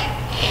algebra.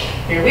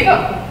 Here we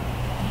go.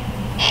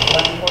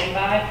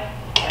 1145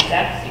 times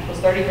x equals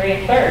 33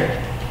 1/3.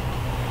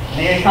 And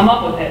there you come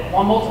up with it.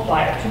 One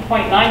multiplier,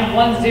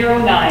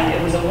 2.9109.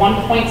 It was a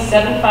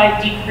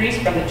 1.75 decrease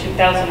from the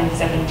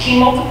 2017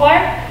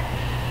 multiplier.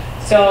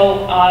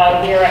 So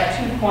we're at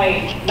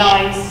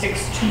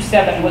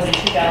 2.9627 was the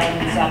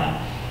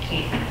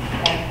 2017.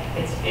 Okay?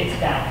 It's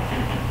down.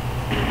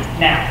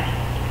 Now,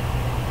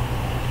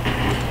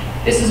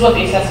 this is what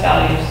the assessed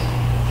values,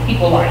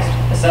 equalized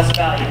assessed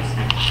values,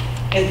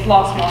 in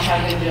Flossmoor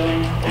have been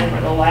doing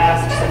over the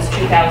last, since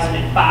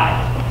 2005.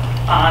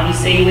 You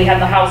see, we had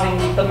the housing,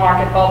 the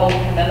market bubble,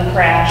 and then the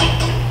crash.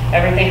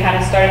 Everything kind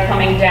of started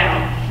coming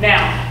down.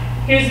 Now,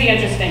 here's the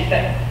interesting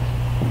thing.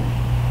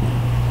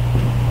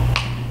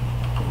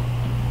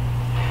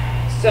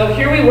 So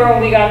here we were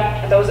when we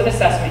got, that was an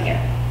assessment year.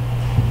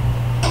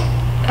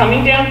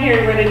 Coming down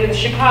here where they did the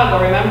Chicago,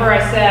 remember I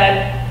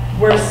said,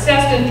 we're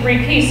assessed in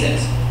 3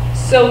 pieces.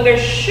 So there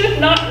should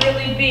not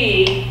really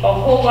be a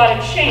whole lot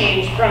of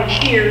change from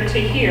here to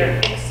here,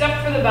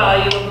 except for the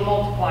value of the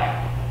multiplier.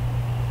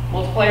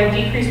 Multiplier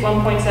decreased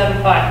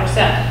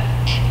 1.75%.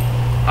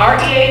 Our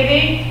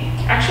EAV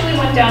actually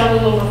went down a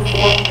little over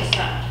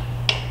 4%.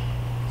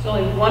 There's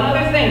only one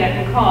other thing that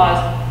can cause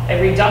a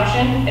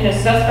reduction in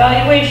assessed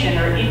valuation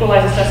or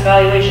equalized assessed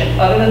valuation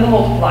other than the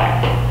multiplier.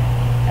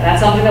 And that's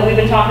something that we've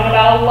been talking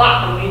about a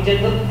lot when we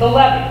did the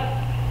levy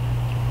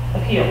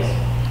appeals.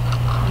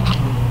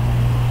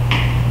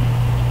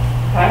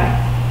 Okay?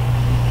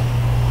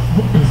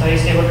 So you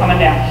see we're coming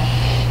down.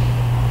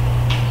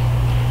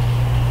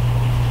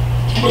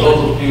 But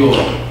those appeals,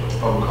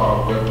 if I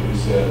recall correctly, you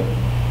said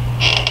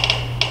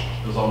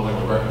it was almost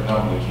like a record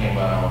number that came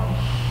out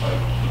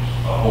like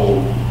a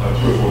whole, like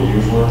 3 or 4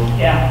 years worth.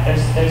 Yeah,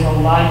 there's a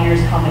lot of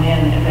years coming in,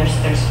 and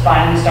there's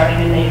finally starting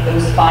to make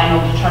those final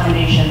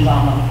determinations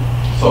on them.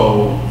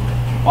 So,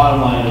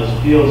 bottom line, those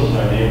appeals is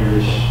our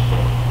neighbors,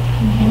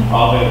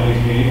 all that we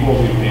pay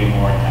equal, we pay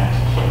more in taxes.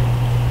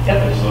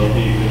 Yep. So the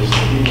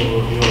people who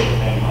appeal are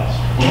paying less.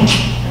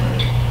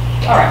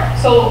 All right,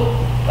 so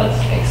let's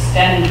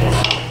extend this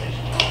conversation.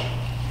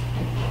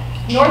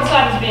 North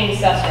side is being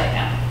assessed right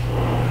now.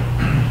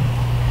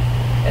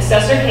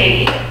 Assessor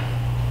Katie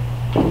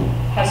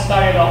has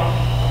started a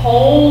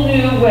whole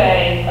new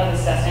way of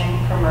assessing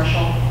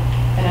commercial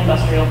and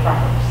industrial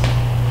properties.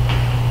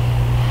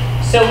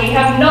 So we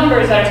have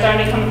numbers that are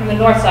starting to come from the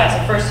north side.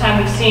 It's the first time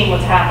we've seen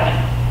what's happening.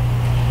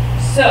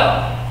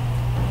 So,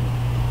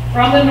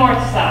 from the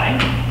north side,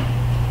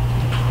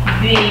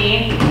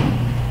 the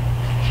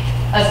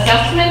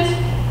assessment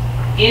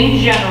in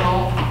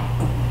general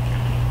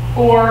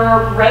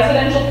for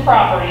residential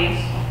properties,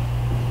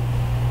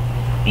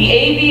 the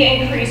AB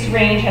increase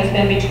range has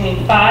been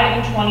between 5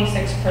 and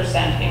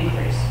 26%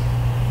 increase.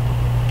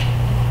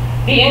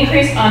 The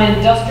increase on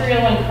industrial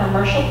and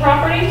commercial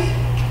properties,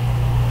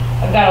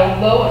 I've got a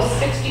low of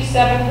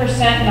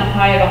 67% and a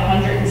high of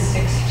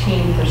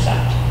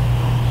 116%.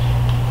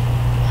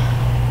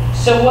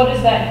 So what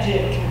does that do?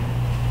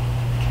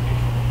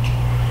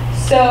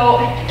 So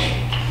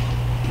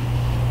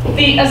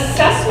the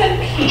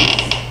assessment piece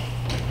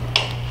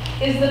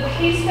is the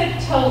piece that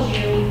tells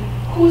you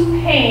who's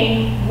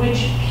paying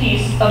which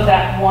piece of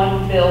that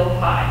one bill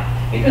pie.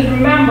 Because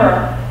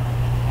remember,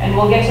 and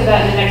we'll get to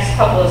that in the next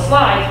couple of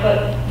slides,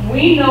 but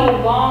we no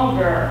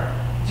longer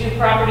do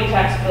property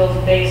tax bills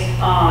based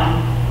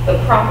on the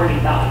property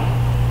value.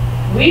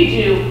 We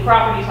do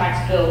property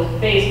tax bills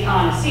based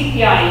on a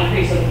CPI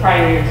increase of the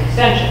prior year's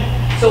extension.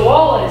 So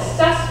all an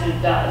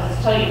assessment does is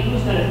tell you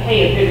who's going to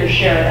pay a bigger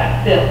share of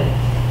that bill.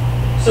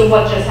 So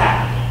what just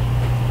happened?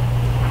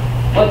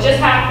 What just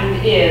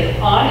happened is,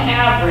 on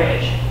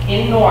average,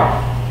 in North,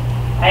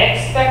 I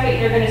expect that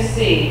you're going to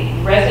see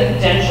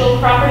residential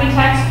property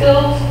tax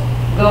bills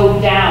go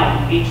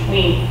down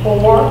between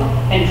 4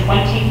 and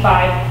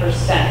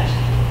 25%.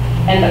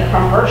 And the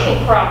commercial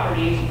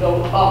properties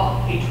go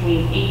up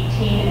between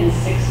 18 and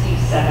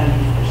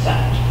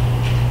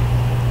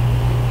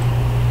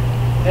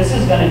 67%. This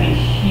is going to be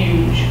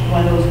huge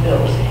when those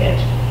bills hit,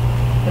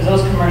 because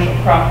those commercial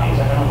properties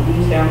are going to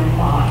lose their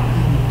mind.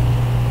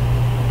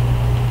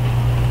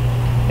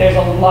 There's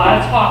a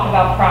lot of talk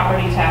about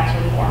property tax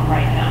reform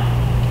right now.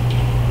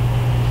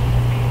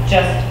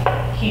 Just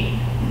keep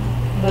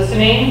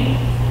listening.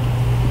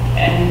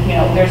 And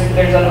there's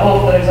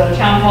a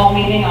town hall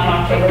meeting on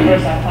October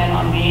 1st. I plan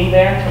on being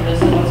there to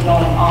listen to what's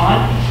going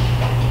on.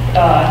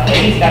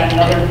 He's got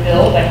another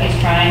bill that he's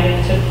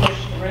trying to push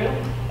through,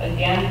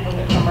 again, with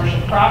the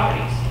commercial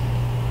properties.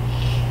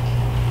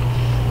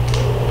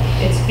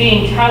 It's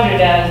being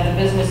touted as the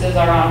businesses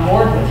are on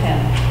board with him.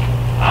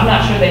 I'm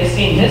not sure they've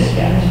seen this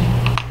yet,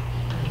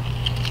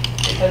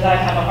 because I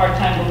have a hard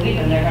time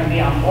believing they're going to be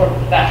on board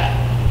with that.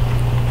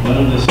 None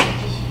of this is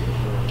this year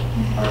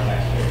for our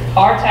taxpayers.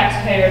 Our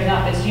taxpayers,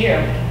 not this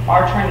year.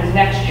 Our turn is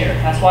next year.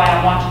 That's why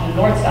I'm watching the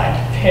north side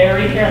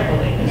very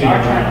carefully, because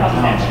our turn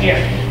comes next year.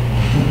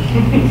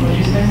 What'd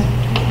you say?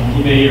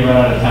 You may run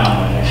out of town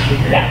by next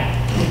year. Yeah.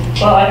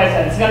 Well, like I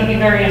said, it's going to be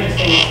very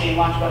interesting to see and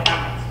watch what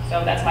happens.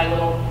 So that's my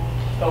little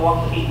go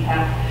off the beaten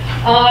path.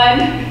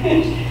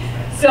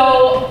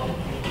 So,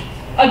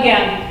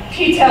 again,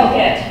 P-TEL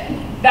hit.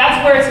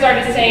 That's where it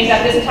started saying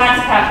that this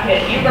tax cap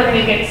hit. You are going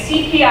to get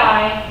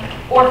CPI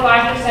or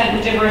 5%,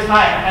 whichever is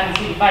higher. I haven't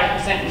seen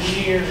 5% in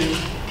years.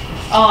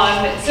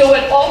 So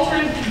it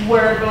alters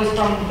where it goes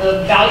from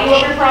the value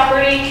of your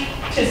property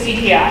to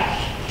CPI.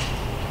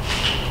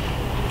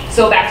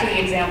 So back to the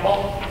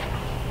example.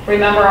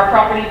 Remember, our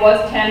property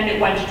was 10, it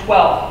went to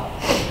 12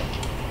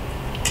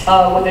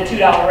 with a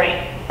 $2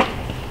 rate.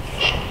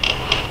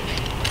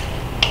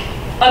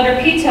 Under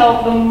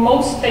P-TEL, the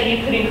most that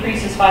you could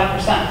increase is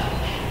 5%.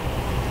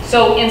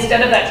 So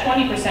instead of that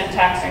 20%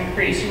 tax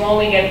increase, you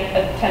only get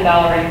a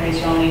 $10 increase,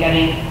 you're only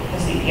getting the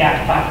CPI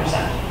at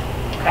 5%.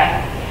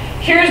 Okay.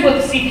 Here's what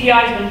the CPI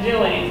has been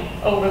doing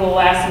over the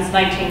last, since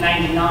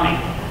 1999.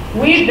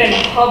 We've been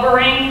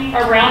hovering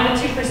around the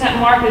 2%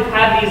 mark. We've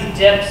had these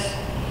dips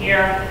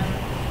here.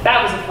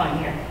 That was a fun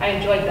year. I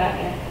enjoyed that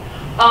year.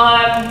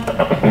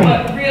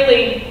 But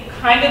really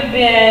kind of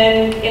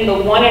been in the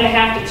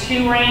 1.5 to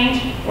 2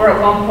 range. We're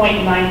at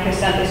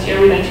 1.9% this year.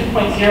 We've been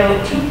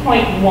 2.0,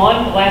 2.1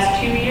 the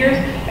last 2 years,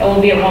 and we'll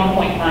be at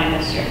 1.9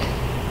 this year.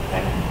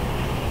 Okay.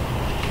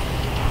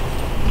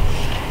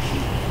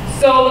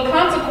 So the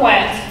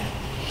consequence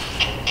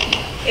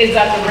is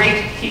that the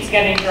rate keeps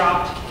getting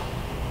dropped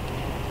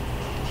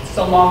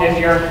so long as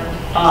your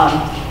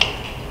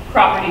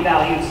property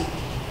values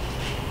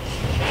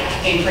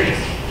increase.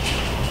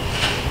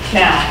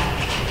 Now,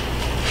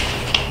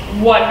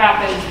 what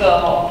happens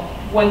though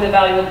when the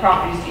value of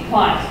properties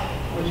declines,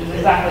 which is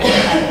exactly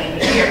what's happening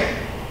this year,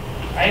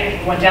 right?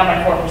 It went down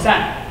by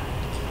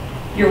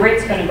 4%. Your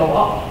rate's going to go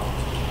up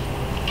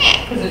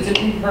because it's an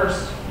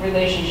inverse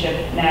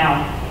relationship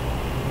now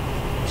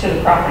to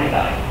the property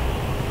value.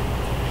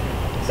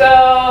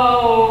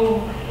 So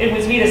it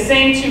would be the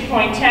same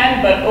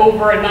 2.10, but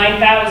over a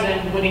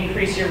 9,000 would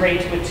increase your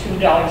rate to a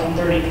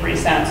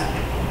 $2.33.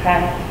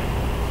 Okay.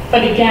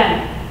 But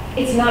again,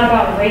 it's not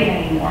about a rate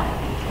anymore.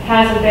 It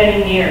hasn't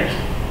been in years.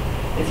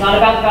 It's not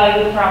about the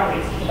value of the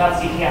properties, it's about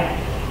CPI.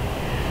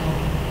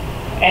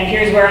 And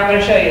here's where I'm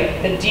going to show you.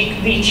 The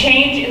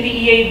change in the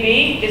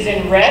EAV is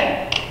in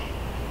red.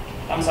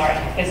 I'm sorry,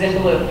 is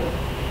in blue.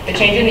 The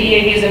change in the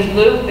EAV is in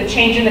blue. The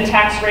change in the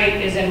tax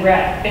rate is in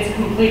red. It's a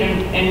complete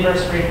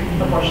inverse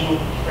proportional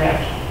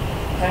reaction.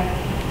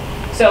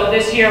 Okay? So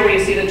this year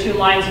we see the two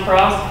lines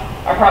cross.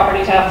 Our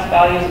property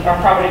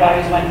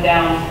values went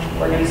down.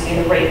 We're going to see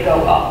the rate go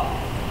up.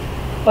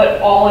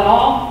 But all in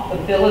all,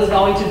 the bill is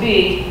going to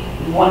be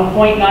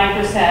 1.9%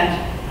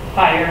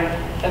 higher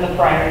than the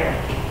prior year.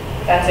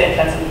 That's it.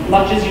 That's as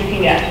much as you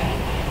can get,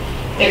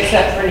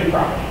 except for new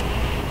property.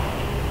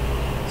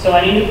 So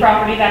any new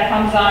property that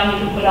comes on, you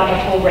can put on the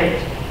full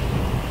rate.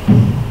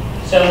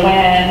 So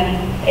when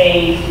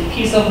a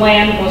piece of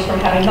land goes from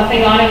having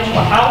nothing on it to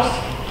a house,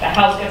 the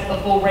house gets the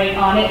full rate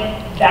on it.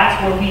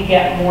 That's where we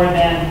get more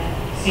than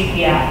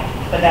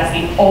CPI. But that's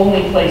the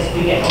only place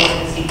we get more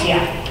than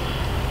CPI.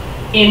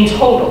 In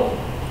total.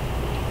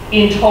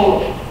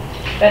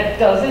 That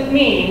doesn't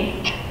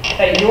mean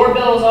that your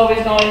bill is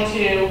always going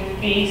to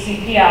be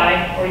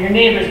CPI or your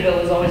neighbor's bill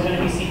is always going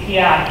to be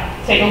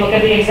CPI. Take a look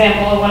at the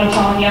example of what I'm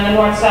telling you on the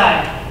north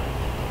side.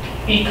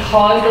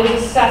 Because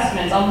those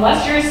assessments,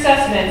 unless your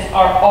assessments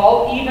are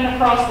all even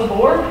across the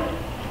board,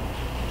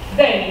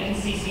 then you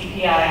can see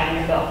CPI on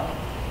your bill.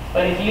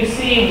 But if you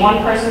see one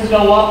person's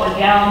go up or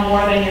down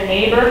more than your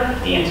neighbor,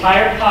 the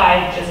entire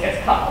pie just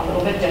gets cut a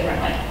little bit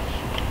differently.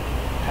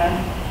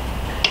 Okay?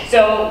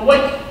 So what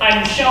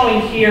I'm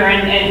showing here,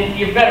 and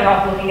you're better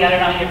off looking at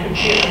it on your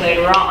computer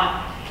later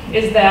on,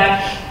 is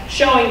that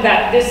showing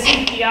that this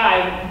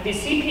CPI, the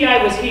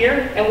CPI was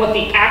here, and what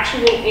the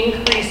actual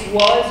increase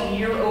was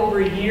year over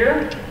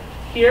year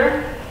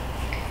here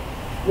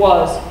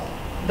was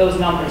those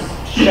numbers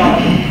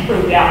shown,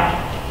 proved out.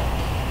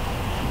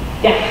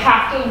 You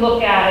have to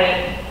look at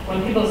it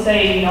when people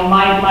say, you know,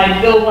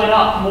 my bill went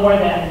up more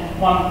than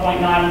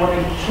 1.9, more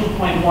than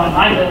 2.1,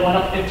 my bill went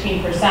up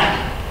 15%.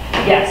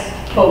 Yes,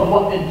 but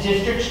what the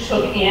districts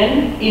took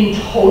in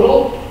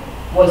total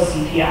was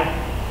CPI.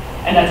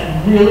 And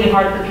that's really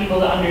hard for people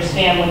to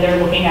understand when they're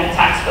looking at a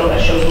tax bill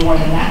that shows more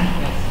than that.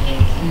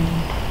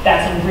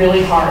 That's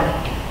really hard.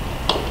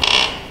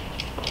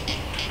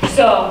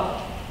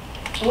 So,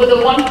 with a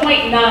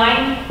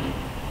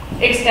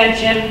 1.9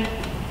 extension,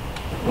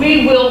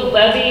 we will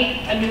levy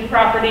a new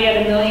property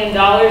at $1 million.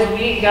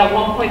 We got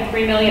 $1.3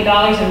 million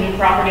in new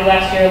property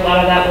last year. A lot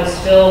of that was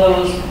still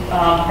those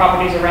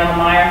properties around the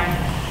mire.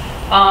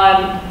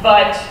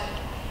 But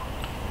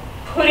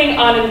putting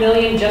on $1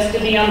 million just to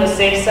be on the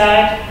safe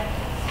side,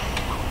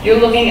 you're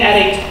looking at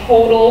a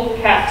total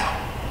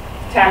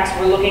tax,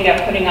 we're looking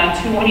at putting on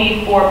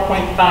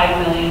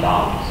 $24.5 million.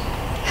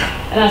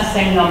 And that's the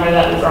same number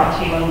that we brought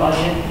to you in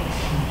budget.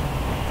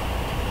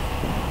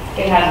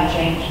 It hasn't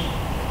changed.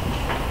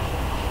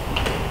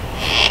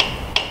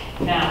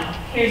 Now,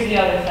 here's the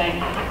other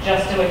thing,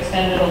 just to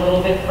extend it a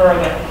little bit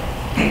further.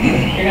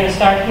 You're going to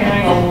start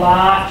hearing a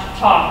lot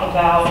talk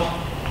about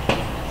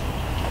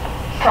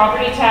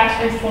property tax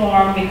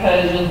reform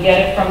because you'll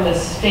get it from the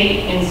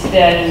state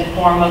instead in the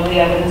form of the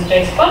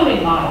evidence-based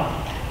funding model.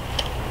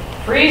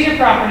 Freeze your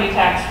property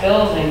tax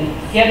bills and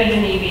get it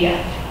in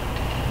EBF.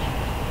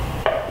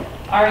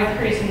 Our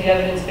increase in the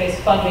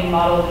evidence-based funding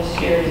model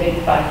this year is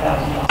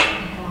 $85,000.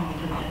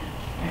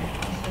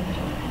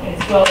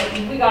 Well,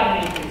 we got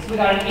an increase. We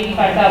got an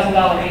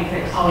 $85,000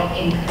 increase. Oh, an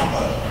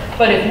increase.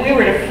 But if we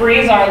were to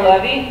freeze our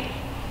levy,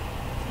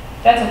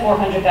 that's a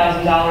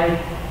 $400,000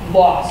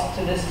 loss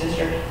to this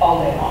district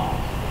all day long.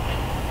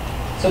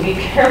 So be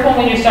careful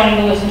when you're starting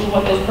to listen to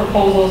what those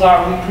proposals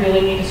are. We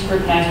really need to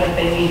scrutinize what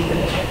they mean for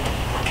the district.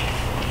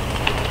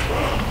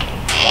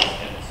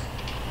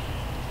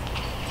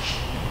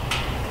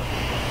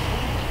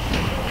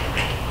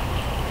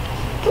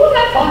 Wasn't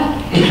that fun?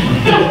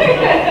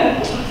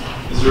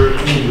 Is there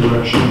any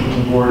direction from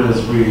the board as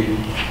we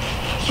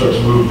start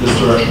to move this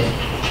direction?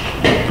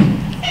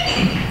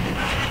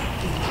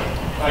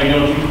 I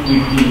know we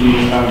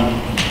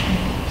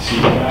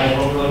CPI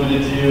what we're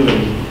limited to,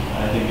 and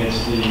I think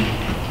it's the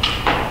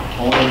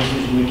only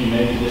decision we can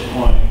make at this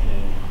point.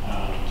 And,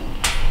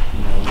 you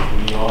know,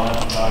 we all have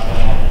to talk to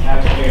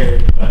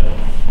taxpayers, but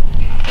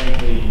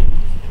frankly,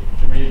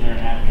 the reason they're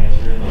happy has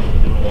really nothing to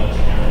do with us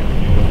and everything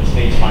to do with the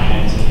state's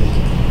finances,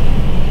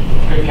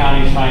 Cook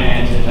County's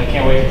finances. I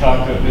can't wait to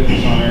talk to a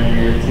business owner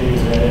here too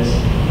that is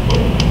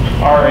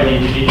already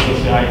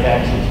ridiculously high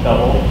taxes,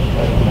 double,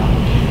 but you know.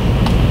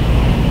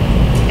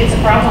 It's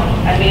a problem.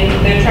 I mean,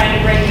 they're trying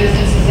to bring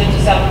businesses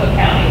into South Cook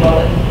County. Well,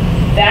 if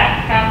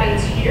that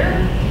happens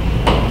here,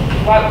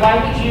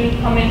 why would you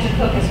come into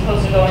Cook as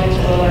opposed to going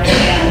into Willard?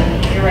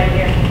 You're right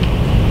here.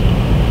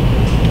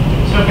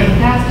 So for the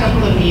past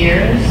couple of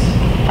years,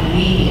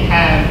 we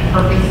have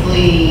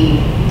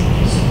purposely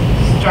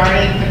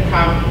started the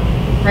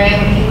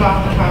kick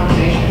off the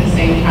conversation at the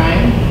same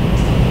time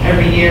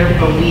every year,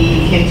 but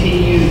we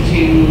continue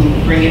to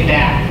bring it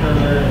back for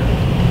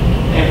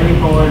every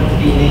board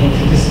meeting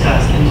to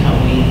discuss until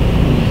we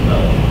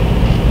vote.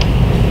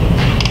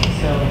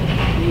 So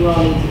you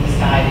all need to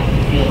decide if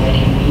you feel like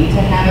you need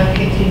to have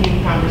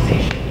continued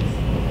conversations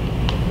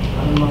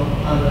on the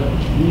on a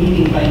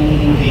meeting by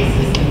meeting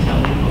basis until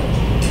we vote.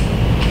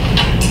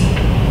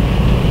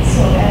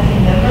 So as a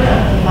member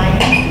of the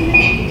finance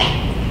committee,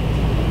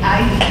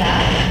 I do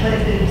not, but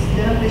if it's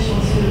beneficial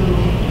to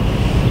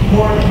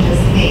more than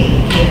just me,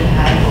 then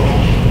I will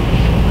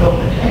go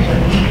with it, but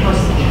me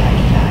personally, I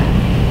do not.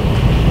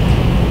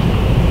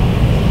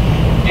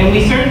 And we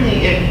certainly,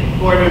 if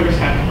board members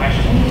have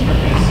questions or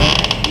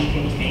concerns, we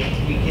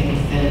can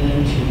send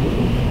them to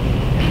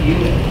you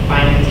at the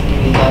finance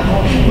committee level.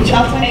 Which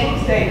I'll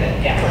say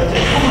that. Yeah.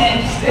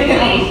 And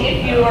really,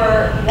 if you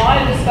want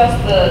to discuss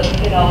the,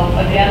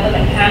 again, the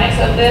mechanics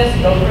of this,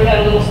 go through that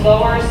a little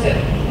slower,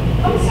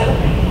 come sit with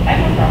me. I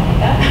have no problem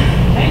with that.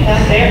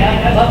 Anytime, day or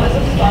night, I love this,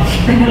 this is fun.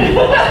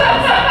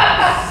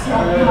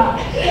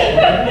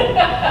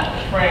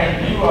 Fran,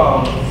 do you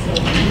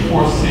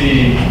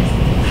foresee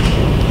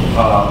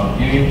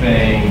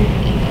anything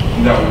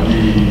that would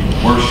be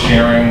worth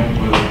sharing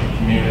with the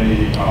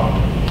community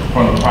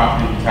from the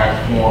property tax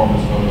forum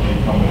that's going to be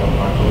coming up in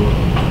October?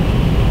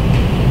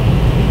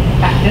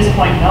 At this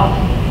point, no.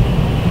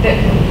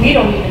 We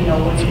don't even know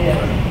what it is.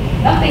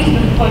 Nothing's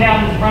been put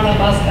out in front of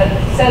us that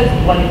says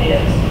what it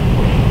is.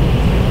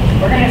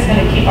 We're just going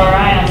to keep our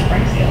eye on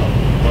Springfield.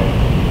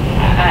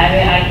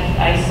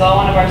 I saw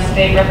one of our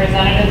state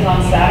representatives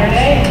on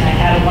Saturday, and I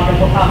had a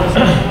wonderful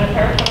conversation with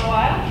her for a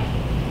while,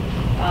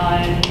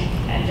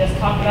 and just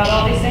talked about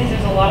all these things.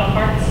 There's a lot of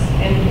parts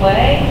in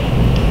play,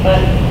 but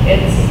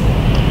it's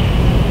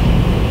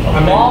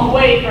a long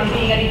way from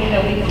being anything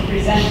that we can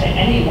present to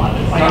anyone.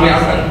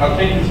 I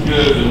think it's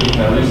good that we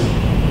can at least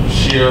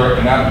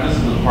share, and this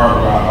is the part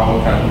where I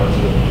would kind of look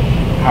to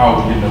how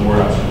we're getting the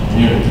word out to the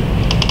community,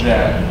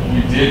 that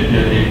we did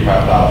get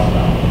 $85,000,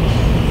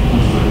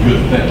 which is a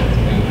good thing,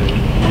 and that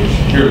we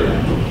should hear that.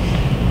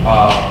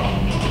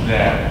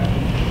 That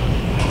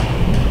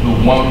the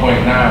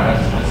 1.9,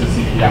 that's a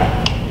CPI,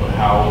 but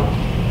how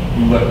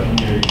we let the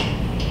community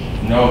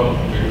know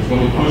that there's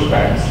going to be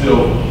pushback,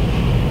 still,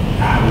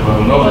 we let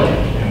them know that.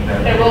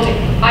 There will be.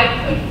 I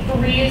could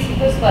freeze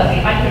this levy,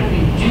 I could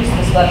reduce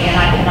this levy, and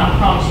I cannot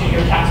promise you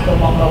your tax bill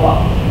won't go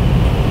up.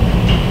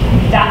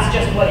 That's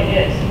just what it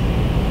is.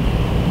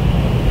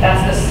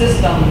 That's the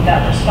system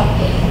that we're stuck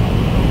with.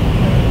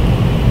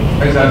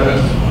 Exactly.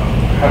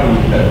 How do we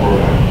get that word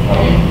out?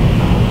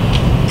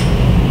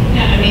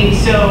 Yeah, I mean,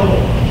 so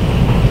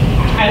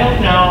I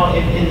don't know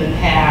if in the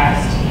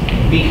past,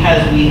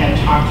 because we have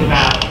talked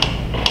about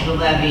the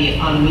levy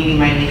on a meeting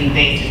by meeting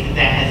basis,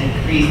 that has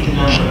increased the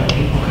number of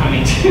people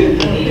coming to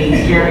the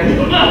meetings during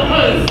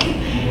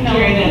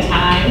that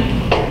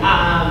time.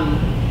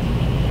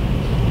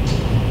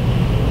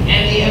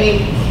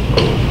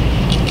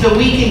 So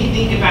we can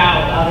think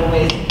about other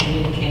ways to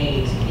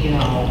communicate,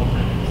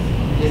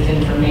 this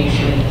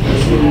information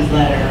through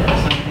newsletter or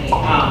something.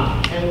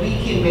 And we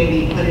can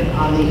maybe put it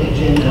on the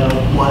agenda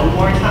one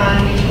more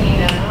time between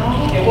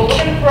now. Okay, well, we're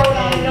going to throw it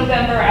on in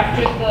November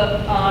after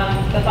the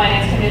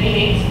finance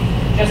committee meets,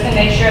 just to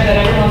make sure that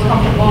everyone's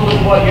comfortable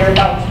with what you're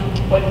about to,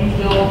 what you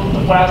will,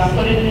 what I will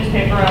put in the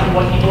newspaper, and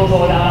what you will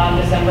vote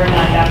on December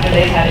 9th after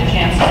they've had a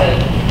chance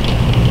to,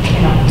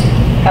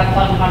 have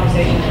fun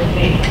conversations with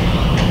me.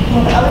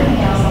 Well, the other thing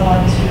I also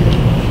want to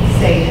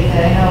say is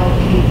that I know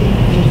we think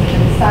things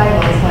in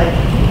silos, but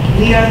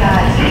we are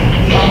not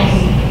the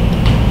only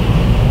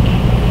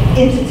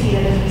entity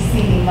that is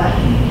receiving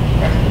money.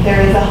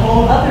 There is a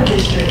whole other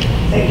district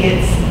that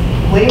gets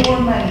way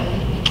more money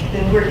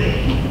than we're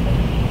getting.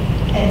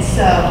 And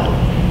so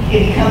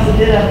it becomes a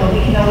bit of a,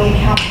 we can only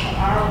account for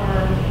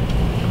our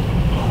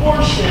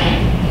portion.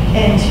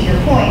 And to your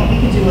point,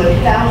 we can do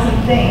 1,000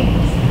 things,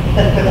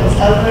 but for those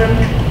other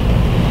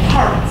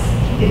parts,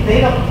 if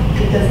they don't,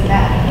 it doesn't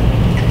matter.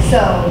 So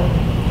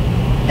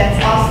that's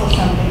also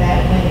something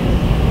that when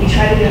we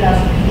try to get it out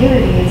to the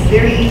community, it's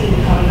very easy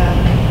to come to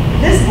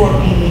this board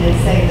meeting and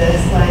say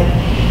this, like,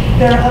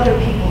 there are other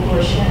people who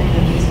are sharing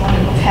in these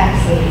wonderful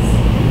taxes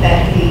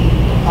that we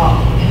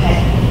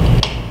pay.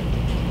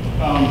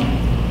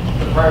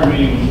 The prior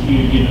meeting,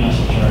 you had given us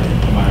a chart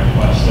at my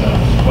request of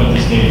what the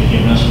state had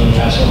given us for the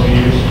past several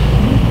years.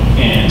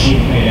 And he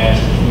had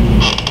asked if we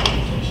would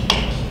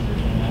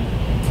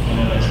I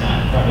know that's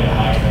not probably a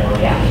high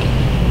priority. Yeah.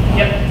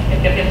 Yep.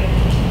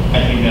 I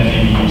think that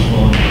may be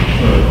useful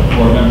for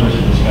board members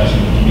and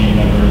discussing with community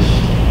members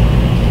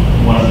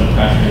one of the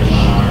pressures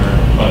on our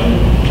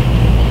budget.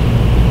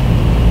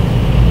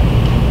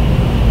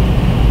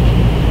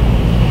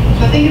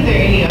 So I think if there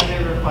are any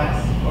other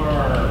requests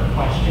or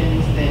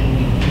questions, then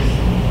we can just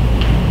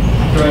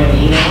throw an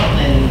email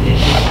and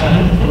it's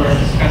we're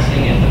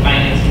discussing at the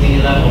finance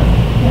committee level.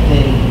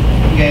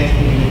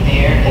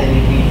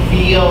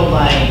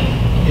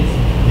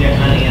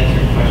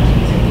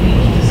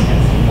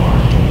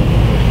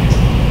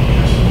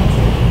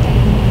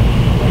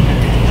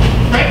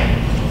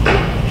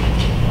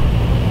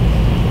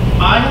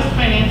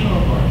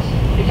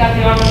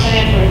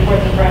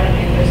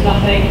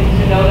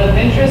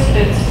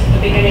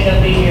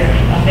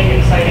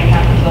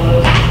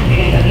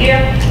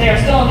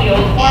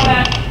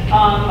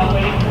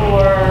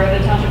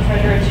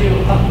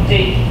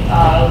 update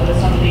with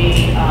some of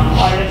the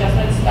audit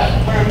adjustments that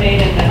were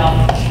made, and then I'll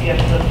be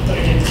able to put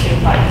it into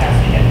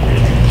podcast and get it for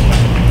you.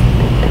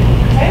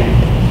 Okay?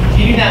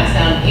 You do not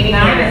sound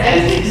anywhere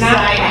as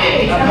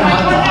excited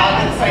about the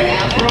August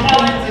financial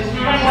reports as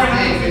you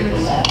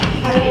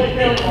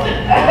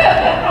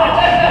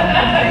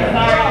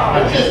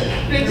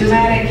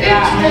Dramatic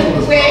drop.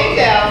 just way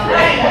down.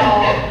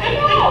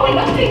 No,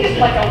 nothing is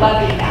like a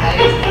levy,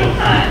 guys.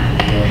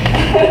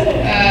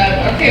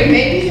 Okay,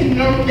 maybe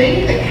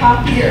the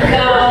copier.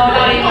 No,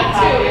 not even a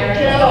copier.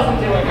 It doesn't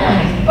do it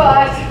right.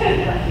 But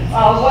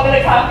one of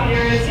the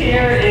copiers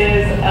here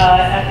is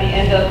at the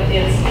end of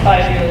its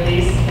 5-year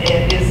lease.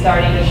 It is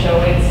starting to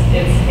show its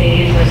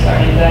age. We're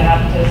starting to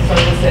have to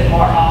service it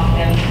more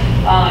often.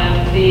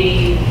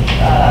 The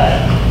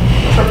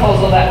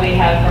proposal that we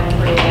have from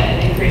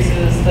improvement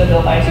increases the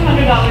bill by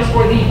 $200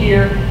 for the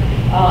year,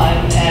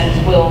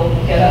 and will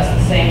get us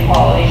the same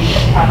quality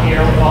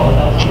copier with all the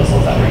bells and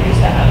whistles that we're used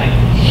to having.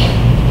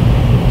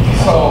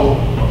 So,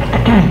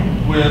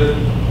 with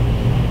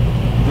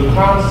the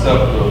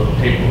concept of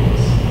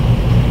paperless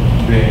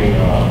being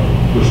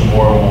pushed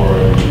more and more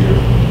every year,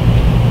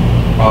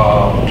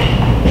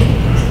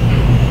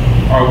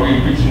 are we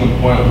reaching a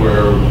point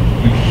where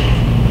we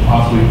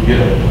possibly get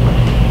a,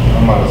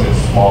 I'm not gonna say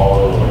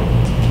smaller or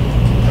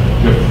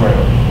different,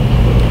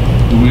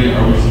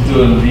 are we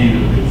still in need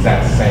of the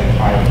exact same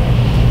type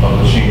of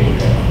machine we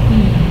have?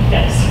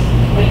 Yes.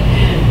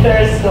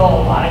 There's still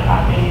a lot of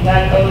copying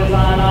that goes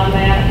on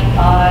that.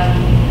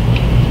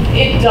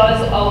 It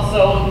does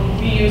also,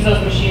 we use those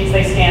machines,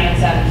 they scan and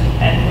send,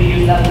 and we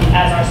use them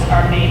as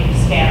our main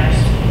scanners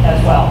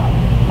as well.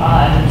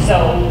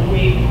 So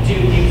we do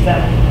use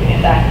them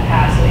in that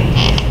capacity,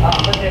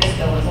 but there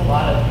still is a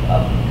lot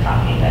of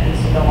copying that needs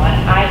to go on.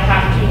 I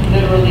have to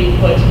literally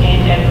put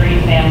in every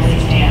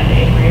family's hand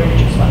a career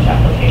reduced lunch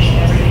application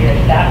every year.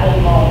 That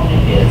alone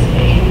is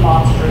a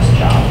monstrous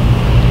job.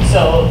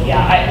 So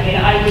yeah, I mean,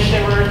 I wish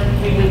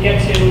we would get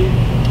to,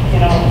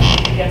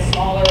 get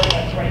smaller,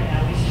 but right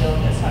now we're still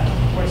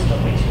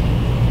way too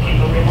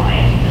paper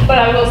reliant. But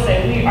I will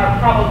say, we are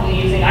probably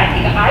using,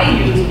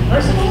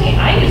 personally,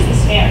 I use the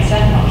scan and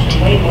send function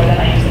way more than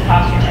I use the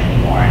copier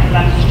anymore, and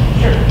I'm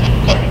sure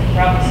Courtney can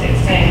probably say the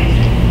same.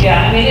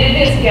 Yeah, I mean, it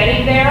is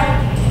getting there,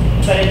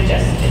 but it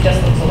just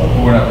looks a little.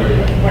 We're not there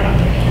yet. We're not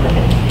there yet.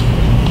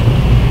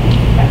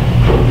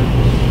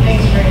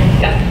 Thanks, Fran.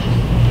 Yeah.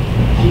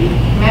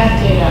 Math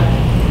data.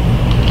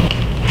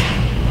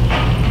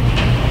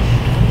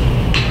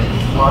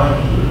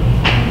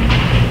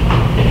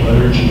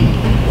 Letter G.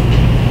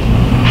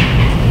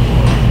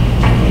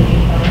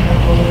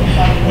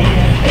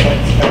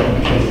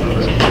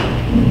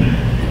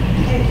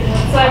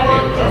 So I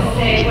won't just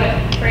say what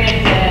Fran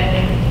said, I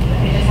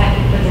just have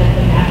to present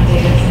the map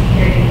data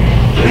security.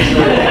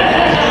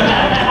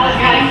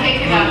 Gotta kick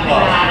it up.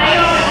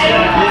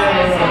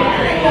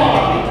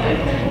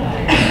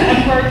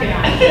 I'm working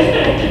on it.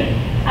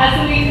 So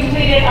we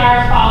completed our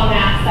fall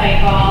math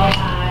cycle.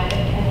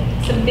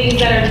 Some things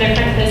that are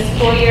different this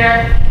school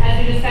year. As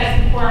we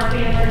discussed before, our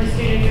pre-emergent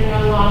students are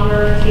no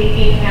longer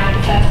taking math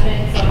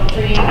assessments, so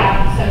freeing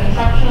up some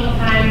instructional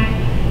time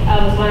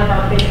was one of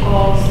our big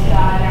goals in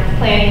our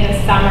planning this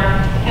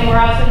summer. And we're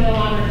also no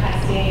longer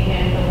testing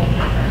in the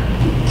winter term.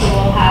 So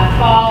we'll have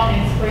fall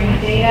and spring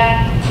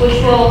data, which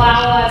will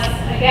allow us,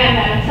 again,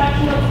 that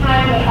instructional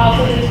time, but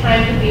also the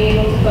time to be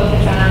able to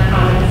focus on our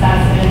common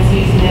assessments,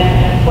 using them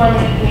in a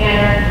formative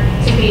manner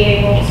to be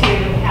able to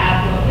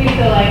have what we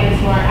feel like is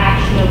more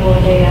actionable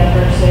data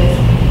versus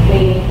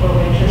waiting for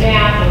winter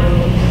math or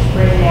waiting for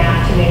spring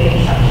math to make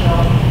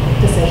instructional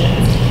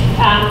decisions.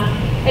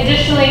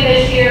 Additionally,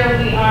 this year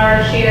we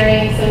are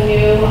sharing some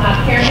new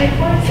parent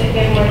reports that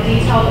give more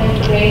detailed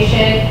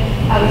information.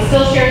 We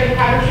still share the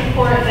progress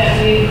report that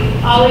we've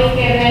always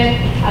given,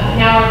 but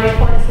now our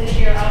reports this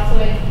year also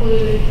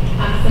include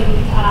some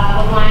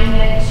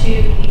alignment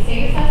to the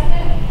SAFE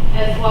assessment,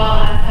 as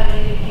well as some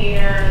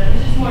indicators,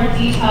 just more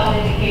detailed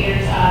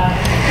indicators of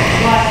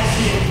what a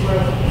student's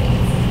growth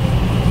means.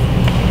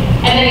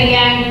 And then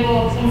again, we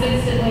will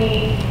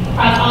consistently,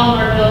 across all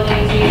of our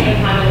buildings, use the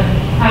common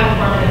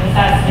formative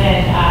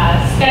assessment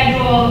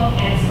schedule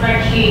and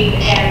spreadsheet,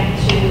 and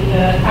to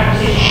the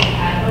conversation we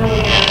had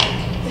earlier,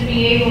 to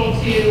be able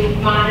to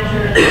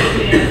monitor the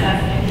student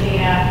assessment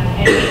data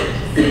and make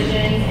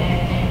decisions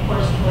and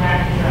course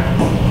correct throughout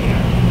the school year.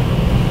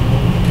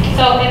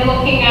 So in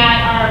looking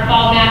at our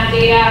fall math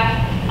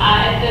data,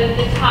 at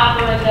the top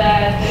are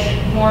the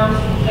norms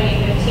from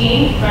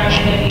 2015 from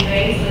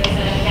NWA, so it's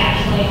a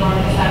nationally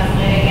normed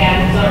assessment.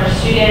 Again, so our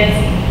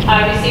students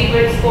receive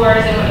grid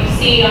scores, and what you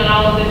see on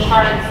all of the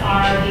charts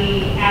are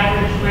the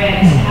average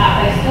grades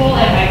by school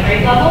and by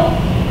grade level.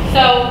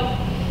 So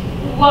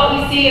what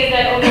we see is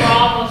that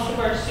overall, most of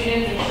our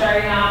students are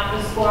starting off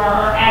the score,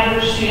 our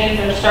average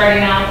students are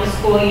starting off the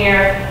school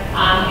year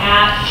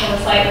at or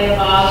slightly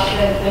above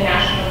the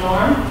national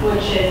norm,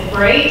 which is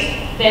great.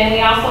 Then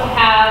we also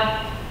have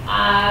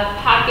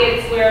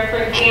pockets where, for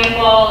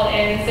example,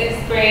 in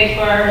 6th grade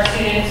for our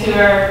students who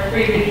are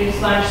free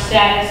reduced lunch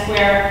status,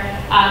 where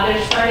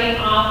they're starting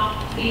off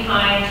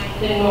behind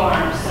the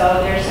norm.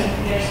 So there's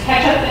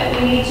catch-up that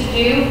we need to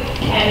do,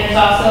 and there's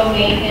also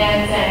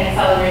maintenance and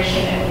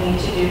acceleration that we need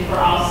to do for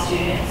all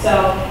students.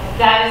 So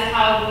that is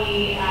how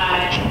we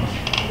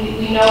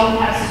know we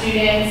have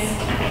students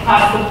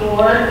across the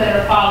board that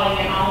are falling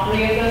in all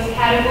three of those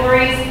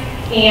categories.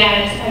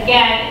 And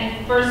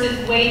again,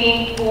 versus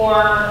waiting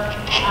for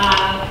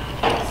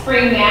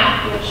spring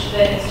math, which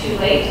then is too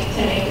late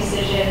to make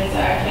decisions, to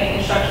make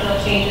instructional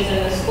changes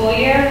in the school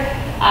year,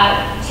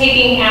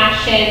 taking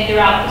action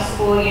throughout the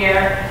school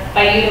year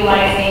by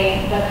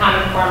utilizing the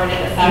common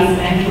formative assessment.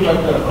 Can you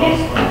back that up? Yes.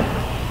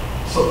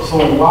 So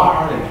why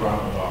are they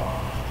dropping off?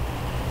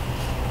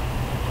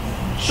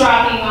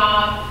 Dropping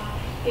off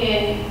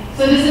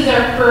so this is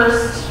our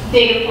first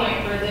data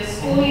point for this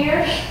school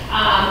year.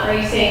 Are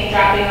you saying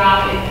dropping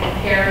off in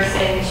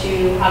comparison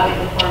to how they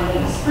performed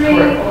in the spring?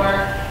 Correct.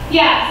 Or,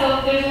 yeah,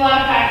 so there's a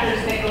lot of factors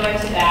that go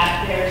into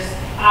that. There's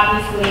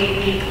obviously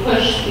we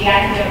push the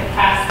academic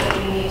press that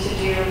we need to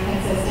do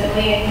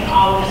consistently and can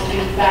always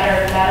do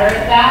better and better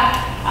at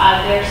that.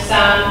 There's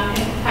some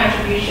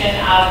contribution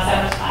of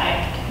summer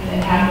slide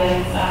that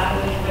happens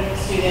with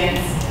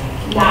students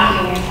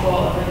not being in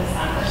school over the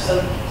summer.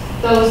 So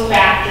those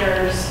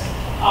factors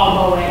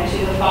all go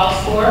into the fall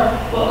score.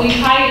 What we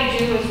try to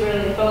do is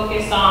really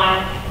focus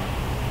on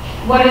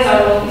what is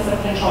our locus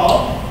of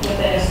control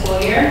within a school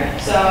year.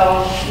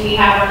 So we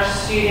have our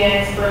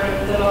students, for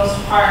the most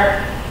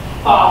part,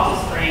 fall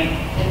to spring.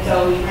 And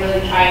so we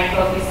really try and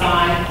focus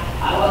on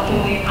what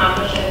can we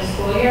accomplish in the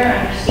school year,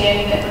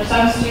 understanding that for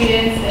some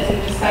students, as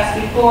we've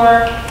discussed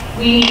before,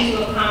 we need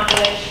to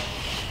accomplish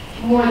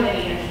more than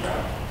a year's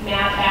growth.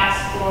 Math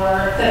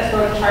sets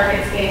growth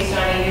targets based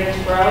on a year's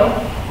growth.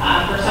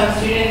 For some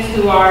students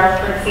who are,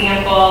 for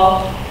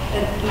example,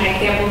 my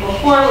example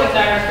before with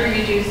our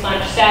pre-reduced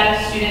lunch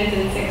status students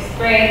in 6th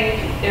grade,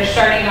 they're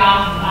starting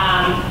off,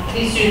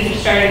 these students are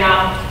starting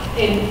off,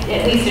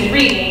 at least in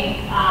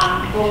reading,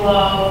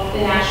 below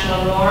the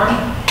national norm.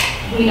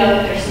 We know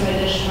that there's some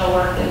additional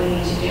work that we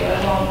need to do.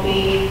 It won't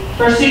be,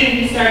 for a student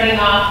who's starting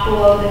off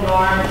below the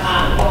norm,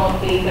 it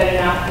won't be good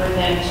enough for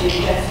them to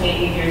just make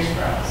a year's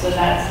growth. So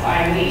that's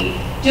why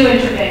we do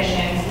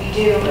interventions, we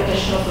do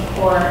additional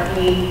support,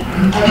 we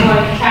are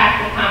going to track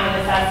the common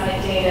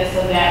assessment data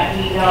so that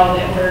we know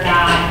that we're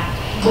not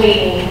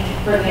waiting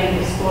for the end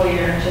of the school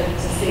year to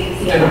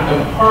see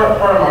And part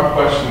of my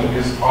question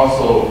is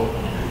also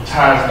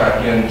ties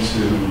back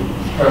into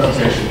the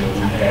presentation that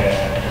we had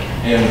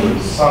at the end of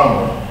the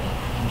summer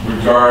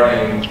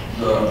regarding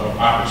the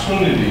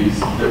opportunities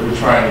that we're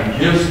trying to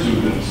give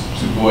students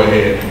to go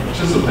ahead and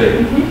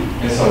participate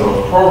in some of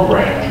those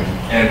programs,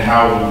 and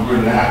how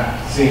we're not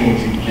seeming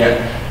to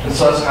get, and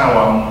so that's how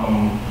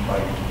I'm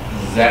like,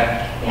 is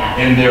that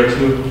in there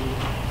too?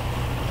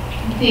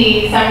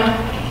 The summer?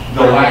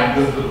 The lack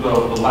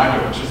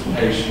of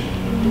participation,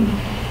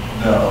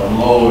 the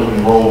low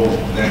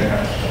enrollment, that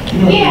kind of thing.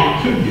 You know,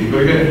 it could be,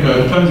 but again, it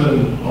depends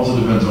on, also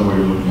depends on what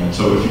you're looking at.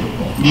 So if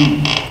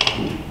you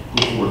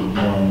go forward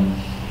one,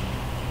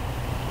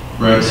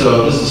 right?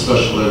 So this is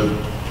special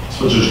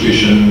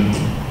education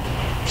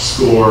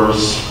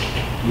scores.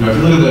 You know, if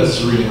you look at that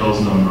Serena Hills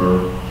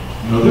number,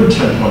 you know, they're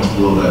 10 points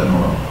below that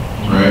norm,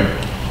 right?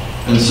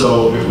 And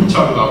so if we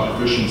talk about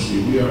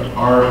proficiency, the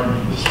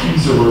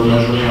students that we're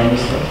measuring on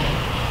this stuff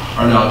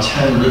are now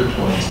 10 RIT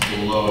points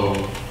below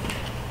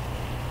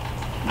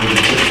where the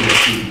typical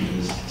student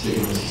is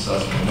taking this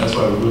assessment. And that's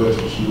why we really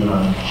have to keep it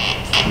on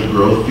the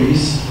growth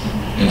piece.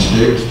 And to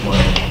David's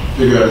point,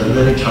 figure out as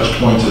many touch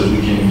points as we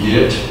can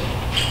get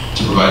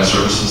to provide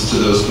services to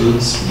those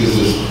students. Because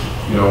there's,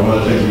 you know, one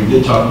of the things we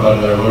did talk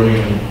about in our learning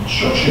and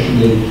instruction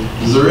committee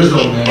is there is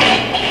no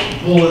magic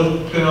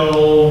bullet,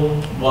 pill,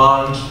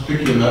 wand,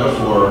 pick your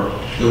metaphor,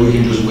 that we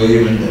can just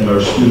wave and our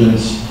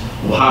students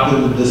will hop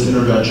into this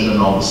intervention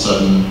and all of a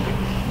sudden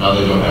now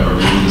they don't have a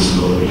reading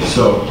disability.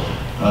 So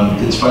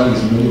it's finding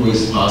as many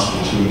ways as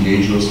possible to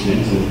engage those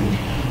kids, I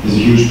think, is a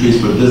huge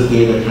piece, but this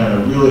data kind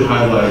of really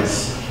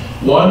highlights,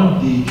 one,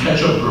 the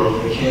catch-up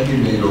growth that can be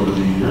made over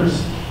the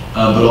years,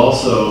 but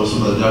also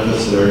some of the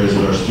deficit areas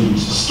that our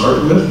students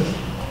start with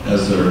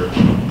as they're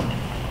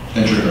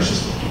entering our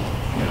system.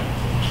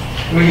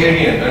 And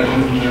again,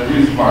 and the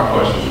reason my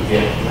question is,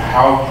 again,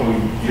 how can we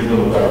give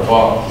them a better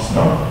ball to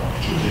start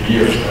the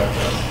year? If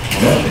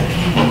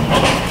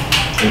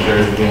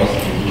there's anything else we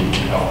can do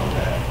to help with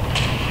that.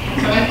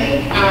 So I think,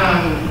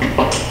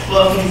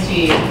 well, since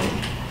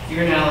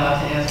you're not allowed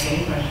to ask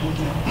any questions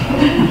now.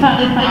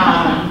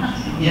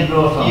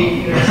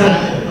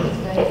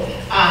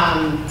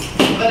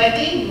 But I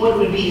think what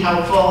would be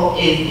helpful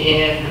is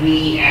if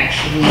we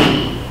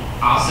actually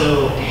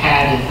also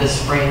had the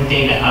spring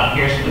data up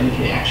here so that we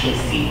could actually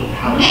see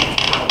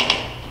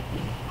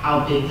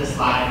how big the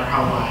slide or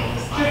how wide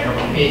the slide or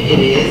what it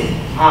is.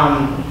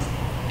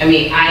 I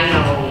mean, I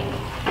know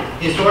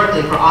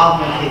historically for all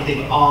of my kids,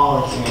 they've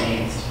all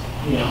experienced,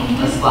 you know,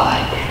 a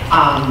slide.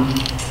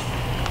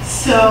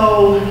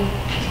 So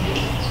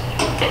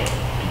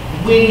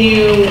when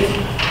you,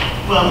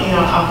 well, you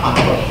know, I'll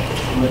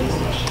come with this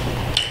question.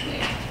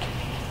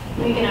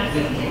 We can ask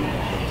them.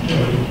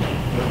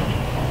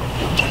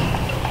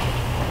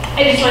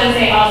 I just want to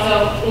say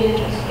also,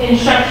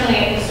 instructionally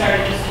at the start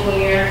of the school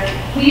year,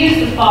 we use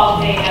the fall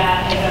data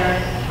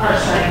as our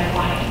starting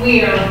point.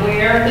 We are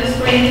aware of the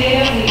spring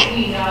data,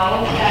 we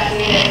know that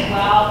data as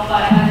well,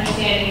 but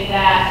understanding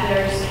that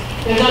there's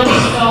only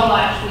so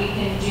much we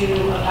can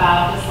do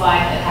about the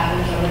slide that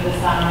happens over the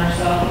summer,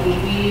 so we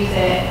use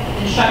it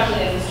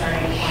instructionally as a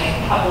starting point,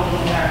 coupled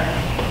with our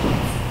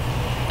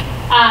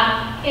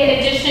in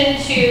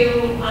addition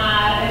to,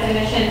 as I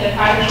mentioned, the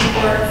progress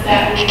reports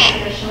that we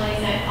traditionally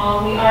sent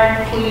home, we are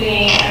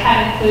including,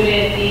 have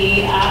included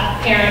the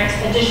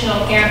additional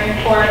parent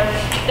report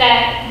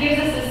that gives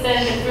us a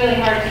sense, it's really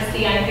hard to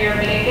see on here,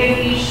 but it gives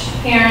each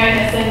parent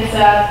a sense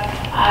of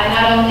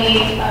not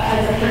only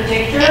as a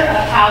predictor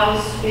of how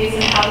this, based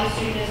on how the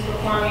student is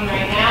performing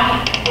right now,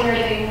 where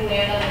they will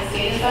land on the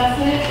state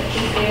assessment,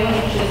 which is new,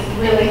 which is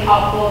really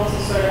helpful to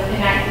sort of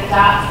connect the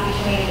dots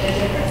between the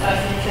different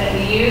assessments that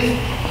we use.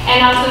 And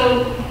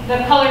also,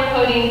 the color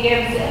coding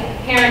gives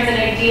parents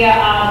an idea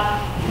of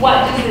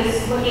what does your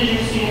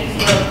students'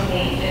 growth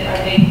mean?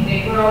 Are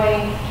they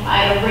growing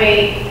at a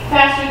rate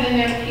faster than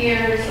their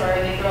peers, or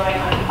are they growing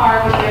on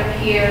par with their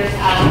peers?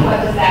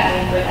 What does that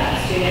mean for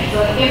that student?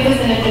 So it gives us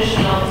an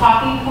additional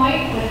talking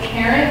point with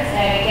parents,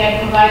 and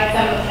again, provide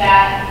some of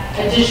that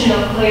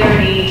additional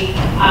clarity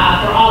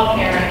for all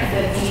parents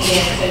that's needed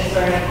to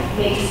sort of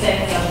make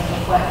sense of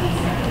what these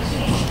numbers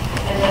mean.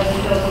 And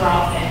those are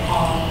all sent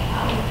home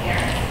with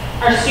parents.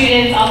 Our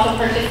students also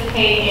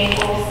participate in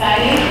goal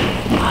setting.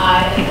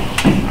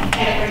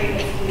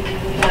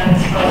 We've done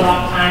this for a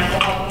long time, so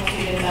helping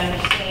students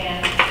understand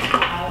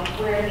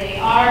where they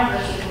are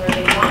versus where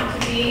they want to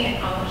be and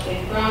how much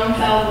they've grown,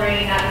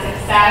 celebrating that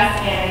success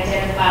and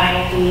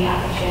identifying the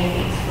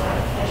opportunities for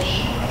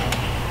additional growth.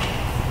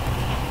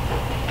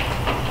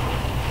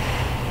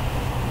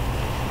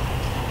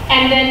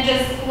 And then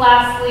just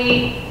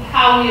lastly,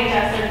 how we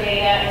address our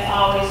data is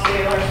always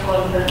through our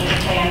school improvement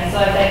plan.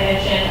 So as I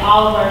mentioned,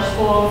 all of our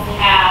schools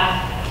have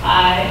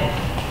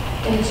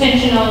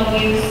intentional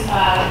use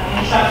of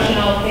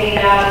instructional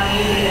data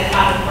using the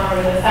common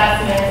formative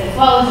assessments, as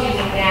well as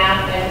using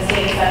math and the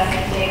state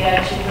assessment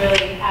data to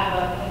really have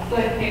a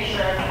good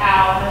picture of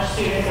how our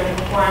students are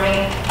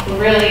performing. We're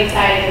really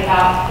excited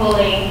about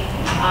pulling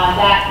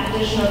that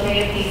additional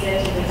data piece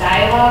into the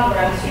dialogue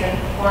around student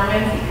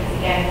performance, because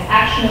again, it's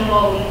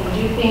actionable, we can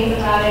do things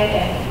about it,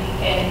 and we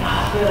can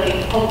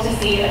really hope to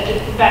see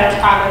better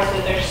progress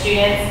with our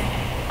students.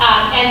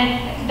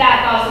 And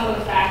that also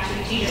goes back to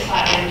teacher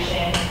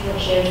collaboration,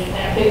 which is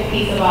a big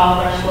piece of all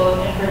of our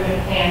school improvement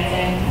plans,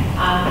 and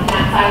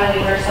not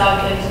siloing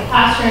ourselves into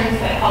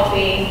classrooms, but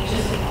helping to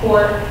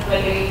support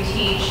whether you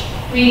teach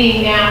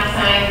reading, math,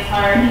 science,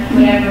 art,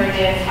 whatever it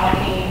is,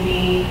 helping you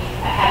be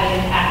have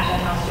an impact on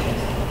how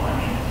students are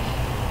performing.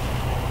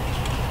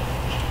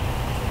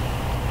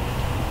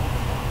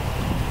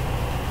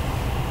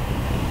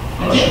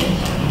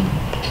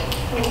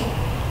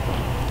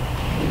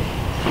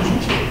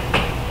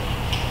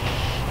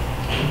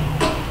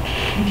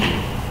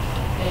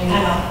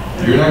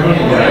 You're not going to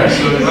get it,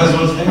 so you might as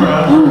well hang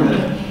around.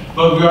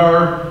 But we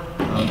are,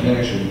 and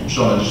actually,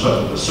 Sean, I just talked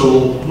about this. So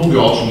we'll be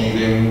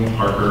alternating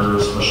Parker,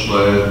 special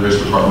ed, various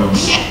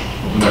departments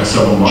over the next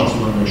several months. We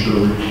want to make sure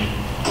we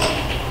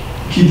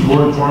keep the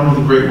board informed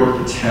of the great work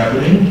that's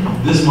happening.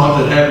 This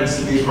month it happens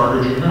to be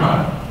Parker Junior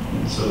High.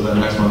 And so then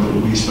next month it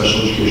will be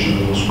special education,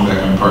 and we'll swing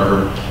back on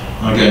Parker.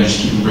 Again,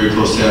 just keeping very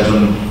close tabs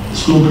on the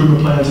school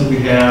improvement plans that we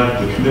have,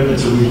 the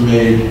commitments that we've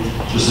made,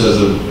 just as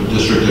a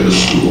district and a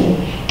school.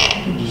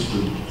 Just to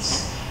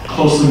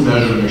closely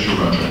measure and make sure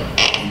we're on track.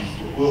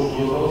 Will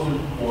those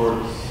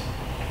reports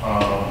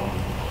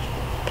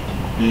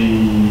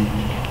be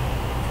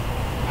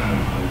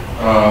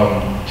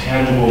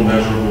tangible,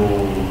 measurable?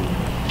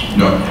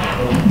 No.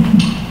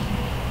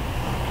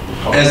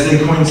 As they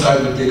coincide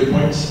with data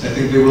points, I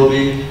think they will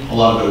be. A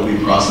lot of it will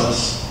be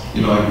process.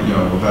 We don't have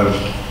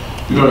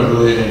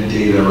really any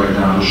data right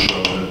now to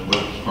show that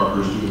what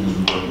Parker's doing is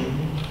working.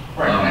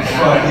 Right.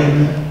 But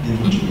in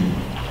between.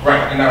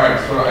 Right, and right.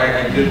 So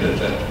I get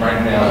that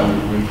right now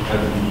we at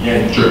the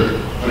beginning. Sure.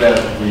 But as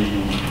we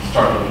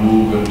start to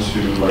move into,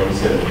 like I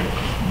said,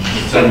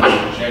 December,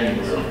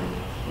 January,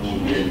 we'll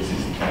be able to see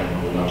some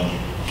tangible numbers.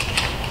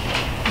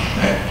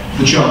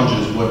 The challenge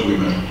is, what do we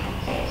measure?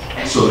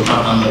 So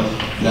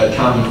that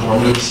common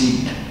formative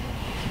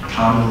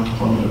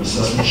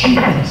assessment sheet.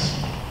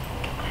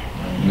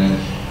 And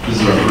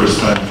this is our first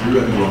time through.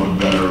 I think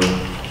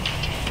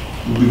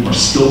we'll be more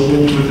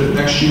skillful with it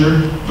next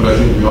year. But I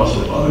think we also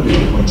have other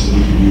data points that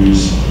we can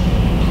use,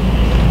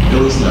 at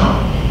least now,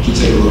 to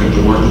take a look at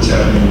the work that's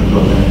happening in the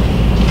building,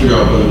 to figure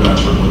out whether or not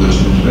there's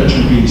an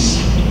intervention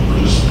piece or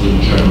just the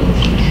general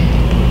information.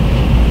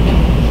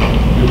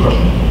 Good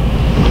question.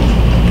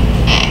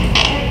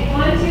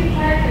 On to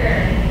Parker.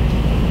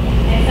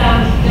 It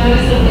sounds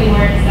noticeably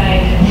more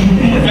excited.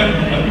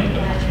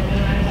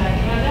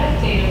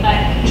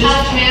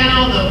 Just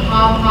channel the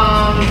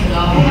pom-poms and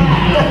all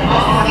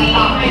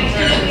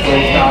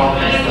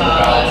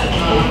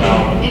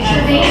It's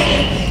your baby.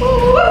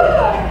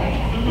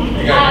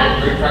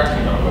 great track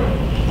team, by the way.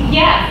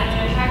 Yes, I'm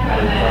going to talk about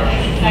that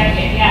in a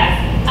second,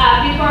 yes.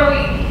 Before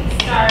we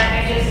start,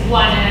 I just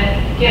want to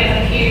give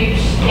a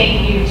huge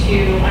thank you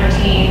to our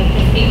team,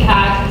 Ms.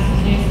 Peacock,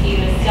 Ms.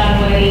 Wisniewski, Ms.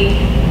 Dunwoody.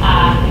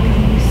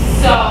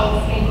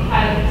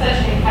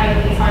 Such an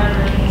incredibly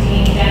hardworking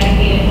team,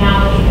 dedicated,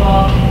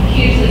 knowledgeable,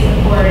 hugely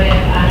supportive.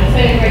 It's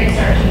been a great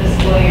start to the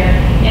school year.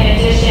 In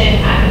addition,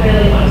 I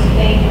really want to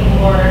thank the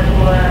board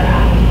for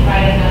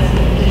providing us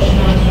with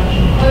additional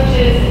instructional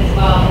coaches as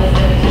well as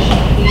an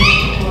additional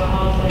team who are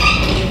all doing a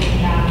really good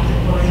job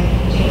supporting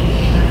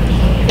changes.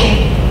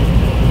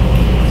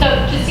 So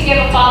just to give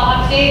a fall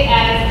update,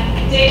 as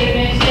David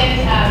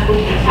mentioned,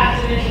 we have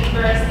to mention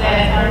first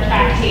that our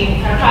track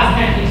team, our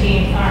cross-country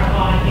teams are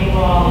on a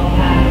roll.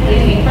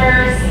 Placing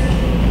first.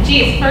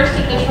 Geez, first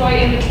at the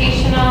Troy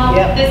Invitational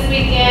this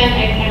weekend,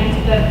 and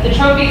the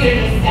trophies are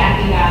just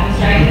stacking up.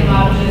 It's right, the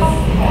mom just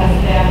has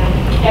them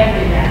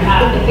everywhere.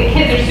 The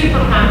kids are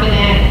super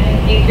confident.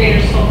 8th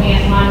graders told me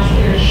at lunch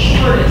we were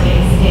sure to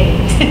take state.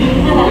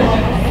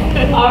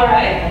 All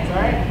right. That's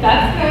all right.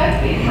 That's good.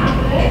 Be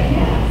confident.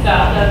 Yeah. So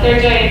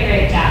they're doing a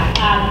great job.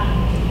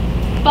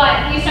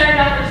 But we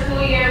started off our school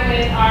year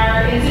with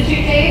our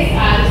Institute Days.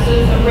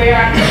 This was a rare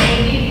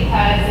opportunity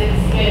because it's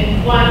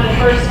been one of the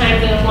first times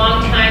in a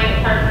long time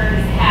that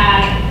Parker's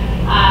had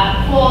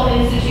full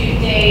Institute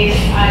Days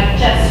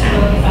just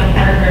to focus on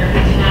Parker.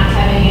 We did not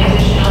have any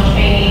additional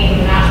training.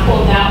 We were not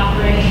pulled out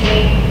for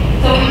anything.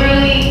 So we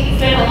really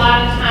spent a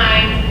lot of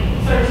time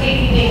sort of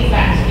taking things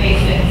back to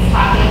basics,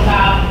 talking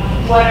about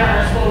what are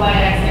our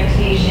school-wide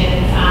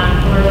expectations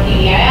for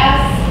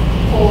PBIS,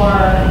 for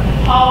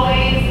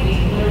hallways. We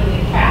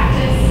literally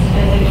practiced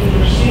as if we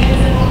were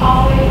students in the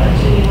hallway. What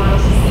do we want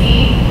to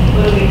see?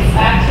 What do we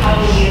expect? How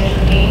do we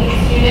entertain the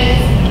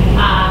students?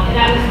 And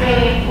that was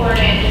really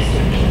important just to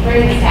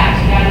bring the staff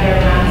together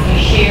around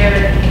some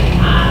shared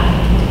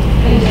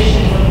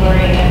conditions of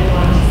learning that we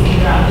want to see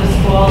throughout the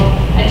school.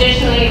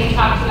 Additionally, we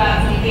talked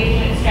about some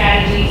engagement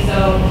strategy,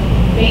 so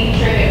making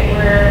sure that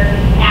we're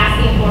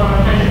asking for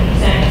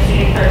 100%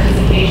 student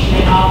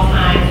participation at all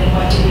times and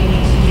what do we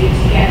need to do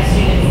to get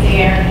students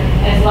there,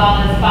 as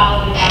well as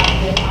following up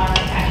with our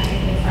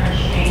Capturing Kids Hearts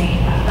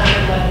training.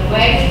 Parker led the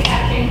way with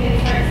Capturing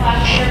Kids Hearts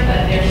last year,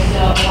 but there's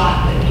still a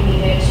lot that we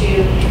needed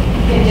to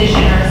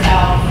condition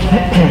ourselves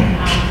with,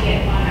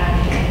 get on a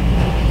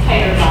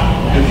tighter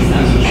level.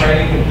 Is the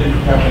training complete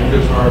for Captain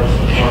Kids Hearts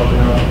sharper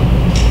now?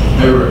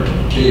 Remember,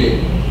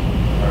 K.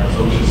 All right,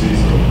 so we should see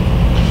some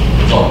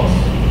results.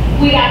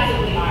 We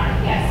absolutely are,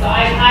 yes. So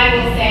I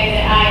will say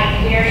that I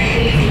am very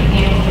pleased with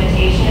the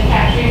implementation of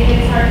Capturing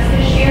Kids Hearts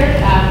this year.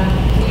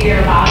 We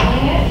are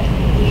modeling it.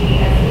 We,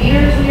 as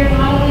leaders, we are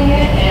modeling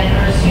it, and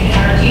our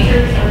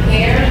teachers are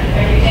there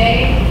every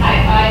day,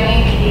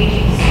 high-fiving,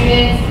 engaging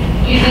students,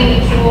 using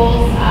the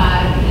tools,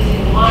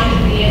 using the launch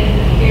at the end of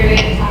the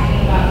period,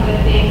 talking about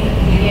good things at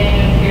the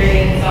beginning of the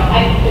period. So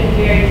I've been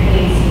very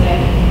pleased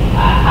with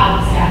how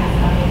the staff is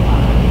coming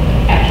along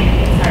with Capturing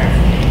Kids Hearts.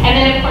 And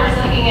then, of course,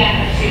 looking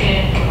at our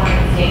student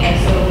performance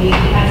data. So we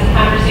had some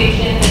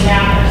conversations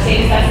around our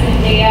state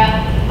assessment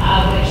data,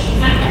 which was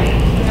not great.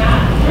 We're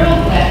not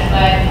thrilled with,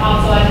 but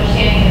also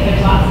understanding that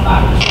there's lots of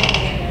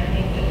opportunity and there are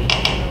things that we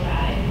can do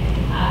about it.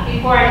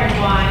 Before I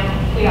move on,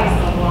 we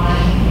also won.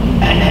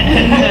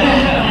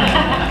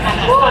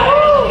 So,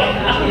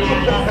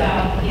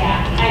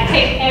 yeah, I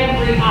take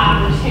every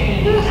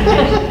opportunity to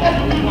mention that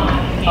we won.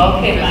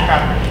 Okay, Ms.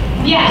 Crawford.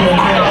 Yes,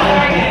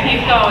 sorry,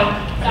 Keep going.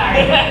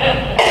 sorry.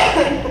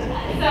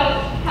 So,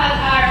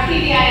 our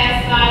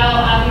PBIS model,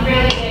 we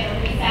really did a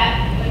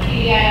reset of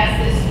PBIS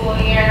this school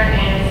year,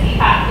 and Ms.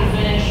 Peacock has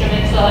been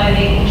instrumental in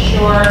making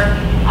sure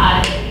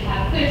that we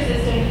have clear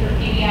systems for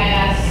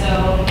PBIS,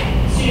 so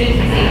students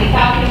can see the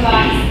Falcon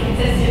Box,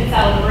 consistent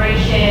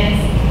celebrations,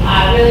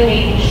 really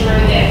making sure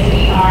that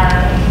we are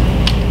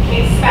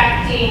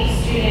expecting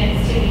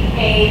students to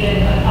behave,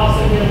 and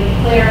also really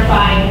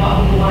clarifying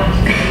what we want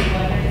to do,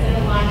 whether it's in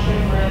the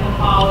lunchroom or in the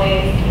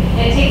hallways.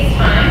 And it takes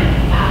time.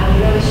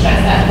 We really stress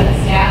that with the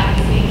staff.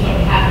 These things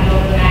don't happen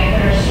overnight,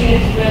 but our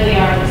students really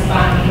are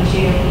responding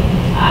to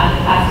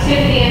the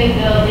positivity in the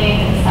building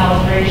and the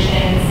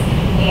celebrations,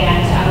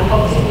 and we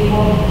hope that we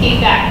will keep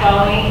that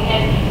going.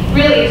 And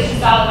really, it's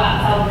just all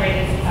about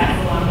celebrating success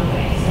along the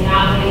way. So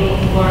not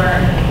waiting for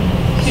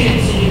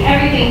students to do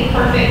everything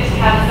perfect to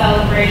have a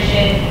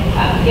celebration,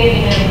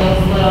 giving them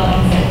those little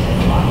incentives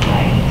along the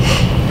way.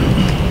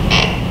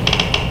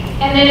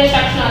 And then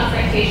instructional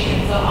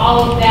expectations. So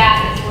all of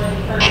that is for the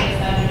purpose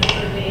of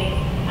improving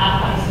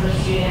outcomes for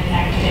students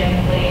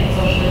academically and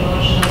socially,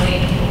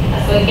 emotionally.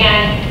 So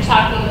again,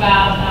 talking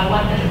about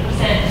 100%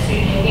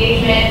 student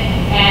engagement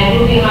and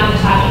moving on to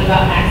talking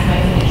about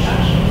maximizing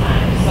instructional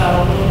time. So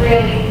we're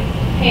really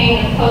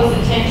paying close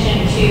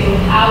attention to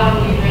how are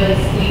we really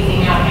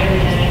squeezing out every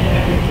minute of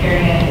every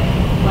period,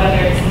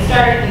 whether it's the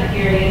start of the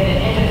period, the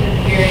end of the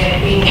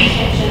period, being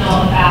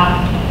intentional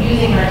about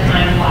using our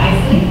time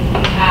wisely.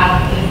 We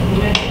have, as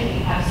we mentioned, we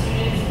have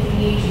students who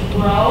need to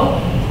grow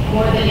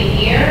more than a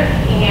year,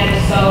 and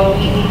so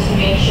we need to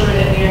make sure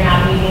that we are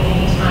not leaving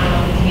any time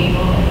on the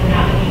table, that we're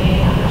not leaving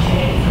any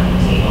opportunities on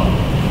the table.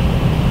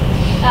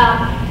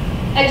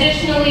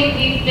 Additionally,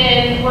 we've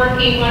been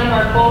working, one of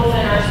our goals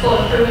in our school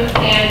improvement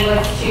plan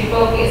was to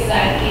focus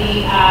at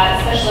the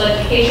special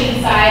education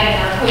side in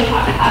our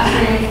co-taught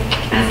classrooms.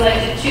 We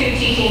selected 2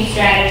 teaching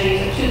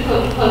strategies, or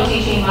 2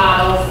 co-teaching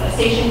models,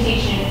 station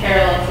teaching and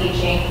parallel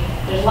teaching.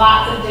 There's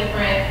lots of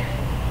different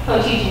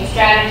co-teaching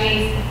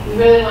strategies.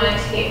 We really wanted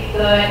to get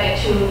good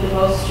at 2 of the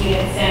most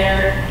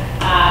student-centered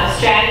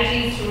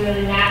strategies to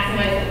really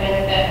maximize the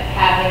benefit of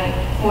having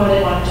more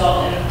than 1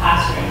 adult in the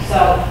classroom.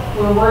 So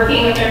we're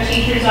working with our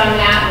teachers on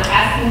that. We're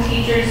asking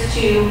teachers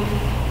to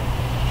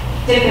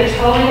dip their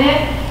toe in it,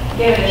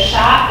 give it a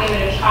shot, give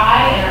it a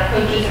try, and our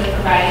coaches are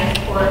providing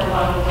support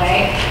along the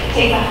way. It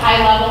takes a high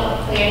level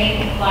of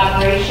planning and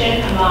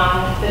collaboration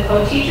among the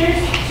co-teachers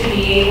to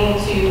be able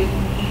to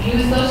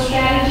use those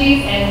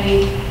strategies, and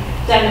we've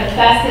done the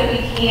best that we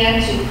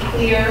can to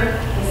clear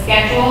the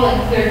schedule and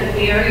clear the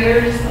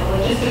barriers, the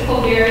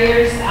logistical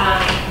barriers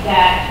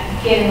that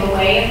get in the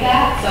way of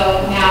that.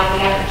 So now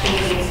the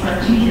opportunity is for our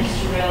teachers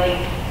to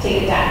really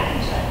take a dive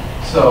into it.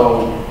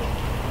 So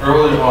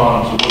early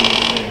on, so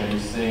what are you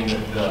saying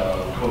that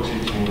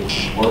co-teaching is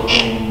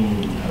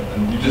working,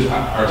 and you just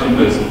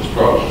articulated some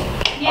struggles.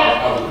 Yeah.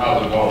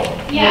 How's it going?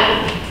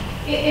 Yeah,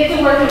 it's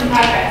a work in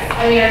progress.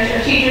 I mean,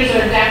 our teachers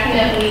are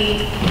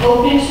definitely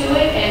open to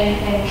it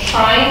and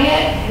trying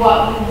it.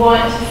 What we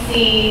want to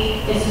see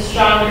is a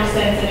stronger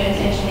sense of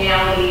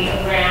intentionality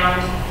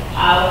around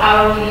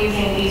how are we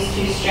using these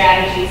 2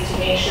 strategies to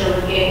make sure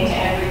we're getting to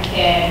every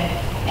kid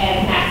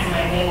and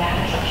maximizing that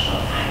instructional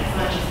time as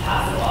much as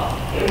possible.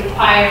 It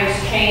requires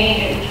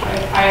training, it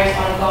requires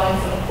ongoing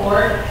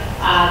support,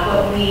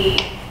 but we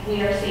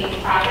are seeing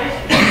progress.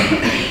 We're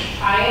going to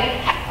try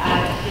it.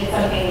 It's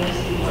something we need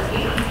to be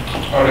working on.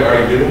 Are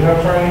they getting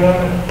that training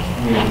on it?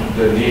 I mean,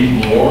 they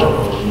need more?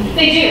 Or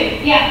They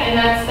do, yeah, and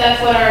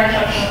that's what our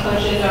instructional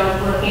coaches are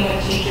working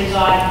with teachers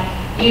on,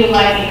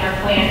 utilizing our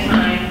plan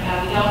time.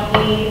 We don't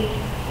need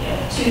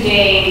 2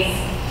 days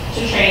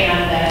to train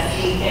on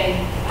this. We can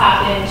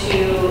pop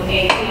into a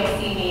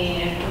PLC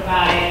meeting and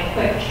provide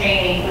quick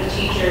training for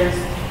teachers,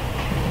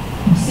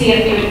 see a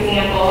few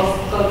examples,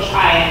 go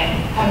try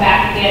it, come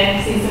back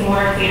again, see some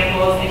more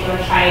examples, and go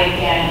try it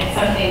again. It's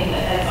something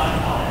that's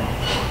ongoing.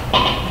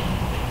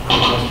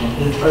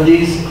 Are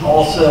these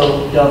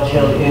also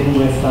dovetailed in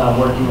with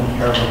working with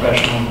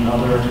paraprofessionals and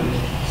other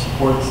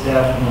support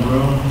staff in the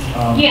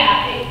room?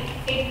 Yeah,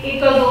 it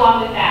goes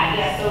along with that,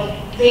 yeah. So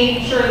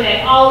making sure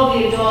that all of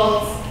the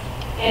adults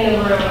in the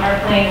room are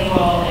playing a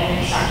role in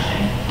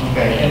instruction.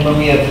 Okay, and when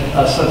we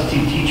have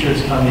substitute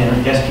teachers come in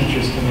or guest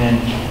teachers come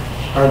in,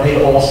 are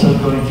they also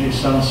going through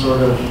some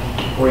sort of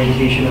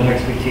orientation of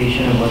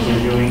expectation of what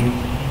they're doing?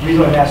 The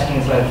reason I'm asking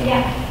is that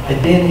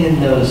I've been in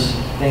those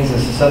things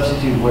as a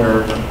substitute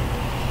where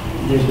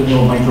there's been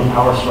little micro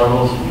power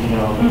struggles,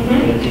 that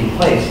have taken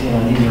place.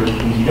 These are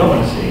things you don't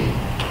want to see.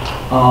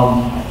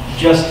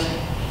 Just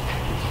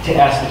to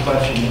ask the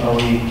question, are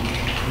we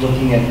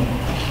looking at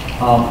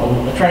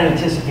trying to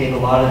anticipate a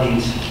lot of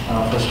these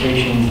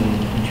frustrations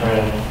and try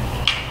to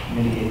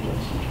mitigate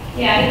those?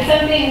 Yeah, it's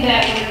something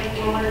that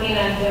we're working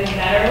on doing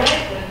better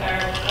with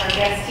our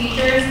guest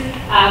teachers.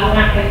 We're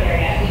not quite there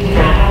yet. We do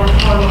not have a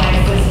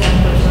formalized system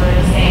for sort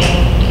of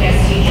saying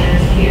guest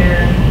teachers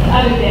here,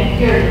 other than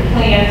here are your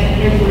plans and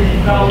here's where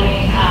you're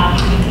going.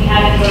 We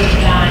haven't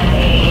worked on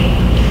a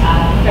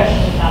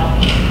professional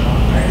development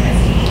for our guest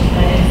teachers,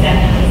 but it's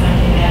definitely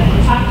something that we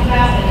talked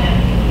about and that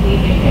we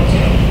can get to.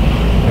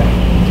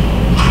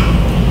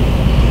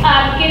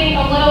 Getting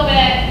a little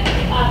bit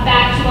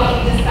back to what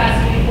we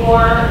discussed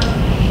before,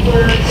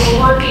 we're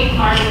working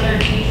hard with our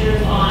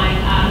teachers on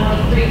more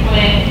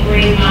frequent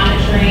grade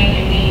monitoring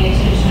and being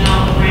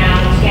intentional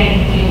around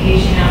getting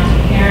communication out to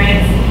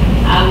parents.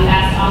 We've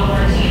asked all of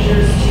our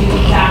teachers to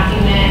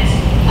document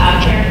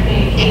parent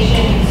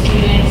communication with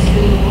students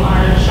who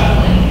are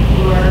struggling,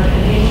 who are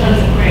in terms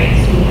of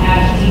grades, who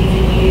have D's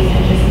and U's,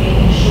 and just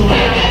making sure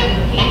that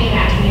we're keeping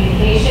that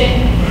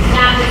communication,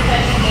 not just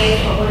touching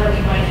base, but what are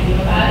we going to do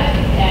about it?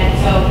 And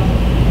so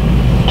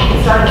it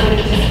started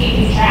with just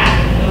keeping track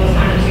of those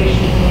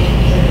conversations and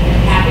making sure that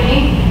they're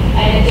happening.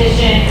 In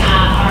addition,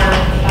 our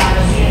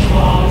students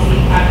will always see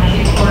progress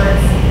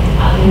reports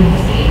in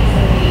the week, so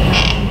we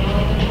are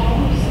emailing them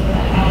home, so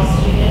that all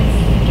students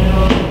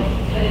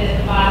put it at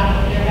the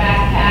bottom of their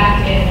backpack.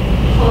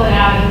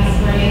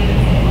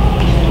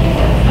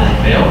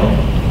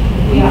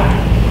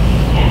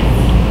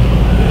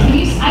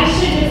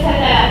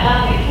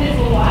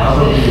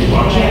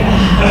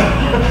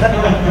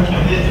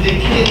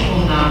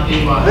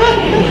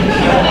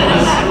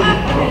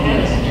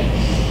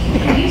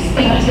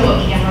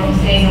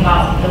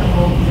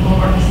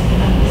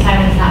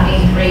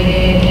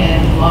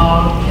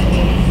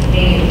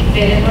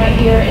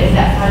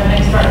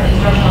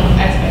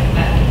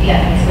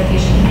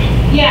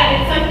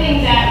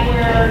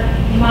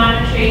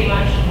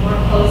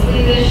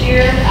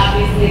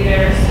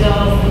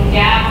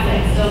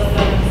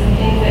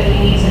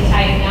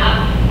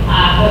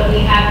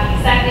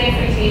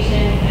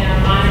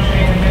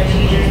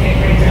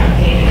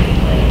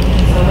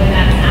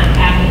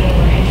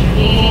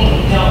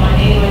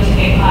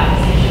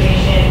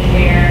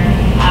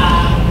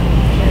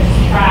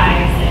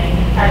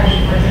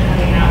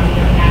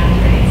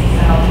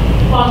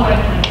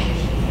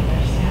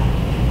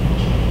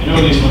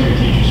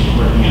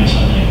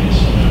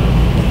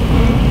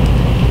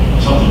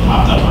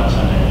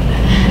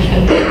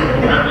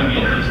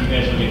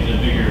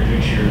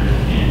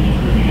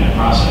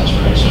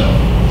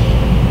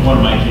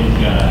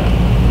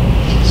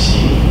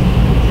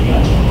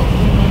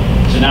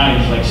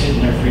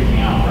 sitting there freaking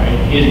out, right?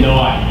 He has no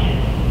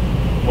idea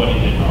what he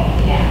did wrong.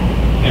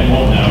 Yeah. And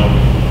won't know,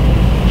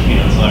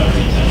 until ever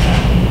reads that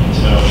back. And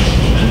so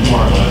it's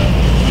more of a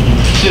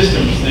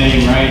systems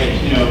thing, right?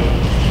 It's,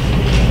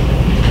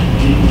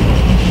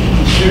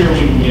 the sooner we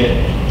can get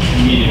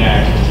immediate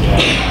access to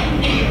that,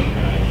 from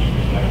an IT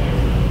perspective,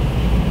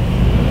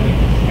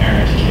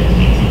 parents, kids,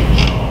 and teachers,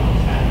 all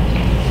that.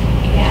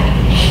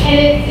 Yeah, and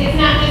it's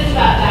not just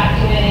about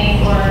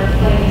documenting or,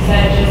 like you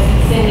said, just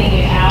sending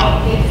it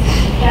out.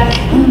 That's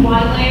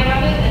one layer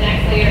of it. The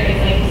next layer is,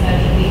 like you said,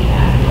 the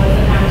feedback, or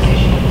the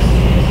conversation with the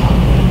students.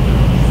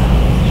 So,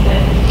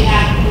 but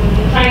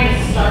we're trying to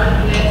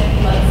start with,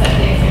 let's set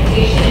the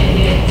expectation and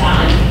get it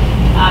done,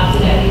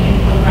 so that we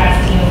can progress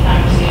in those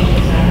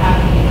conversations and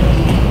have to go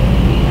deep with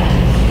the feedback.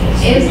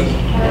 Is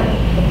part of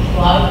the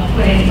plug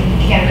putting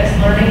Canvas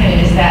learning,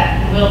 and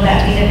will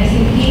that be the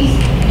missing piece?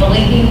 The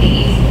linking the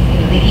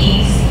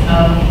ease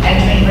of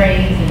entering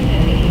grades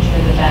and making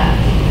sure that.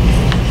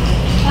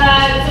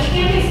 So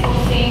Canvas will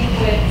sync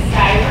with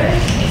Skyward.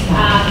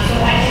 So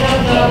I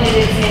don't know that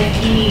it's an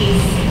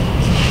ease,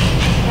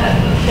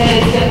 that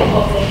it's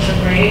difficult for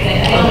grades.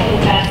 I don't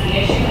think that's the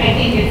issue. I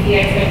think it's the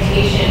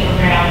expectation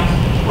around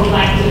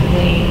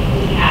collectively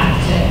we have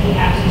to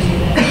do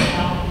this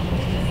well at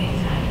the same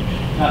time.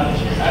 Not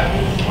this year.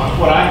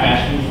 What I'm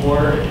asking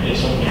for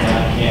is something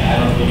that I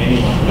don't think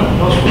anyone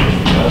knows what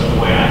does the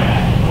way I'm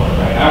asking for it,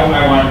 right? I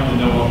wanted to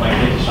know what my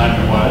kid's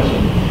assignment was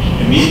and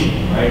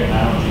immediately, right? And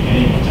I don't think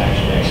anyone's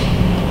actually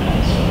executing on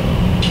that, so.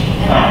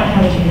 And I don't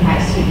know junior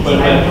high students. But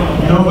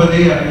No, but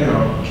AI,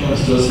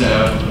 Canvas does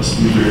have a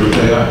speed reader with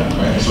AI,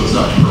 right? So it's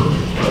not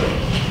perfect, but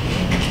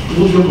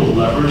we'll be able to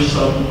leverage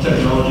some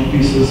technology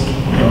pieces.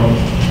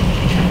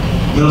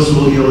 Middle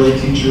school ELA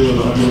teacher with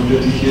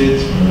 150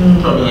 kids,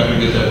 probably not going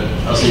to get that,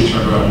 I'll say,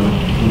 turned around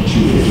in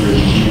 2 days or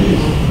 2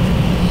 days.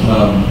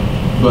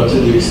 But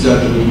to the extent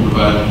that we can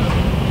provide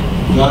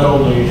not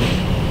only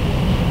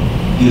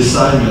the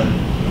assignment,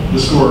 the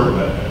score,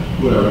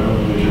 whatever, I don't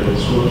really care about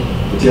the score,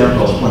 but to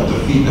Annabelle's point, the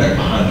feedback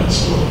behind that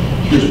score.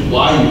 Here's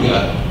why you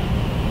got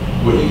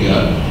what you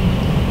got.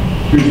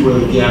 Here's where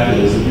the gap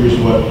is, and here's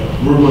what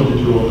we're going to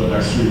do over the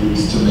next 3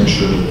 weeks to make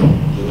sure that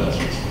that's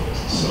what's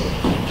fixed. So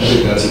I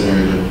think that's an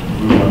area that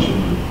we want to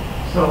improve.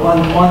 So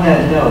on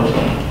that note,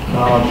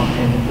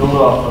 and build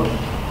off of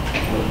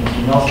what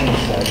Mr. Nelson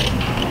has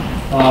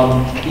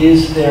said,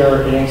 is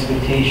there an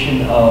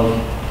expectation of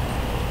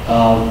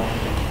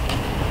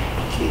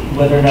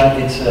whether or not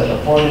it's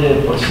a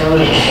formative or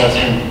summative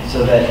assessment,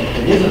 so that if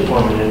it is a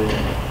formative,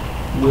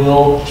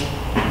 will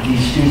the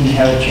student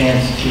have a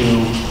chance to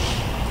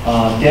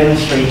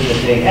demonstrate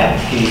that they have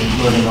gained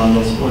learning on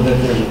this, or that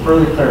there's a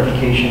further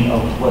clarification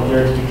of what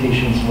their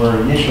expectations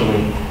were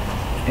initially,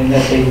 and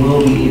that they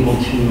will be able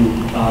to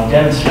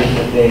demonstrate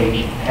that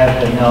they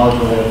have that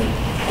knowledge or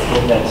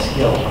have that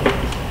skill.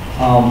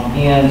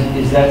 And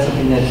is that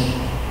something that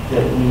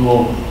we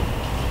will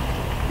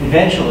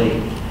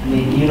eventually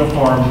make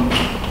uniform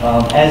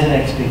as an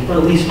expectation, or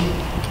at least,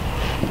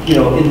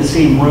 in the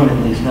same room at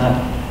least,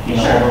 not,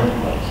 all over the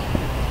place.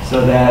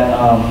 So that,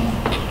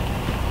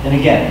 and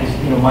again,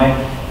 because, my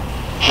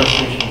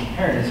frustration as a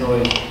parent is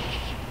always,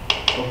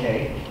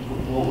 okay,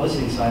 what was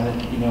the assignment,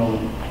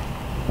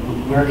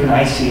 where can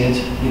I see it,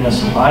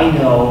 so I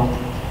know,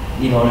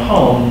 at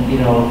home,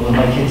 when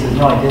my kid says,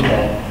 no, I did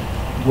that,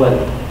 what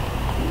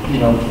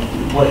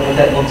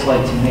that looks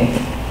like to me,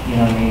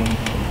 what I mean?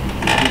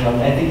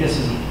 I think this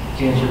is,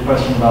 to answer your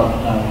question about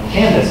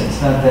Canvas,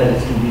 it's not that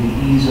it's going to be the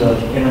ease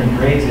of entering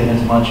grades in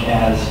as much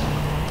as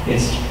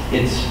it's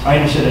I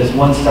understood as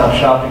one-stop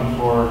shopping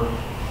for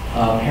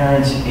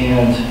parents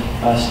and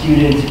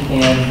students,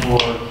 and for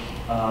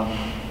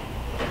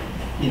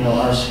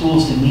our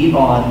schools to meet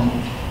on,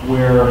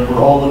 where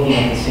we're all looking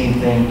at the same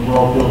thing, we're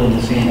all building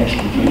the same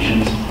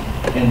expectations,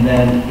 and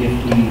then if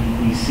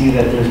we see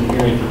that there's an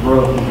area for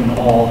growth, we can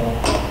all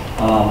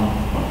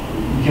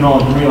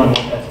agree on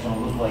what that's going to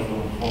look like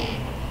going forward.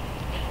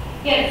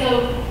 Yeah, so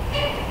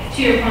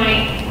to your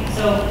point,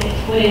 so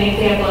would an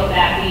example of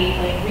that be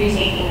like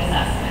retaking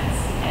assessments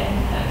and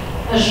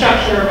a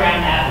structure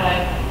around that? But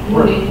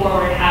moving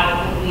forward, how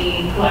would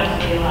we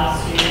collectively allow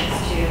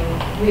students to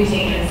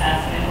retake an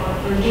assessment or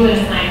do an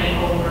assignment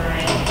over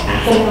and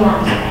some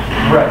norms around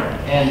that? Right,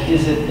 and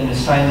is it an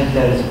assignment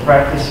that is a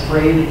practice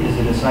grade? Is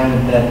it an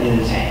assignment that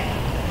is a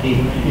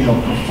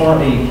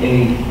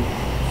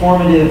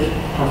formative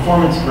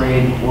performance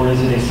grade, or is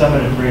it a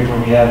summative grade where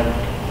we have,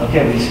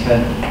 okay, we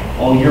spent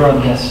all year on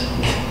this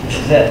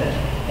is it,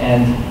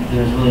 and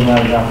there's really not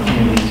an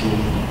opportunity to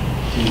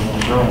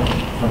grow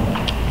from that?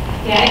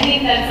 Yeah, I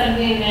think that's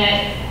something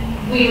that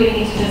we would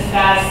need to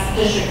discuss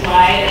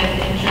district-wide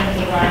in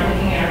terms of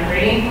looking at our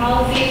grading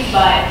policies,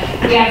 but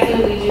we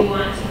absolutely do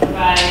want to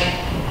provide,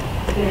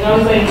 there's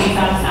always going to be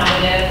some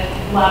summative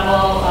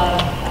level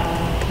of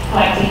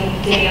collecting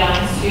data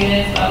on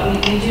students, but we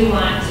do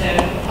want to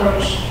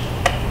approach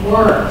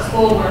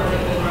schoolwork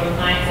with the growth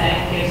mindset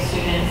and give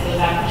students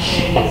those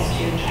opportunities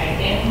to type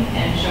in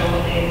and show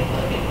what they've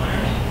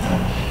learned.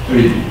 I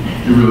mean,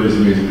 it really is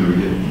amazing that we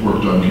get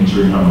work done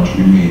considering how much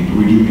we meet. But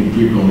we do meet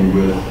frequently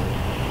with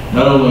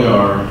not only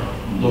our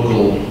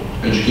local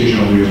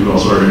educational leaders, but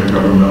also our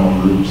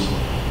intergovernmental groups.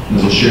 And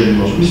as I shared in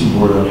the most recent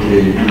board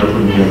update, we are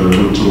putting together a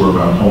group to work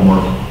on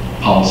homework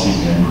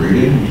policies and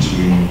grading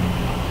between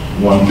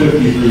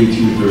 153,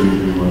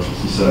 233,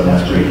 167,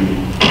 that's great.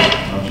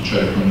 To try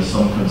to come to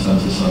some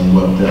consensus on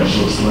what that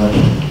looks like.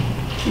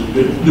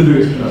 The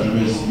biggest conundrum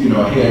is, hey,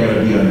 I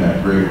gotta be on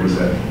that grade, what does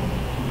that mean?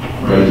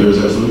 Right, there's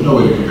absolutely no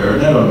way to compare it,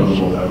 and I don't know that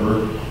we'll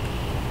ever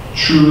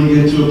truly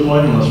get to a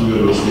point unless we go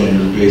to a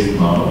standards-based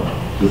model,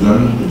 because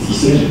then it's the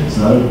same. It's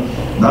not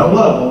a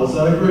level, it's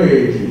not a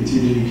grade, it's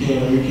either you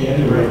can or you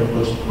can't, or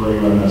let's where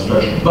you're on that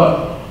spectrum.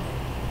 But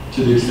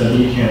to the extent that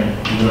we can,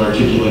 we're going to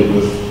articulate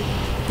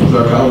with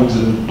our colleagues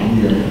in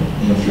the area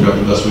and figure out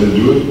the best way to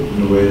do it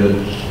in a way that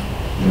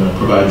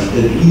provides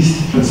at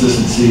least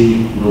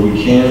consistency where we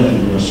can, and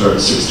we're going to start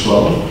at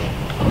 612.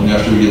 And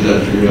after we get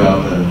that figured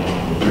out, then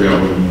we'll figure out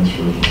what it means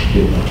for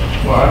getting that.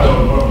 Well, I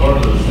know one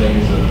of the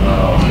things that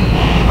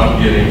I'm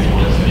getting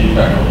as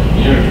feedback from the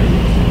community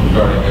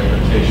regarding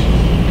expectations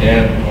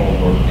and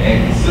homework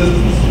and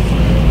consistency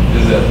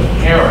is that the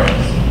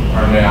parents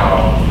are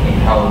now in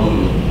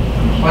Hallelujah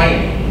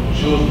complaining that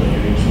children are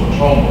getting too much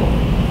homework.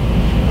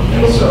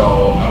 And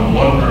so I'm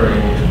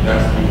wondering if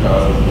that's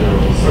because there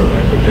was a certain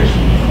expectation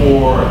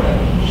before and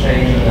then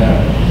changing that,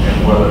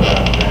 and whether or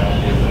not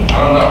that is, I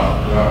don't know,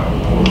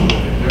 I wouldn't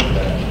really different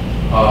that.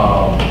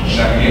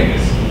 Now again,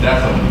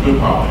 that's a good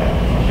problem to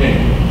have, in my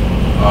opinion.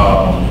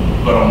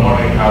 But I'm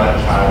wondering how that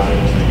ties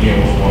into,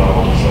 again, what's going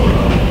on with some of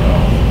the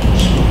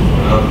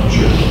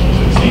Sure.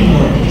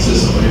 More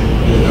consistently,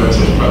 I would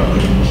say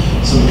probably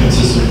some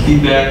consistent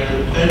feedback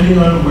depending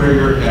on where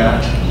you're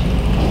at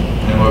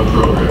and what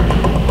program.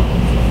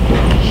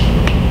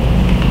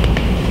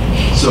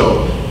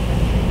 So,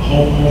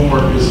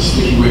 homework is a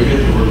sticky wicket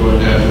that we're going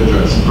to have to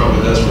address, and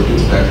probably that's where it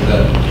gets back to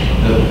that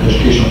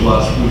educational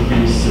philosophy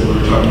piece that we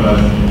were talking about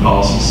in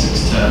policy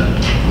 610,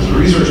 because the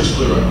research is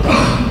clear on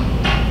that.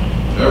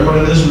 Everyone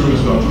in this room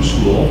has gone through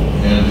school,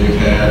 and they've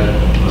had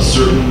a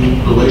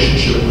certain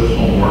relationship with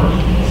homework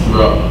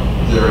throughout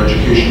their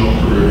educational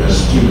career as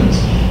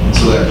students, and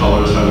so that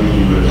colors how we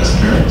view it as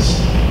parents.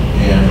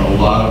 And a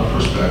lot of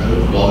perspective,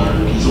 while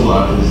there is a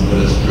lot, is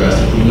that it's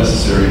drastically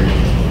necessary,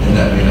 and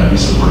that may not be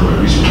supported by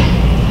research.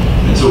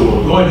 And so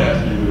what we're going to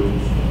have to do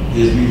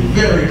is be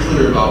very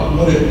clear about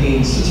what it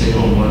means to take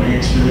home learning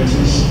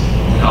experiences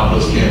and how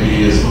those can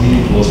be as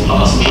meaningful as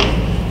possible.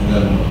 And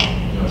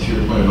then, to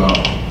your point about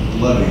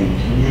levy,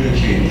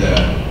 communicate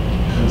that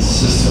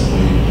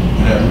consistently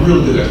and have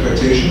really good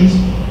expectations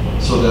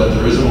so that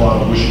there isn't a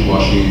lot of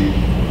wishy-washy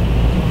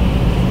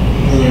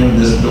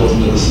this built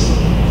into the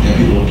system and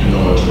people can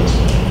know what to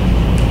expect.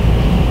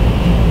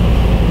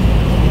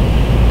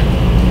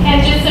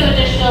 And just some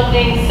additional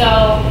things,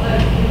 so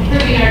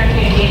improving our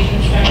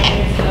communication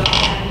structure, so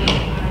having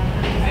our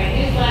certified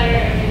newsletter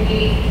every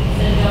week,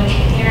 send out to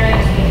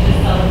parents with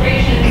just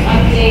celebrations,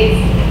 updates,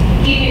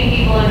 keeping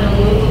people in the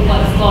loop of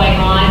what's going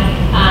on.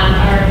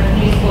 Our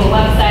new school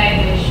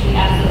website, which we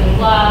absolutely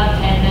love,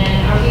 and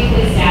then our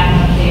weekly staff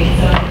updates.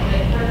 So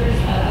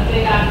it's a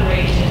big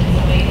operation,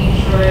 so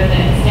making sure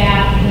that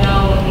staff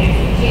know what the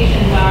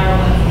expectations are,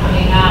 what's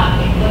coming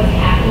up, what's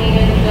happening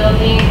in the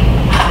building,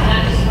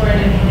 not just for an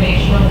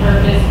informational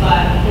purpose,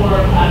 but for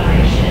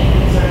collaboration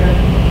and sort of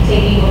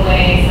taking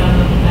away some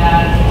of the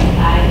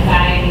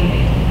anxiety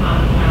that can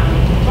come from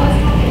what's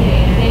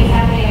happening, or things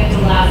happening at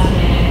the last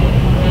minute.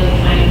 We're really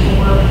trying to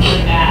work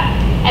through that.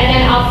 And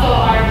then also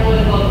our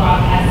political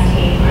broadcast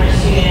team, our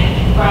student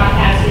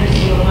broadcasters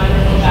do a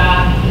wonderful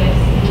job with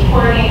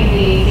recording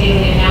the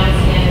daily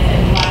announcements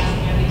and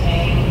watching every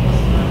day and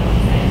posting on the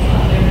website, so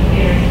they're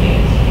very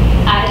cute.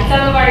 And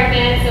some of our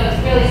events, so it's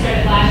really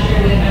started last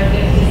year with our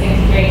 5th to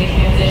 6th grade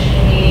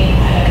transition meeting,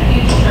 had a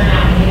huge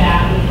turnout for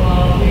that. We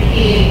will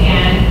repeat it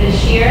again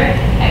this year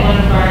at one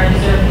of our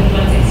Deserve Food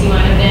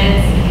 161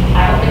 events.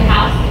 Our open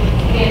house,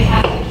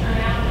 fantastic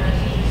turnout, our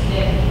teachers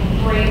did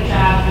a great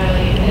job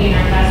really putting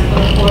our best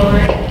foot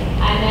forward.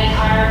 And then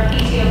our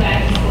PTO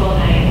back to school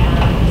night.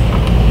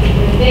 We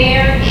were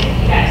there, you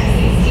got to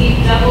see Steve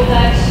Double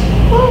Dutch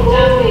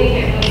jumping.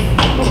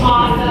 It was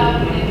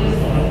awesome. It was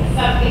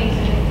something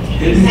to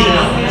Hidden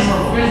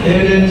talents.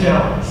 Hidden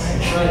talents.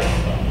 Right.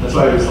 That's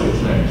why I was late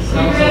tonight.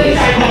 We really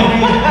tried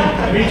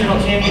to Regional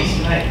champions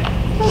tonight.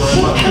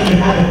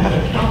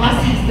 Unless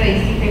it's the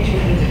easy picture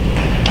of the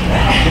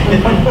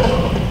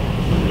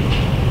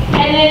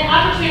And then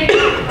opportunity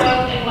for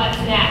growth and what's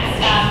next.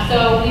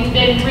 So we've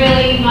been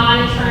really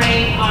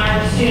monitoring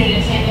our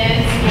student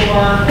attendance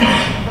for the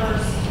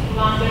first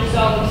month or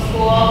so of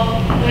school.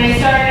 When I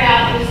started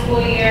out the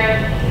school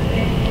year,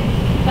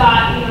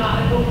 thought,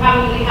 we'll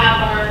probably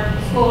have our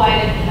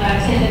school-wide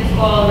attendance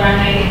goal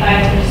around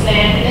 95%.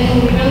 And then when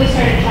we really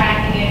started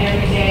tracking it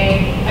every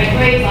day by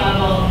grade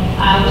level,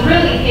 we're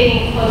really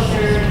getting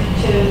closer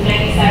to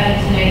 97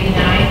 to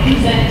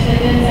 99%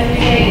 attendance every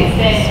day. It's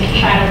been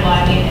incredible.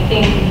 I mean, I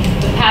think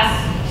the past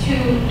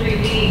 2-3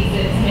 weeks,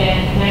 it's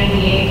been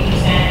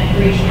 98%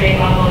 for each grade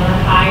level or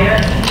higher.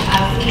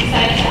 So we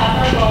decided to up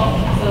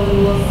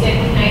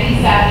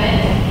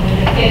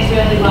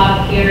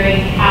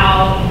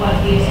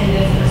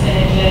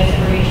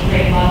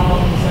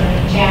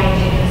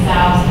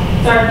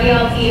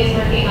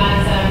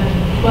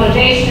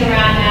organization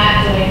around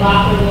that, doing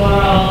locker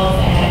murals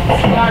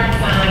and yard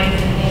signs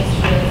and things to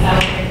really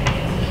celebrate the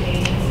kids with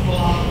days in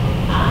school,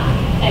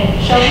 and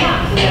showing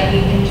up so that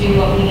we can do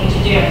what we need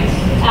to do.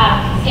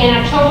 In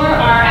October,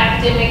 our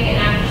academic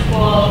after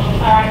school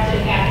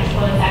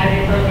and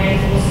Saturday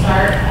programs will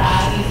start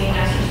using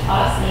Masters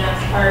Plus, and that's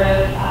part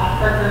of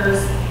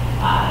Parker's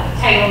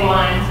Title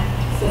I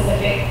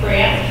specific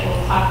grant, which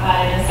we'll talk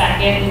about in a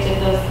second. We did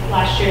those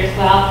last year as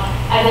well.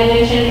 As I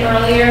mentioned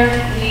earlier,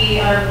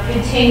 we are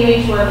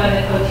continuing to work on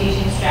the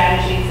co-teaching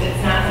strategies. It's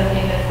not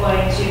something that's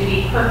going to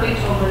be perfect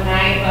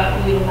overnight,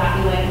 but we will not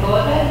be letting go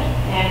of it,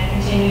 and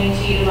continuing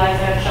to utilize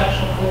our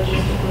instructional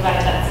coaches to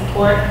provide that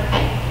support.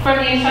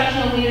 From the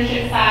instructional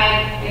leadership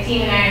side, the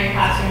team and I are in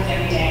classrooms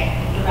every day,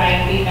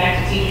 providing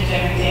feedback to teachers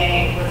every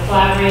day. We're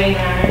collaborating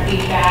around our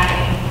feedback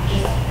and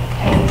just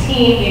as a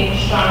team getting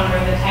stronger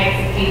in the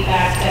types of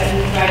feedback that we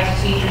provide to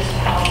teachers to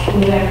help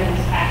move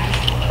everyone's practice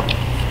forward.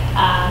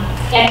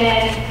 And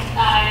then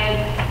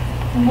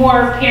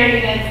more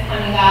parent events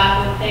coming up.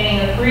 We're planning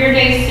a career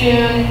day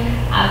soon,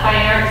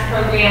 fine arts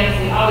programs.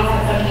 We always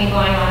have something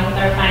going on with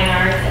our fine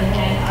arts, and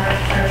then our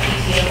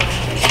PTO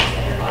activities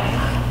that are going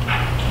on.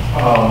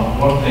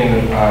 One thing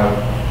that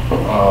I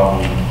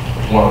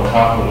want to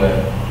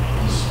compliment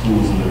the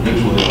schools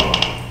individually on,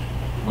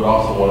 but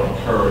also want to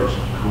encourage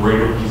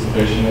greater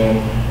participation in,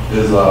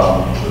 is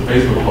the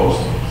Facebook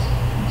postings.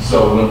 So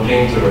when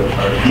things are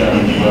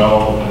done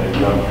well and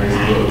they're done on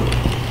Facebook,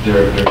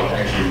 they're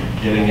actually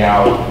getting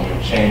out and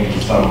they're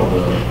changing some of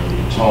the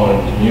tone in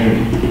the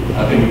community.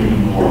 I think we can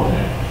do more of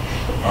that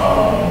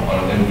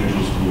on an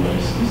individual school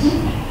basis.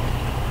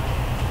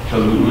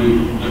 Because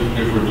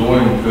if we're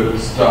doing good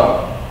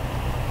stuff,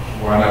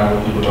 why not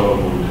let people know what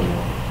we're doing?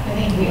 I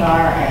think we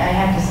are. I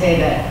have to say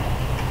that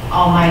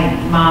all my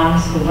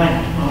moms who went,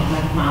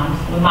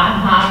 my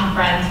mom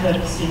friends who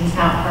have students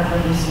now at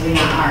Parker and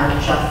Serena are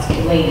just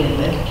elated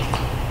with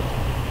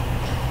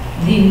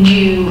the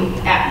new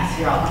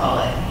atmosphere, I'll call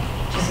it.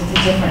 Just it's a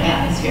different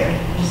atmosphere.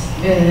 Just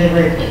they're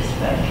very pleased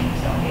with everything.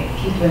 So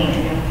keep doing what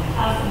you're doing.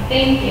 Awesome,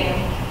 thank you.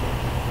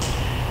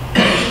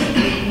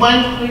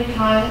 One quick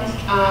comment.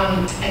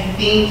 I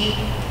think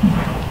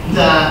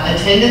the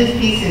attendance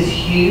piece is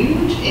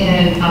huge,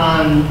 and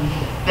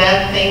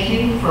Beth, thank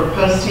you for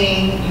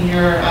posting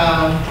your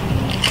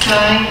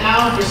sign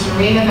out for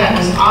Serena. That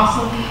was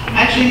awesome.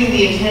 I actually think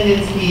the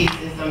attendance piece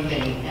is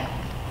something that,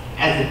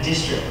 as a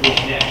district, we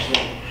should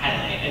actually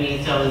highlight. I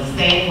mean, so the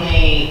same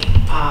way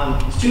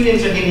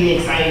students are getting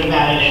excited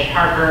about it at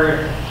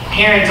Parker,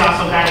 parents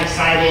also got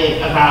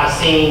excited about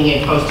seeing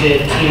it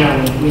posted, you know,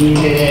 when you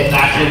did it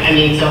last week. I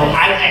mean, so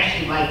I'd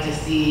actually like to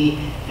see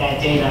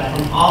that data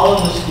from all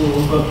of the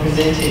schools, but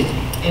presented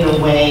in a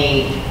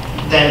way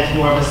that it's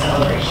more of a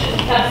celebration.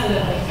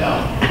 Absolutely. So,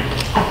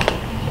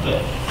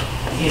 but,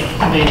 you know,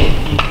 maybe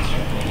you can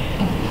start putting it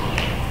in.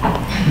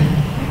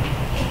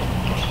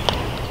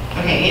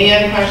 Okay, any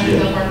other questions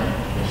on Parker?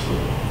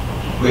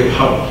 Wait,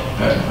 how,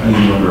 I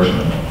need one version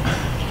of that.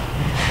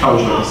 How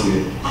would you like to see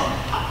it?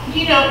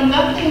 You know,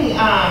 nothing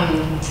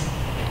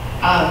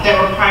that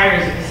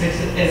requires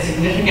a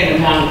significant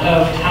amount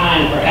of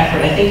time or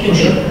effort. I think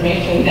it's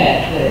information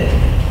that the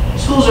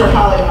schools are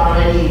probably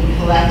already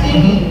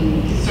collecting,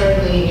 and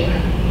certainly,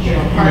 you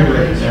know,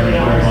 partners, you know,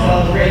 are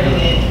celebrating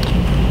it.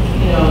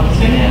 You know,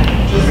 so yeah,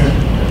 just.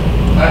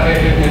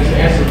 And to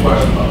answer the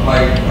question,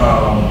 like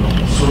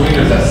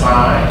Serena's that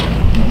sign,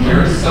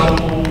 very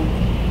simple,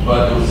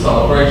 but it was a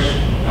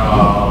celebration.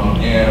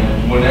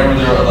 And whenever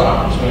there are other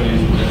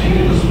opportunities within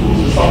any of the schools,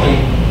 it's something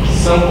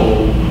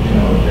simple, you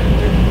know,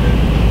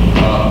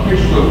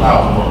 pictures of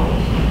 1,000 words.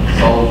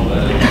 So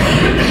that it,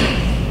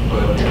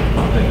 but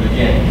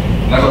again,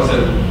 and as I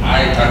said,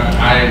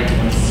 I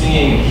am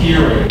seeing and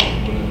hearing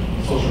when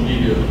social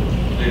media,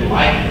 they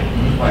like it,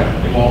 like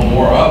they want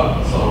more of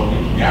it, so we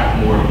got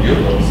more to give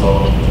them, so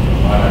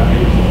why not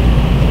give it to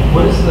them?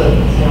 What is the,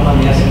 I'm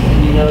asking,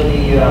 do you know the,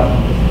 you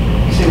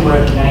say we're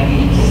at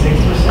 96%,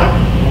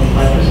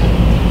 95%?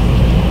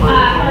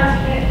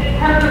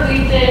 Parker,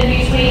 we've been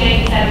between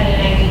 97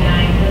 and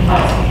 99 for the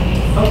past few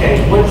weeks. Okay,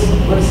 what's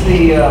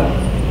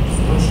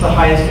the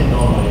highest in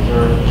Illinois? Is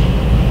there, I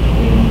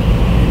mean,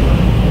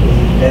 is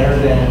it better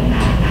than,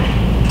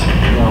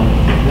 you know,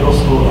 middle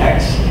school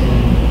X?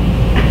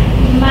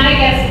 My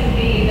guess would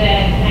be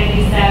that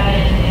 97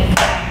 is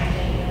higher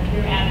than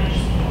your average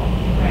school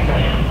right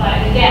now.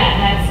 But again,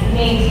 that's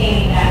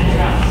maintaining that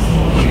throughout the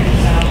school year,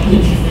 so.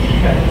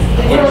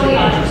 It's early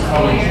on in the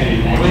school year.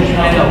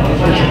 I know,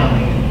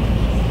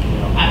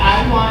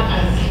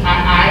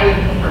 I would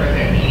prefer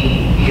that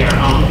we be our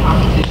own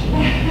competition.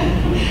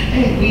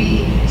 And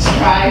we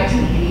strive to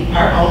be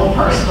our own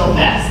personal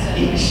best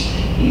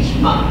each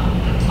month.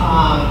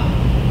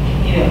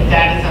 You know,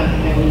 that is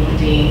something that we would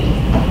deem.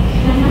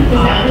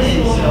 And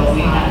so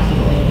we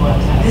absolutely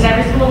want to. Does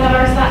every school have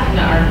our sign?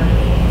 No?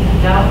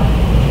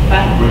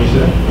 What did you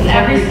say? Does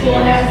every school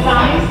have a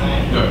sign?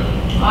 No.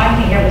 Oh, I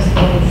think every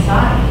school needs a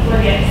sign.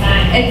 We're getting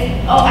signed.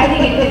 I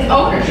think it's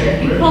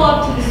ownership. You pull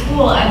up to the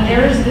school and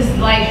there's this,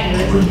 like,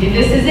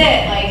 this is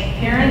it, like,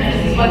 parents,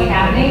 this is what's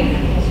happening.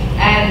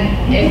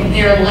 And if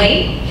they're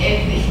late,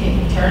 if it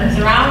turns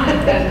around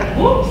and says,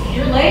 whoops,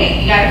 you're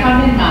late, you gotta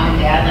come in, mom and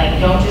dad, like,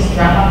 don't just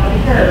drop off at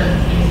the curb,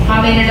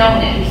 come in and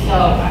own it,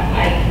 so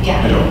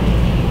yeah. I don't.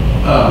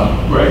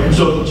 Right, and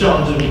so the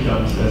challenge then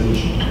becomes, as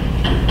each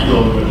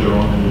building with their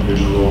own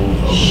individual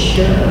focus.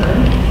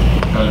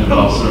 Kind of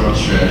develops their own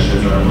strategy.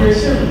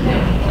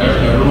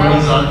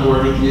 Everybody's on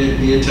board with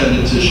the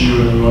attendance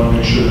issue, and we want to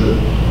make sure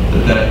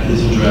that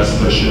is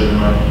addressed, as I shared in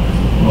my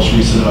most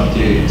recent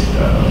update.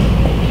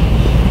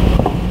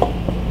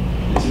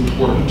 It's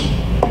important.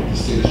 I think the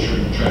state is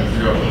trying to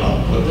figure out how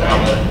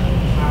that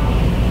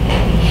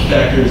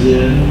factors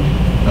in,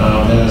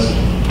 as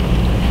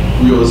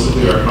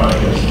realistically our chronic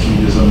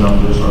absenteeism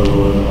numbers are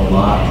lower than a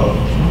lot of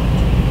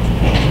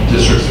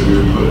districts that we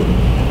would put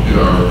in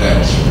our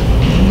atmosphere.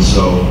 And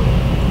so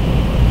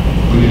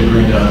we need to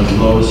bring down as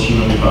low as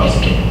humanly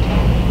possible.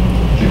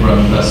 I think we're on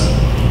the best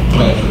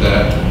plan for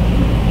that.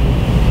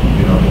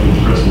 You know, maybe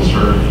the principals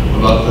heard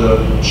about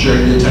the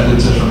sharing the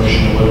attendance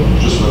information and what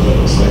that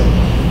looks like.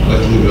 I'd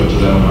like to leave it up to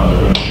them how they're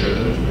going to share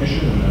that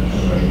information and then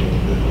measure it.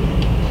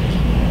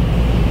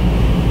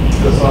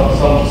 Because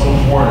some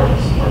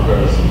mornings are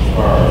better than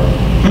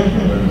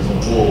some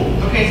full.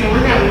 Okay, so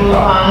we're gonna move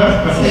on to,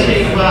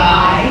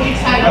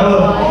 I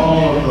love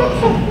all of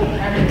them.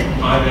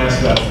 My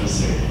mascot's the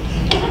same.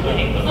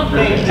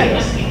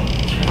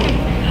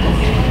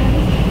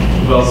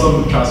 Well, some of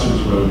the costumes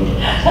are better than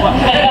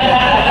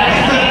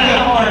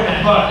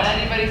But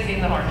anybody seen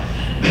the hornet?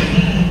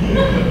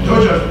 no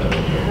judgment.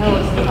 No,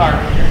 it's the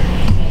harbinger.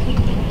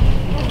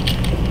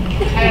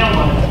 Title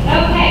I.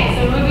 Okay,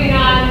 so moving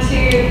on to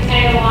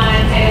Title I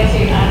and Title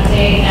II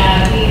update.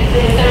 We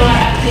did a similar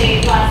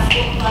update last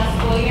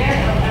school year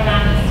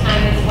around this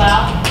time as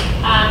well.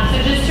 So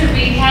just to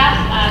recap,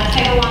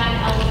 Title I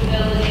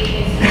eligibility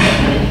is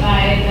determined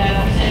by the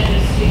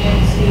percentage of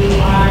students who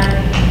are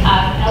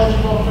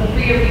eligible for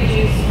free or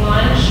reduced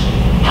lunch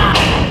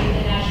under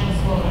the National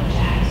School Lunch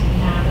Act.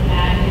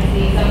 That is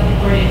the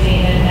self-reported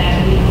data that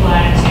we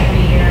collect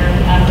every year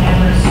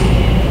whenever a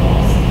student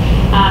enrolls.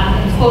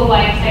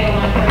 School-wide Title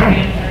I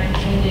programs are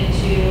intended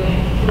to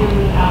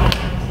improve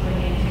outcomes for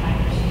the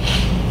entire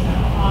student. So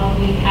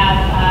we have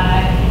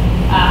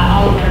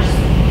all of our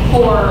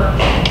core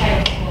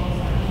Title schools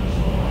are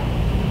school-wide.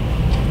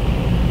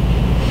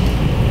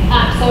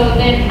 So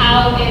then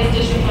how is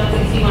District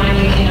 161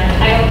 using our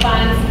Title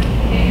funds?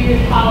 If you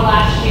recall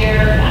last year,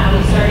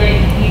 we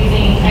started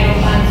using Title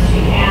funds to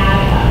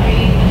add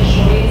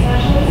additional reading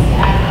specialists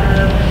at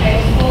our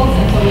Title schools,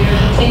 and so we are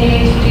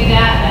continuing to do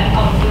that. That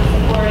helps with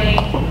supporting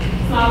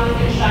small group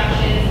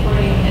instruction,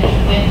 supporting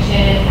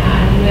intervention,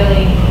 and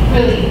really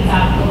eats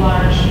out the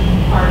large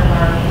part of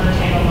our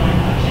Title I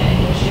budget,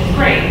 which is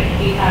great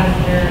because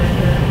we're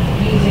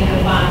using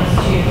the funds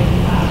to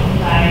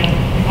provide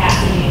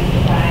capacity,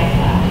 provide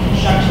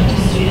instruction to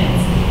students.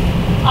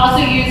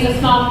 Also use a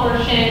small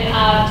portion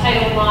of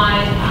Title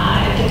I,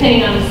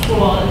 depending on the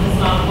school, is a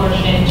small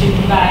portion to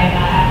provide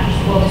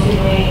after-school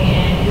tutoring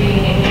in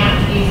reading and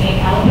math using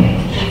Elevate,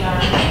 which is our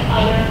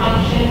other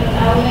function of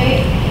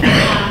Elevate.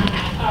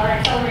 Our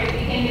Accelerate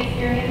Weekend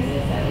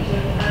experiences that we do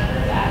at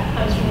Parker, that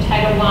comes from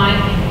Title I.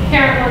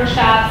 Parent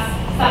workshops,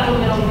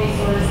 supplemental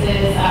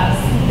resources,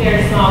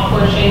 very small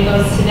portion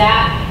goes to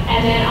that.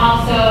 And then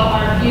also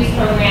our Fuse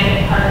program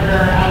at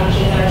Parker,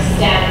 which is our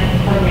STEM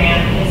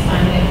program, is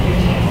funded through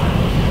Title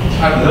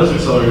I. Those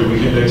accelerated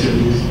weekend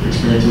activities,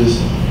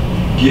 experiences,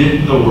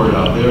 get the word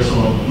out. They are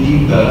some of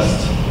the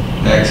best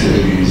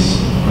activities.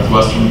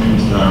 Northwestern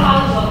comes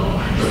down.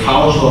 The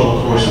college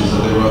level courses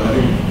that they run, I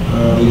think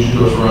they usually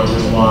do a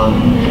forensics one. I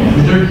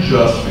mean, they're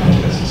just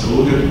fantastic. So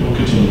we'll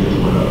continue to get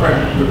the word out. Right,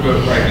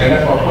 right, and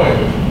that's my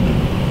point.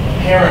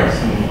 Parents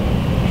and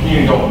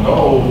community don't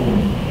know.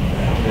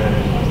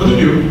 But they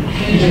do.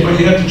 But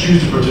you have to choose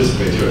to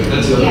participate too.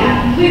 That's the other.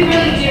 Yeah, we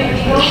really do.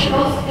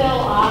 Those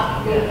fill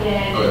up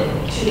within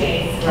 2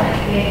 days. Right.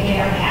 They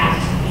are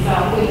packed. So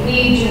we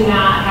do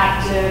not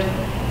have to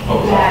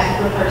ask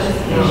for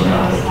participation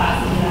in those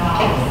classes at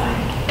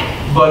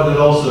all. But it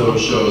also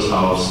shows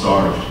how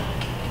starved,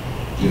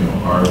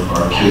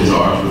 our kids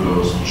are for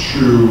those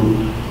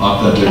true,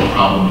 authentic,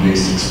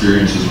 problem-based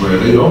experiences where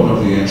they don't know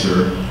the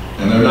answer,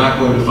 and they're not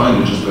going to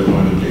find it just by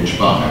going to page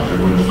 5. They're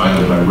going to find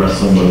it by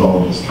wrestling with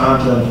all of this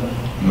content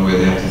and the way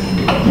they have to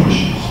think about the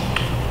issues.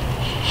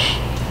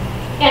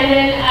 And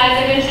then,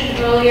 as I mentioned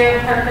earlier,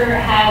 Parker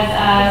has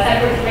a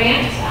separate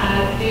grant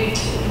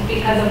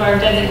because of our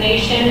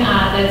designation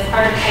that's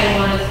part of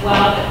Title I as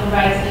well, that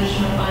provides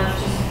additional funds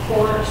to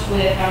support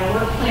with our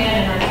work plan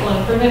and our school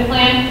improvement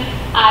plan.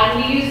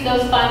 We use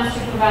those funds to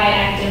provide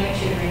academic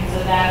tutoring,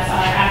 so that's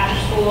our after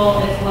school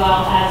as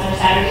well as our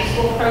Saturday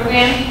school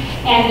program,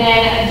 and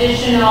then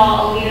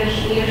additional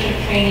leadership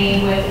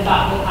training with the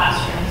thoughtful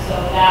classroom. So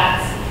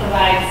that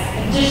provides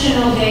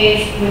additional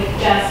days with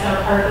just our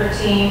Parker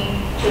team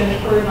to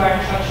improve our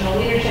instructional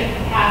leadership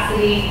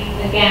capacity.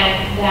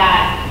 Again,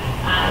 that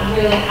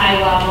really high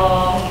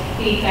level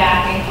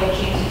feedback and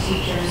coaching to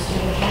teachers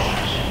through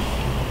instruction.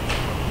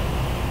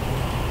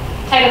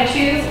 Title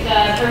II,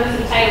 the purpose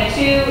of Title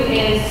II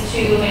is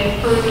to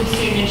improve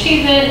student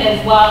achievement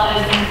as well as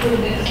improve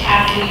the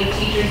capacity of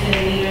teachers and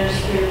leaders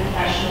through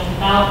professional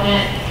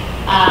development.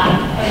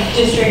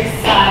 Districts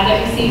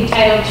that receive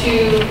Title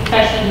II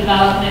professional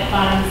development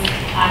funds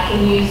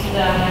can use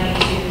the money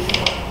to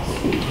support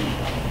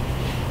students.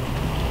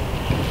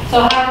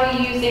 So how are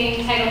we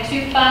using Title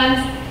II funds?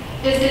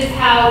 This is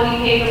how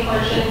we pay for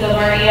portions of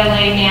our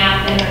ELA,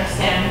 math, and our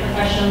STEM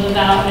professional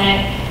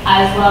development,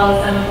 as well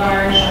as some of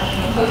our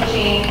instructional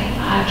coaching,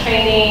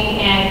 training,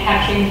 and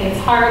capturing kids'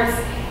 hearts,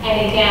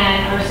 and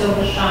again, our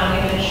Silver Strong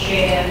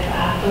administrative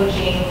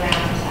coaching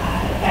around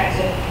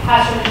effective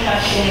classroom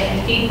instruction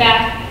and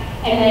feedback,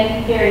 and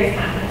then various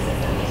conferences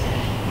that we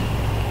attend.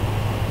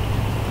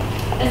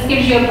 This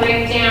gives you a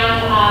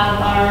breakdown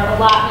of our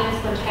allotments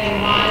for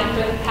Title I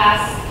for the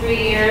past 3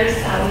 years.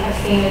 We have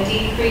seen a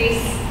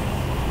decrease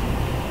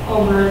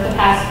over the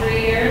past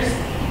 3 years.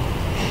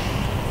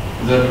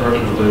 Is that directly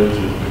related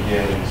to,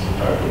 again, the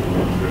fact that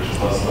there's just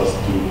less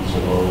students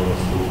enrolling in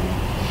school?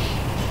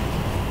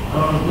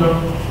 No,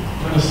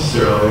 not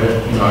necessarily.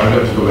 I'd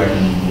have to go back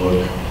and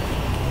look.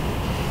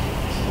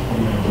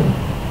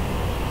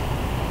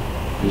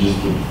 It just,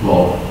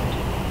 well,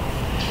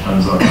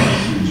 depends on the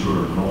students who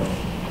are enrolling.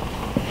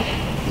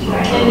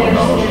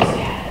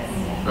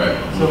 Right,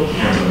 so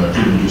depends on their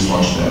student-induced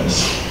lunch status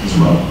as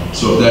well.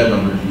 So if that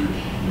number,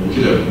 we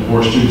could have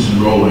more students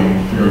enrolling,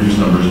 reduced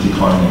numbers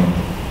declining,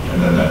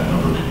 and then that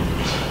number could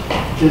increase.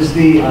 Does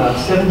the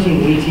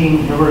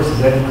 17-18 numbers, does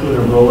that include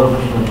a rollover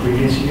from the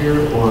previous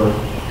year, or?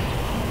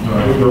 No, I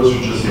think those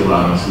are just the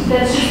allowances.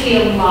 That's just the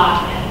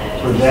allotment.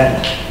 For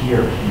that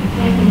year?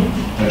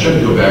 I tried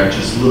to go back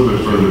just a little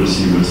bit further to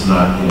see what's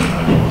not in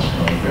items.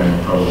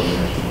 Family probably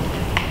have to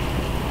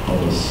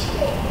help us.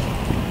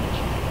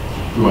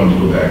 We wanted to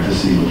go back to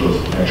see what those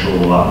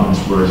actual allotments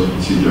were. As you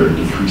can see, they're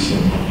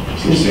decreasing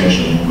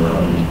substantially over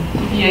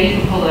 100. Yeah, you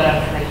can pull that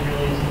up for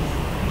really.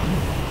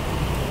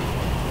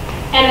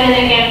 And then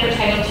again for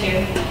Title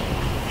II,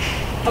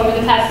 over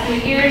the past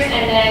 3 years,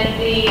 and then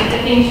the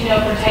thing to know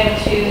for Title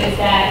II is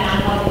that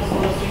non-public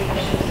schools do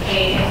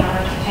participate in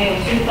our Title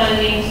II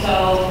funding, so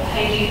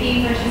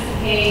IGP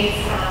participates,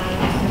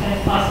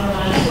 sometimes Foster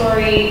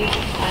Montessori,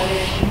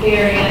 there's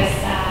various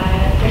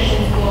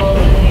Christian schools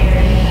in the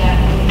area that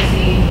will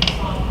receive a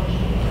small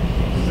portion of it.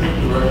 Is there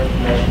direct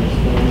connection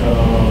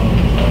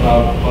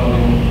about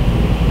funding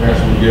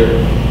grants we get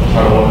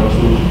Title I and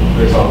II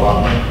based on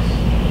allotments?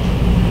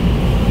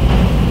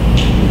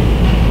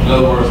 In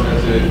other words,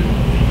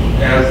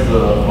 as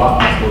the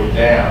allotments go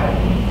down,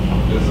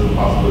 there's a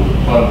possibility of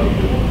funding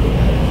that will go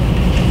down.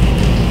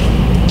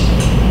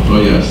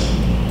 Well, yes.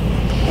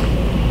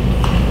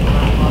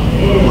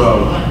 Well,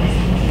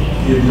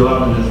 the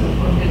allotment is the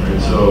funding, right?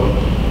 So,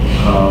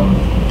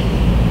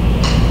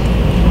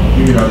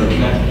 you mean, are they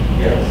connected?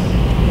 Yes.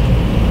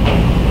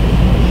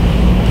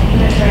 I'm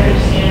not sure I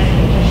understand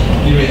the question.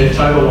 You mean if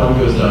Title I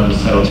goes down,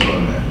 does Title II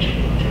on that?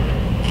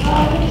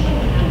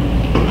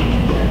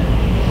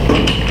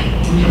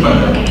 We can find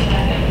out.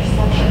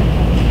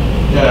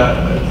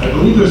 Yeah, I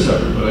believe they're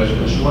separate, but I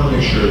just want to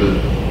make sure that,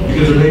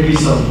 because there may be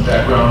some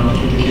background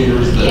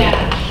indicators that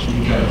we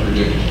can kind of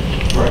predict.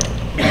 Right.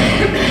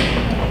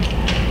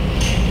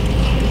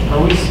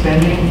 Are we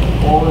spending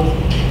all of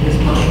this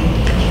money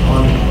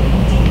on?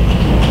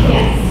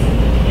 Yes.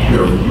 We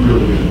are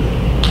really good at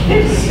that.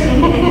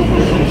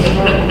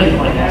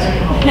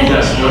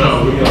 Yes,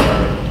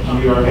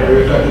 we are very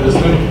effective at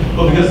spending.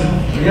 Well, because,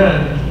 again,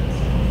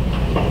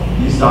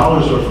 these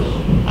dollars are for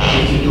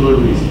particular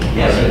reasons.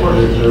 Yes, right? of course.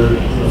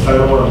 They're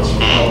Title I, so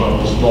we're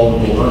almost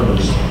vulnerable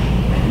learners.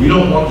 We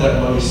don't want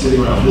that money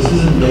sitting around. This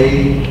isn't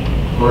May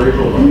or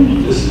April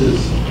money. This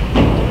is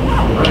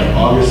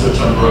August,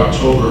 September,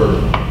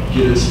 October.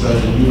 Get it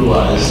spent and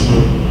utilized.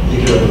 They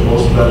could have the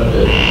most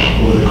benefit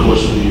over the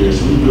course of the year.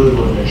 So we really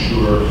want to make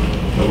sure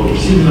that we're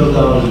receiving those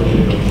dollars and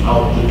getting them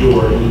out the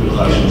door into the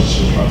classrooms as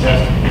soon as possible.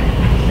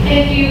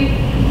 If you,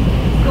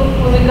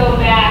 when we go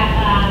back,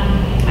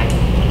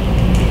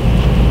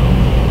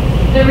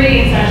 the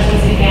reading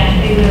specialists, again,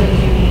 they really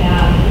do need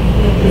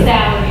the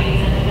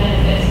salaries and the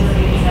benefits for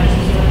reading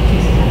specialists are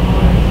using that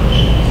more.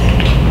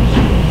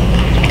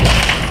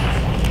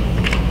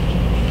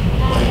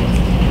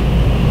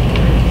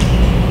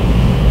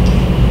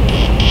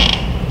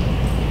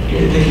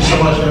 Okay, thank you so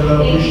much, Emma.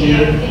 Appreciate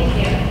it. Thank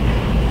you.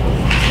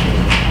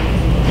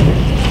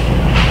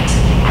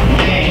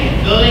 Okay,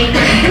 building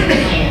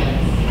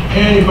plans.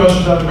 Any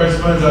questions on the price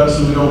plans?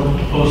 Obviously, we don't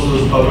post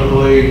those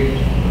publicly.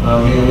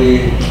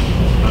 Mainly,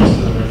 I'm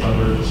sitting there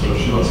thunder, so if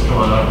she wants to come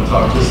on up and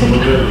talk to us a little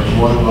bit, we're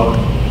more than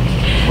welcome.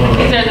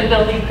 These are the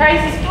building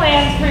crisis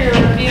plans for your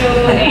review,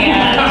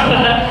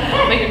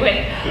 and make it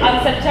quick.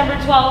 On September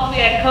 12th, we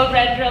had code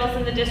red drills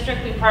in the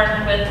district. We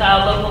partnered with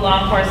local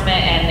law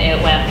enforcement, and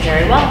it went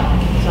very well.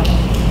 So, I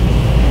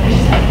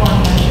just have one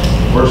question.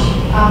 Of course.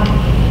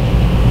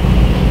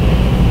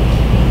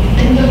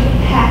 In the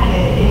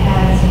packet, it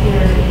has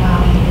your,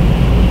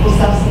 will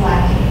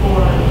self-select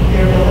for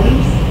their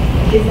abilities.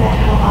 Is that,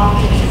 how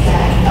often is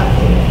that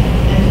updated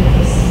into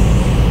this?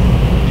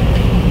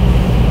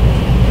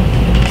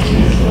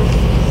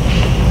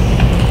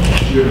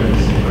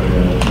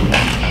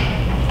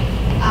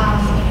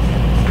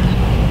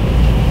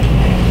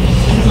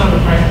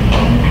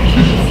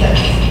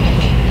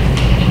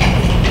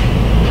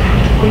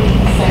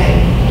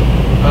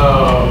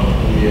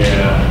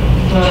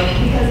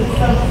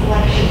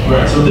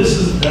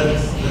 So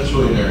that's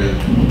really an area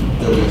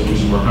that we have to do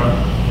some work on.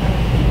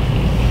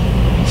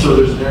 So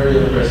there's an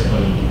area of crisis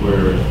management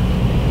where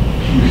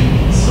you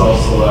can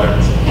self-select,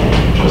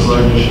 just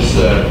like Nisha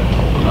said,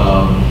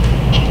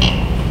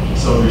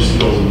 some of your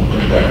skills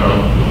and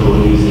background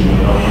abilities in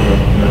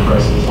a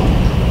crisis.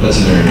 That's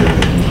an area that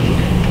we can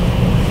look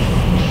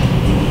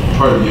at.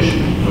 Part of the issue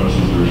you notice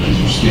is these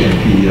are scanned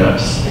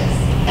PDFs.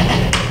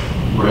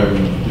 We're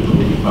having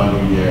difficulty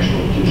finding the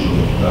actual digital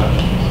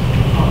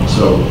documents.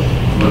 So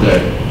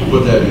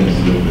what that means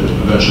is that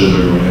eventually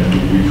they're going to have to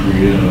be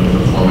recreated in a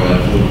format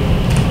that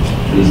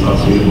is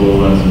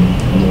updatable and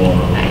more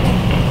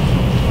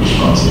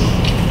responsive.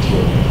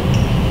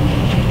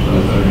 I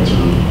think it's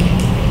really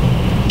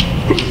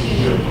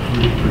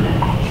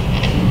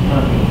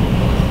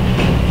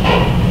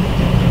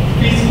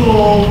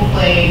Preschool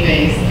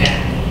play-based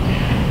gap.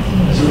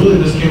 So really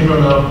this came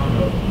from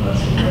that's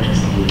something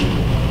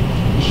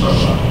we should talk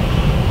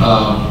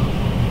about.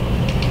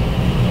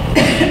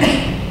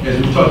 As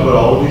we've talked about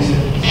all of these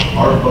things,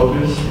 our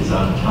focus is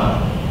on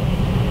time.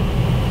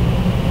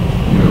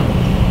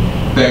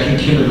 Back in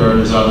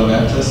kindergarten is out of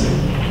math testing,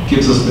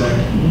 gives us back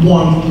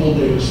 1 full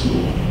day of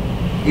school.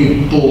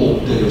 A full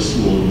day of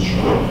school in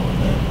short.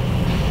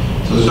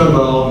 So as we talk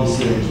about all of these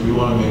things, we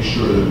want to make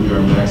sure that we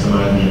are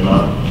maximizing the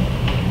amount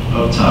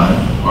of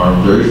time. Our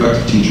very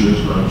effective teachers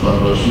are in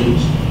front of our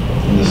students,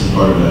 and this is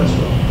part of that as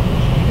well.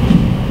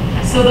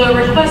 So the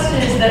request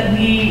is that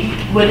we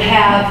would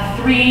have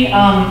 3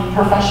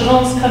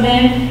 professionals come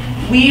in.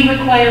 We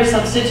require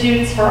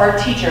substitutes for our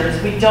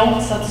teachers. We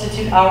don't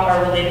substitute out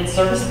our related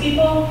service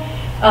people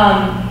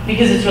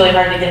because it's really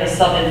hard to get a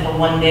sub in for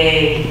 1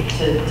 day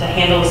to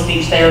handle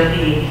speech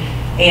therapy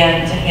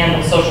and to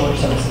handle social work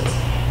services.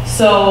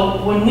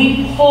 So when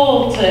we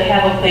pull to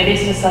have a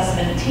play-based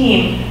assessment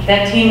team,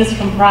 that team is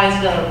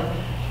comprised of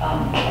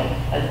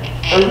an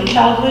early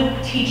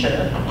childhood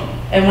teacher,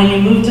 and when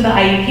you move to the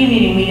IEP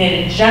meeting, we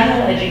need a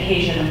general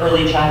education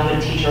early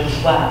childhood teacher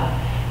as well.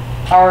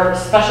 Our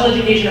special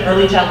education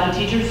early childhood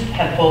teachers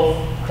have both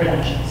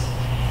credentials.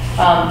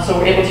 So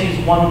we're able to use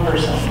 1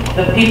 person.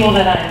 The people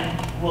that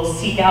I will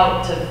seek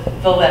out to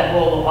fill that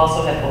role will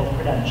also have both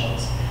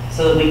credentials,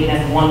 so that we can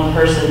have 1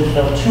 person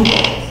fill 2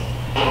 roles.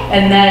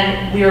 And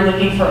then we are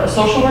looking for a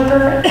social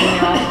worker,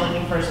 and we're also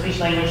looking for a speech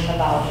language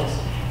pathologist.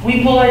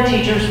 We pull our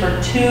teachers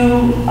for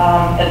 2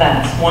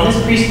 events. One is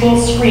preschool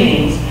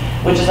screenings,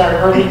 which is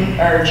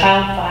our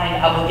child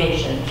find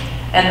obligation.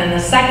 And then the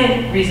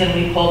second reason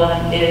we pull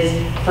them is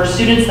for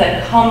students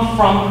that come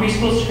from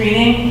preschool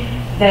screening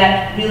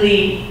that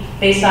really,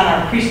 based on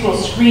our preschool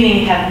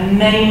screening, have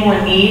many more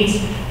needs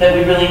that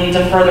we really need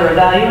to further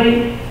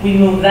evaluate. We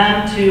move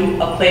them to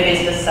a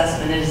play-based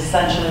assessment. It is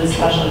essentially a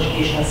special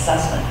education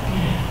assessment.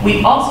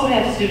 We also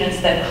have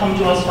students that come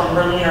to us from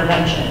early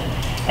intervention,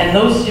 and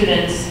those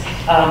students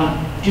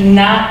do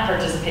not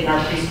participate in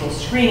our preschool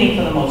screening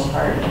for the most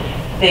part.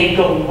 They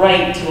go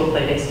right to a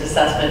play-based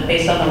assessment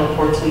based on the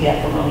reports we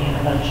get from early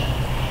intervention.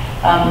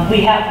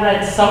 We have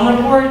read some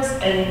reports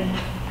and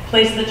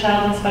placed the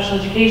child in special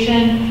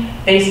education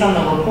based on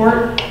the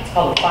report. It's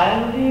called a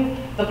file review.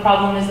 The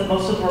problem is that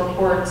most of the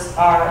reports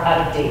are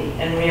out of date,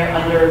 and we are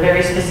under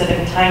very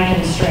specific time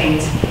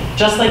constraints.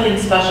 Just like in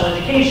special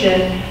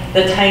education,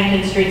 the time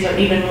constraints are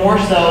even more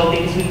so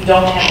because we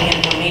don't have the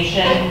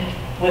information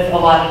with a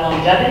lot of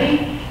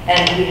longevity,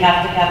 and we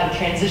have to have a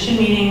transition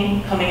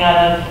meeting coming out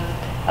of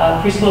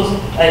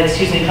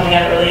coming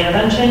out of early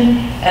intervention,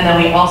 and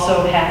then we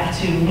also have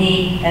to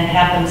meet and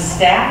have them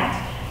staffed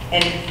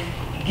and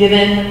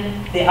given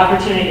the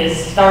opportunity to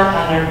start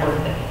on their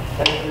birthday,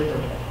 their 3rd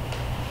birthday.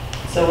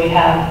 So we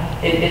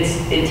have,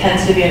 it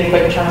tends to be a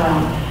quick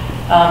turnaround.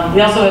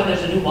 We also have,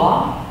 there's a new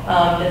law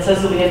that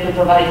says that we have to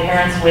provide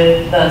parents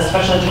with the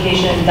special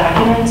education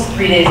documents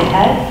 3 days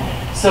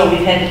ahead. So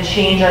we've had to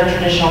change our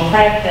traditional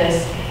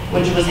practice,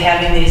 which was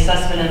having the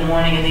assessment in the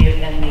morning and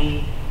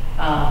the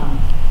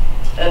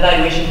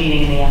evaluation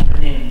meeting in the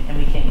afternoon, and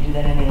we can't do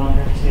that any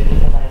longer because we have to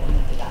provide them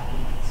with the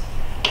documents.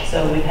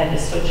 So we've had to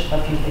switch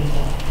a few things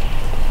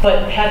up.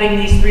 But having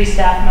these 3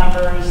 staff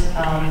members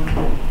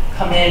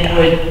come in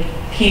would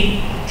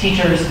keep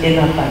teachers in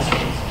their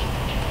classrooms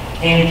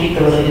and keep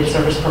the related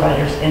service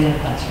providers in their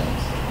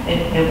classrooms.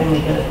 It will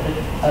make,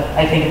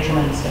 I think, a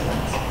tremendous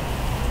difference.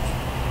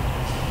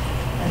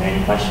 Are there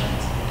any questions?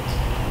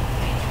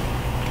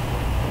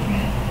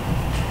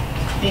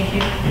 Thank you.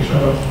 Thanks,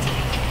 Rob.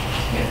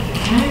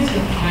 Can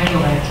I go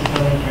back to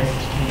building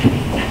crisis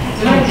community?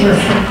 Did I hear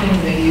something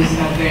that you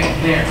said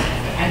there?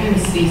 I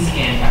didn't see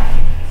scanned documents.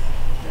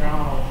 They're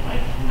all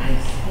like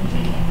nice.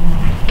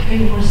 They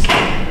were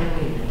scanned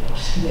earlier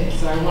today,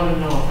 so I want to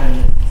know if I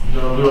missed.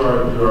 No,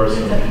 there are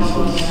some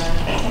pieces.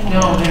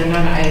 No, they're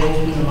not. I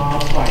opened them all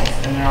twice,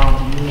 and they're all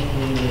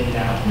beautifully laid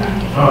out.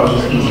 Oh,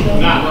 just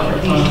not what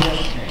we're talking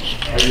about.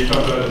 Are you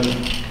talking about in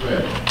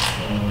red?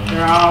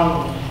 They're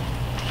all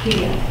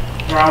PDFs.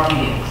 They're all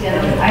PDFs.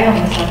 Yeah, I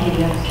only saw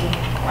PDFs too.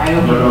 I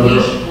opened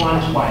each one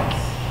twice.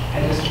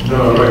 I just. No,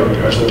 right,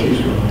 I saw you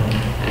scroll.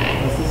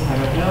 This is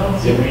Heather Hill,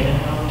 Yep. Sabrina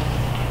Hill.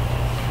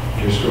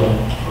 You're scrolling.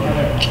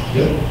 Heather.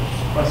 Yep.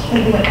 question.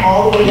 And you went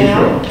all the way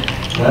down?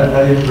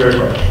 Not even very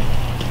far.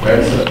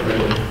 Right, so, right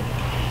there.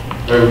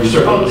 Right, when you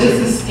start. Oh, this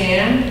is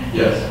scanned?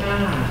 Yes.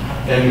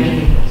 Ah.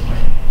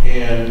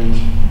 And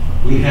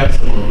we have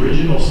some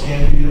original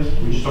scan videos,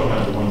 we just don't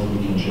have the ones that we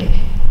can change.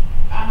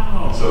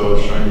 Oh. So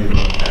it's trying to get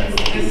them kind of.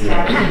 This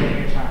document that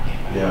you're talking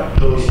about. Yeah,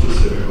 those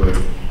specifically.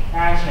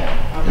 Gotcha,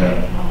 okay.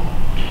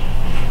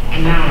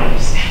 Yeah. Now I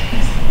understand.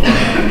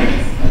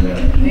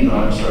 Yeah, no,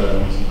 I'm sorry.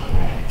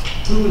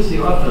 Who was the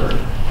author?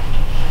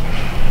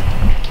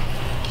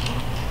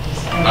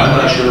 I'm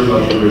not sure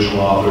about the original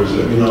authors. I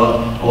mean, a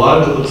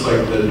lot of it looks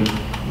like the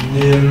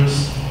NIMS,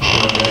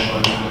 National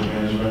Institute of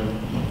Management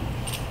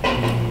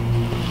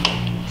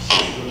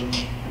System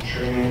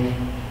Training.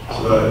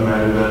 So that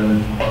might have been.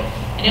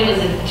 And it was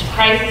a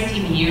crisis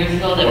team years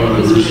ago that One of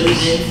the Bruce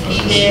Bruce's.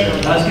 Brzezinski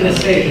did. I was gonna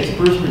say, if it's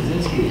Bruce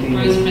Brzezinski.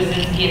 Bruce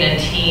Brzezinski and a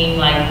team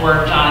like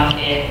worked on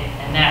it,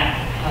 and that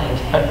probably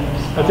 10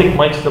 years I think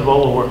Mike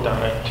Stavola worked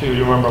on it too. Do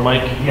you remember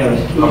Mike? Yeah,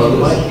 it was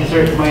Mike, is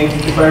there, Mike,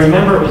 if I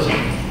remember, it was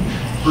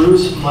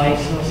Bruce, Mike,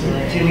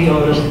 Timmy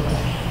Odom,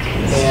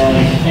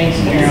 and Thanks,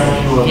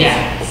 Carolyn.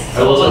 Yeah.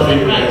 I will tell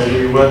you, as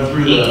we went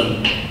through the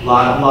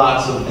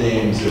lots of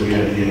names that we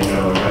had to get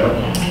out,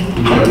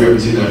 we haven't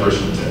seen that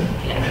person in 10.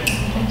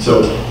 Yeah.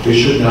 So they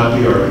should not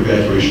be our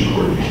evacuation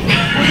coordinator.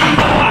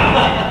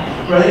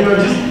 Right, you know,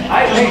 just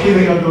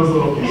giving up those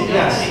little pieces.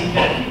 yes.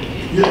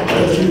 Yeah,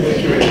 that's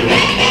evacuation.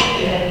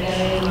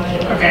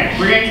 Okay,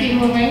 we're gonna keep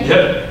moving.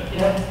 Yep.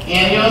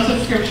 Annual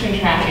subscription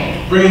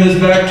tracking. Bringing this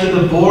back to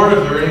the board,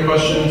 if there are any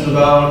questions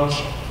about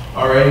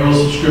our annual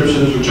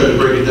subscriptions, we tried to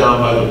break it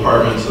down by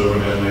department so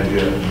everyone had an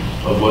idea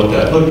of what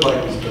that looked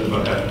like. We spent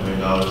about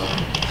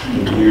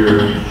 $500,000 a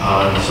year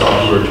on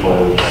software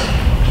tolls.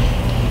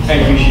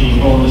 I appreciate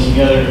you pulling this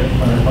together,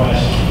 my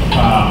request.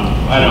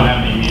 I don't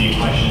have any immediate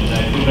questions,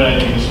 but I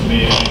think this would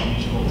be a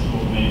useful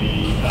tool,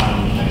 maybe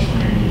next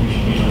spring we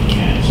should be looking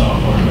at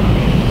software.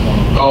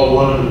 Oh,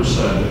 100%,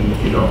 and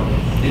you know,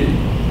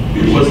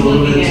 it was a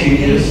little bit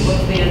tedious.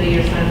 What's the end of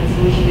your sentence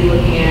we should be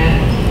looking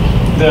at?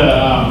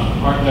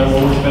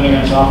 What we're spending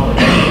on software.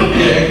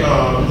 Yeah,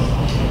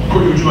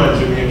 Courtney, would you mind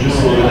zooming in just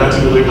a little bit, not to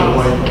belabor the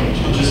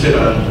point, just hit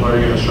on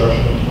learning and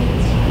instruction.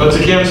 But to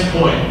Cam's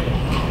point,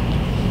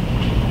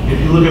 if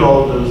you look at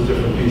all of those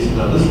different pieces,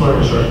 now this is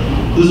learning and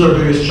instruction. This is our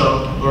biggest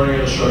chunk. Learning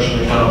and instruction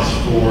accounts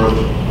for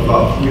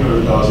about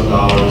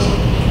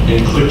 $300,000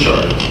 in click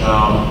charges.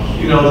 Now,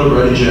 you know, the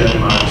ReadyGen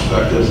and my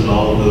perspectives and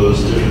all of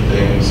those different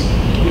things,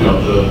 you know,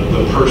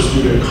 the per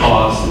student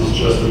cost is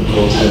just a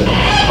built-in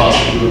cost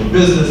of doing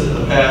business. In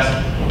the past,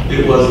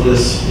 it was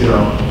this, you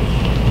know,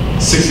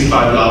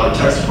 $65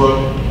 textbook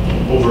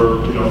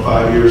over, you know,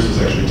 5 years is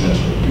actually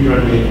 10. You know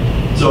what I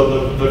mean? So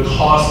the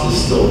cost is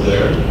still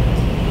there.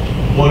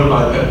 One of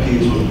my pet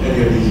peeves with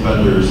any of these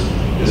vendors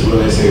is when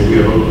they say we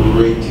have a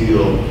great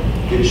deal,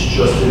 it's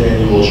just an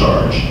annual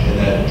charge, and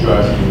that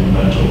drives me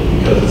mental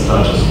because it's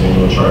not just an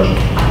annual charge.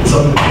 It's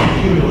something that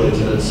accumulates,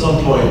 and at some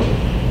point,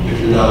 if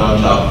you're not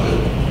on top of it,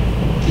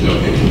 you know,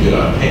 it can get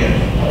out of hand.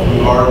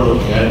 We are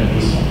looking at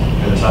this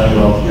and tying it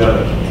all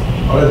together.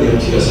 Part of the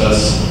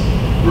MTSS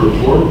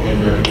report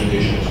and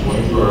recommendations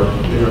going through our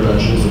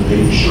interventions and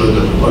making sure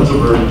that the ones that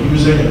we're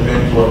using and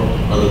paying for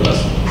are the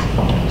best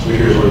ones. So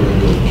here's where we're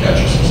going to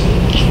catch us.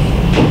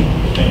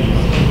 Thank you.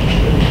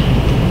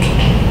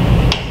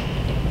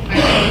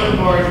 October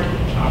board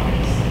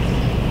topics.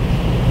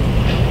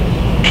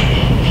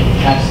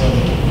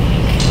 Absolutely.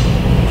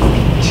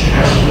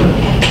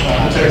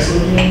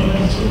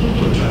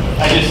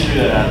 I just threw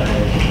that out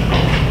there.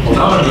 Well,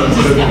 now I'm going to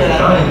put it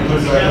back.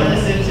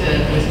 Listen to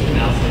Mr.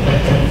 Nelson.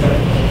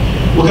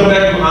 We'll come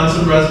back on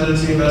some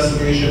residency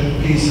investigation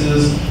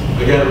pieces.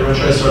 Again, we're going to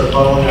try to start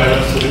following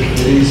items to the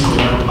committees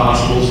whenever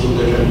possible so that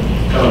they can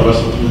kind of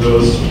wrestle through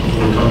those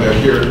before we come back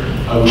here.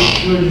 We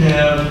should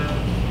have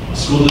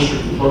school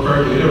district report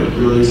card data. We're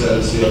really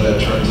excited to see how that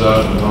turns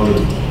out. And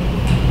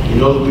we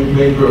know that we've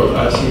made growth.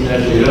 I've seen that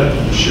data.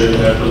 We shared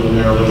that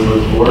preliminarily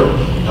with the board.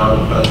 Now it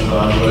depends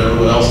on what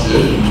everyone else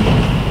did and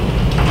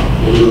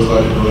what we look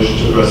like in relation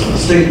to the rest of the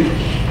state.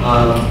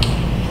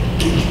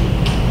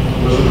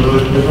 Wasn't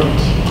really a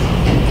difference.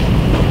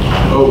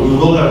 Oh, we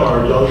will have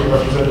our delegate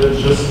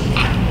representatives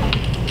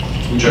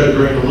we tried to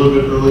bring it a little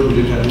bit early, we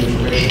didn't have the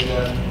information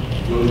yet.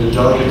 We'll need a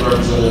delegate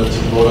representative to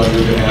vote on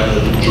your behalf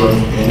at the joint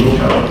annual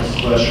conference.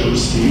 Last year was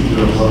Steve, did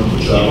a wonderful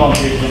job.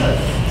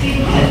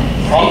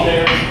 All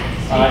there.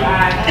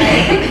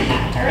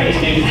 Thanks,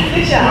 Steve.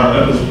 Good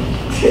job.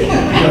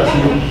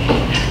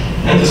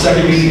 At the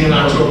second meeting in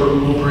October, we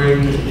will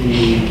bring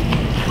the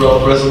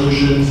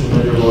resolutions and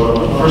then you'll vote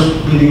on the first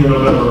meeting in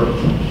November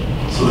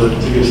so that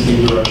to give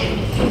Steve direction.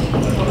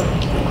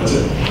 That's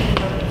it.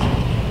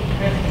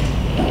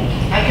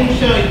 I can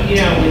show you, you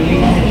know, when you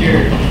had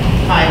your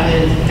 5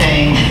 minutes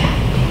thing a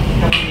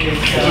couple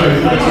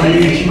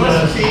years ago.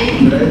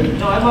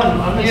 No, I'm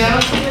You know,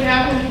 see what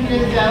happens when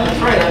you're the delegate?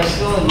 That's right, I'm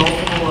still in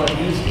multiple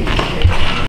use cases.